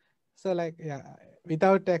 Okay. So like, yeah,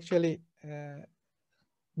 without actually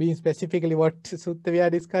being specifically what sutta we are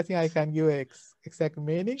discussing, I can give exact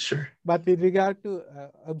meaning. Sure. But with regard to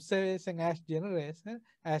observation as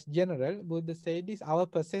general, Buddha said this, our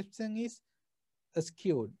perception is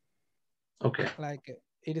skewed. Okay. Like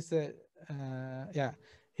it is it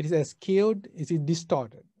is skewed, it is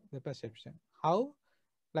distorted, the perception. How?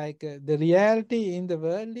 Like the reality in the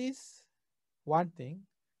world is one thing,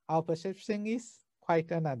 our perception is quite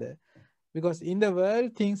another. Because in the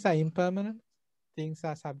world, things are impermanent, things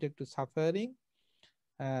are subject to suffering,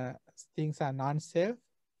 uh, things are non-self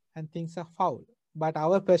and things are foul. But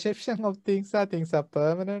our perception of things are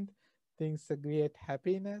permanent, things create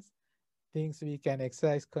happiness, things we can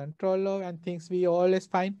exercise control of, and things we always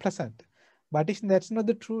find pleasant. But that's not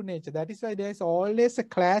the true nature. That is why there is always a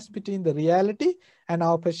clash between the reality and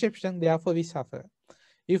our perception. Therefore, we suffer.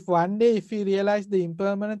 If one day, if we realize the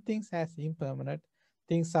impermanent things as impermanent,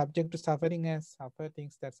 things subject to suffering as suffer,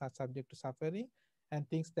 things that are subject to suffering, and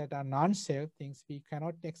things that are non-self, things we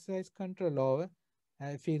cannot exercise control over,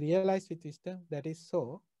 if we realize with wisdom, that is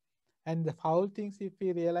so. And the foul things, if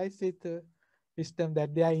we realize with wisdom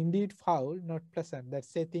that they are indeed foul, not pleasant. Let's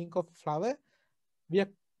say, think of flower, we are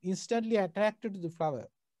instantly attracted to the flower.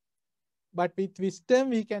 But with wisdom,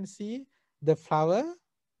 we can see the flower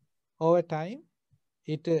over time,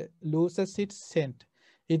 it loses its scent,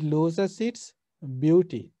 it loses its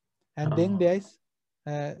beauty, and then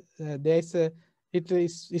Oh, there is a, it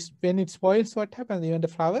is when it spoils, what happens? Even the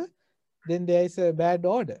flower, then there is a bad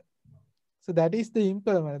odor. So that is the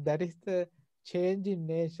impermanence, that is the change in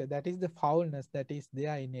nature, that is the foulness that is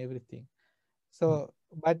there in everything. So,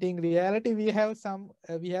 but in reality, we have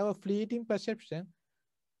a fleeting perception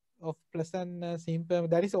of pleasantness,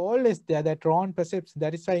 impermanence. That is always there, that wrong perception.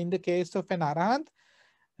 That is why in the case of an arahant,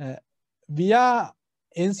 uh, we are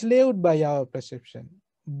enslaved by our perception.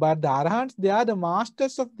 But the arahants, they are the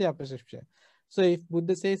masters of their perception. So if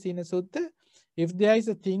Buddha says in a sutta, if there is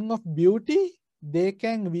a thing of beauty, they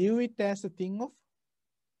can view it as a thing of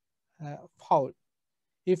foul.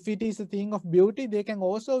 If it is a thing of beauty, they can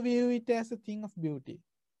also view it as a thing of beauty.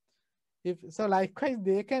 If so, likewise,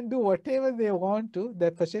 they can do whatever they want to.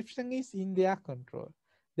 The perception is in their control.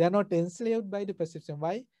 They are not enslaved by the perception.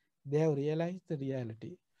 Why? They have realized the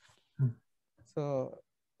reality. Hmm. So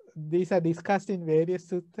these are discussed in various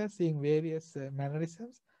suttas, in various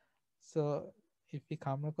mannerisms. So if we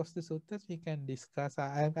come across the suttas, we can discuss.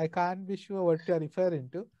 I can't be sure what you are referring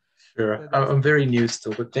to. sure. So that's I'm very new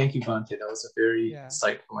still, but thank you, Bante. That was a very yeah.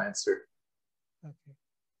 insightful answer. Okay.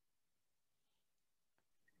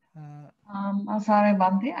 I'm sorry,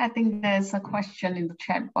 Bante. I think there's a question in the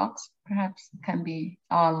chat box. Perhaps it can be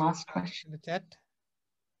our last question. In the chat.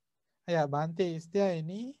 Yeah, Bante, is there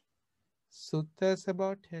any suttas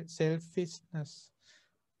about selfishness,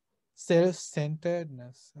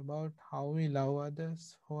 self-centeredness, about how we love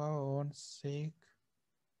others for our own sake,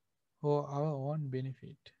 for our own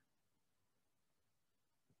benefit?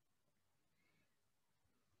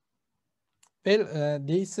 Well,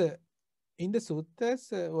 these in the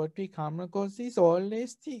suttas, what we come across is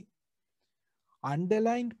always the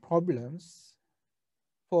underlying problems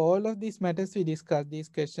for all of these matters we discuss. These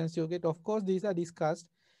questions you get, of course, these are discussed.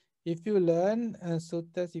 If you learn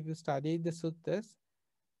suttas, if you study the suttas,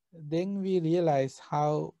 then we realize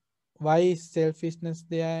why is selfishness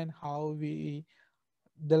there, and how the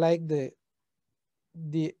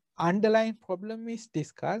underlying problem is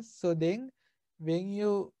discussed. So then when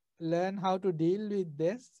you learn how to deal with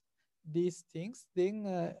these things,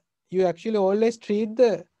 then you actually always treat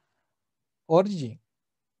the origin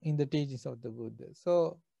in the teachings of the Buddha.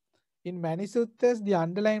 So in many suttas, the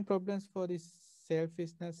underlying problems for this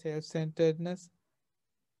selfishness, self-centeredness,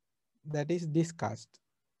 that is discussed.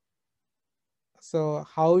 So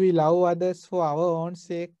how we love others for our own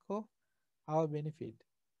sake or our benefit.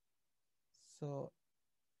 So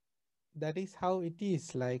that is how it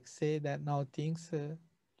is. Like, say that now things,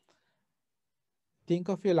 think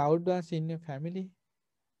of your loved ones in your family.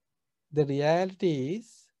 The reality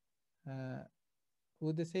is,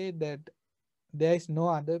 Buddha said that there is no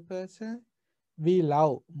other person we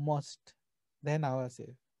love most than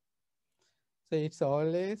ourselves. So it's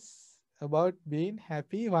always about being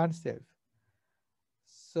happy oneself.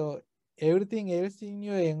 So everything else in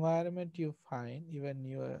your environment you find, even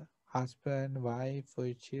your husband, wife, or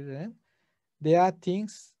your children, they are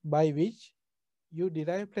things by which you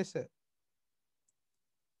derive pleasure.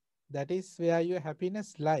 That is where your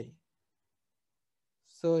happiness lies.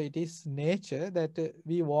 So it is nature that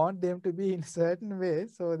we want them to be in a certain way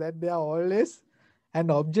so that they are always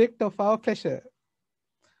an object of our pleasure.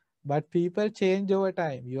 But people change over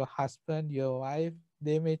time. Your husband, your wife,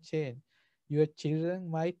 they may change. Your children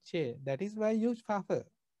might change. That is why you suffer.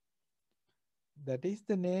 That is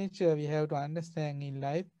the nature we have to understand in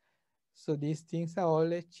life. So these things are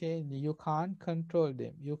always changing. You can't control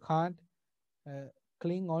them. You can't uh,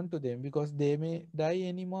 cling on to them because they may die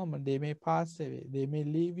any moment. They may pass away. They may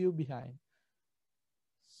leave you behind.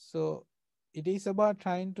 So it is about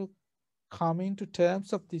trying to come into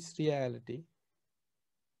terms of this reality.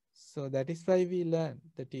 So that is why we learn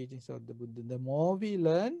the teachings of the Buddha. The more we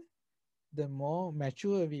learn, the more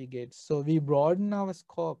mature we get. So we broaden our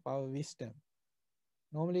scope, our wisdom.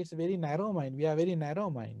 Normally, it's very narrow mind. We are very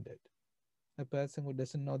narrow-minded. A person who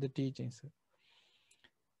doesn't know the teachings.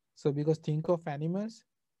 So, because think of animals,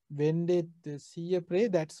 when they see a prey,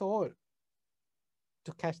 that's all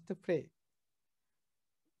to catch the prey.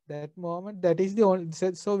 That moment, that is the only,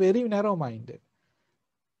 so very narrow-minded.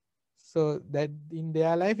 So that in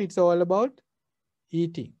their life, it's all about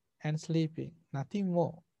eating and sleeping, nothing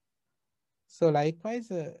more. So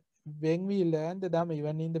likewise, when we learn the Dhamma,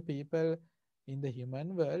 even in the people in the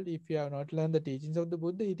human world, if you have not learned the teachings of the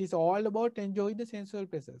Buddha, it is all about enjoying the sensual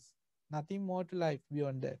pleasures. Nothing more to life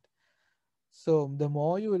beyond that. So the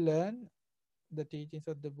more you learn the teachings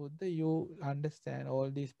of the Buddha, you understand all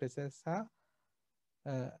these pleasures are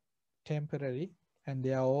uh, temporary, and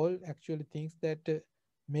they are all actually things that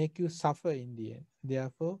make you suffer in the end.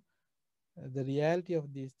 Therefore, the reality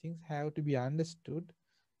of these things have to be understood.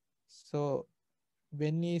 So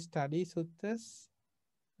when you study suttas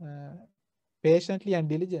uh, patiently and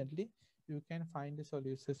diligently, you can find the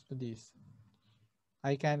solutions to this.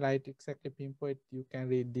 I can write exactly pinpoint. You can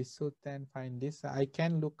read this sutta and find this. I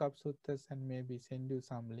can look up suttas and maybe send you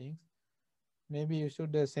some links. Maybe you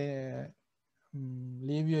should say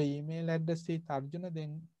leave your email address with Arjuna,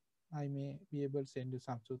 then I may be able to send you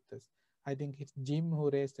some suttas. I think it's Jim who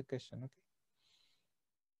raised the question. Okay.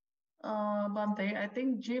 Bante, I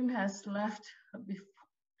think Jim has left before,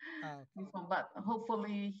 Okay. but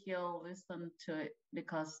hopefully he'll listen to it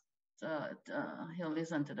because he'll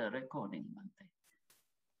listen to the recording, Bante.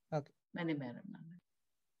 Okay. Many, Bante.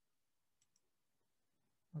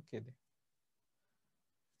 Okay then.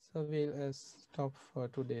 So we'll stop for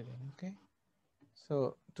today then. Okay.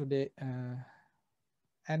 So today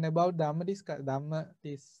and about Dhamma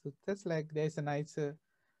these suttas, like there's a nice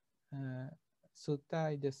sutta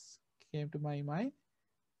I just came to my mind.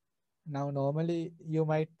 Now normally you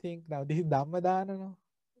might think now this is Dhamma Dana, no?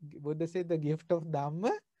 Buddha said the gift of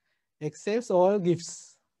Dhamma accepts all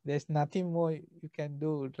gifts. There's nothing more you can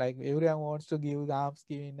do. Like everyone wants to give the alms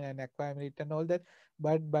giving and acquire merit and all that.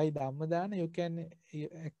 But by Dhammadana, you can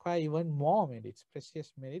acquire even more merits,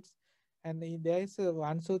 precious merits. And there is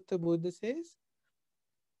one sutta Buddha says,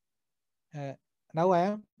 now I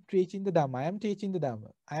am preaching the Dhamma. I am teaching the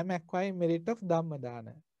Dhamma. I am acquiring merit of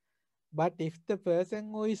Dhammadana. But if the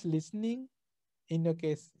person who is listening, in your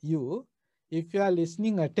case, you, if you are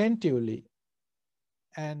listening attentively,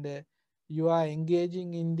 and you are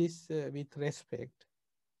engaging in this with respect,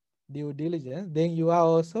 due diligence, then you are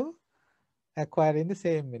also acquiring the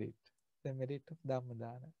same merit, the merit of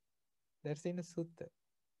Dhammadana. That's in the sutta.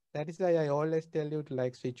 That is why I always tell you to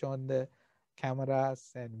like switch on the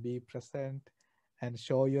cameras and be present and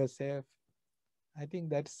show yourself. I think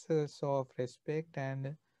that's a show of respect,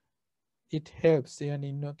 and it helps even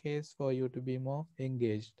in your case for you to be more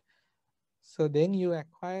engaged. So then you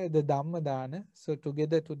acquire the Dhammadana. So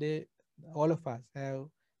together today, all of us have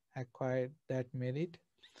acquired that merit.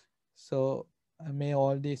 So may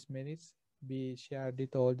all these merits be shared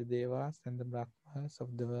with all the Devas and the Brahmas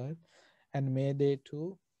of the world, and may they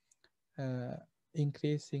too uh,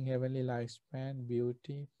 increase in heavenly lifespan,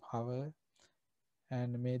 beauty, power,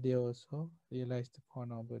 and may they also realize the Four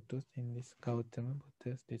Noble Truths in this Gautama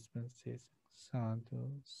Buddha's dispensation.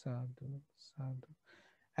 Sadhu, sadhu, sadhu.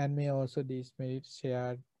 And may also these merits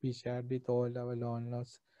be shared with all our long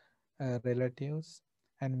lost relatives,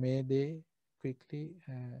 and may they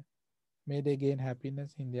gain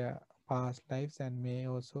happiness in their past lives, and may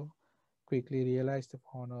also quickly realize the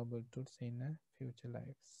Four Noble Truths in a future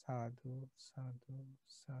life. Sadhu, sadhu,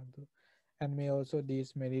 sadhu. And may also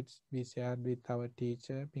these merits be shared with our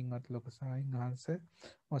teacher, Pingat Lokasai Hansa,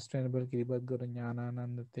 Most Venerable Kiribati Guru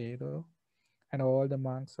Jnanananda Thero, and all the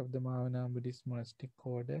monks of the Mahavana Buddhist monastic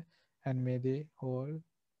order, and may they all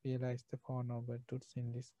realize the Four Noble Truths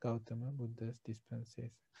in this Gautama Buddha's dispensation.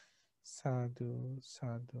 Sadhu,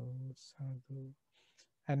 sadhu, sadhu.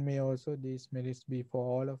 And may also these merits be for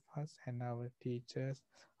all of us and our teachers,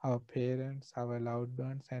 our parents, our loved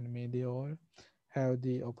ones, and may they all have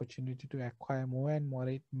the opportunity to acquire more and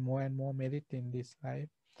more merit in this life,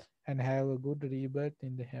 and have a good rebirth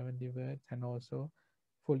in the heavenly world, and also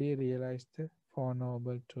fully realize the Four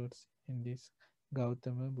Noble Truths in this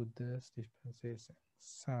Gautama Buddha's dispensation.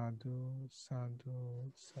 Sadhu,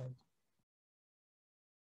 sadhu, sadhu.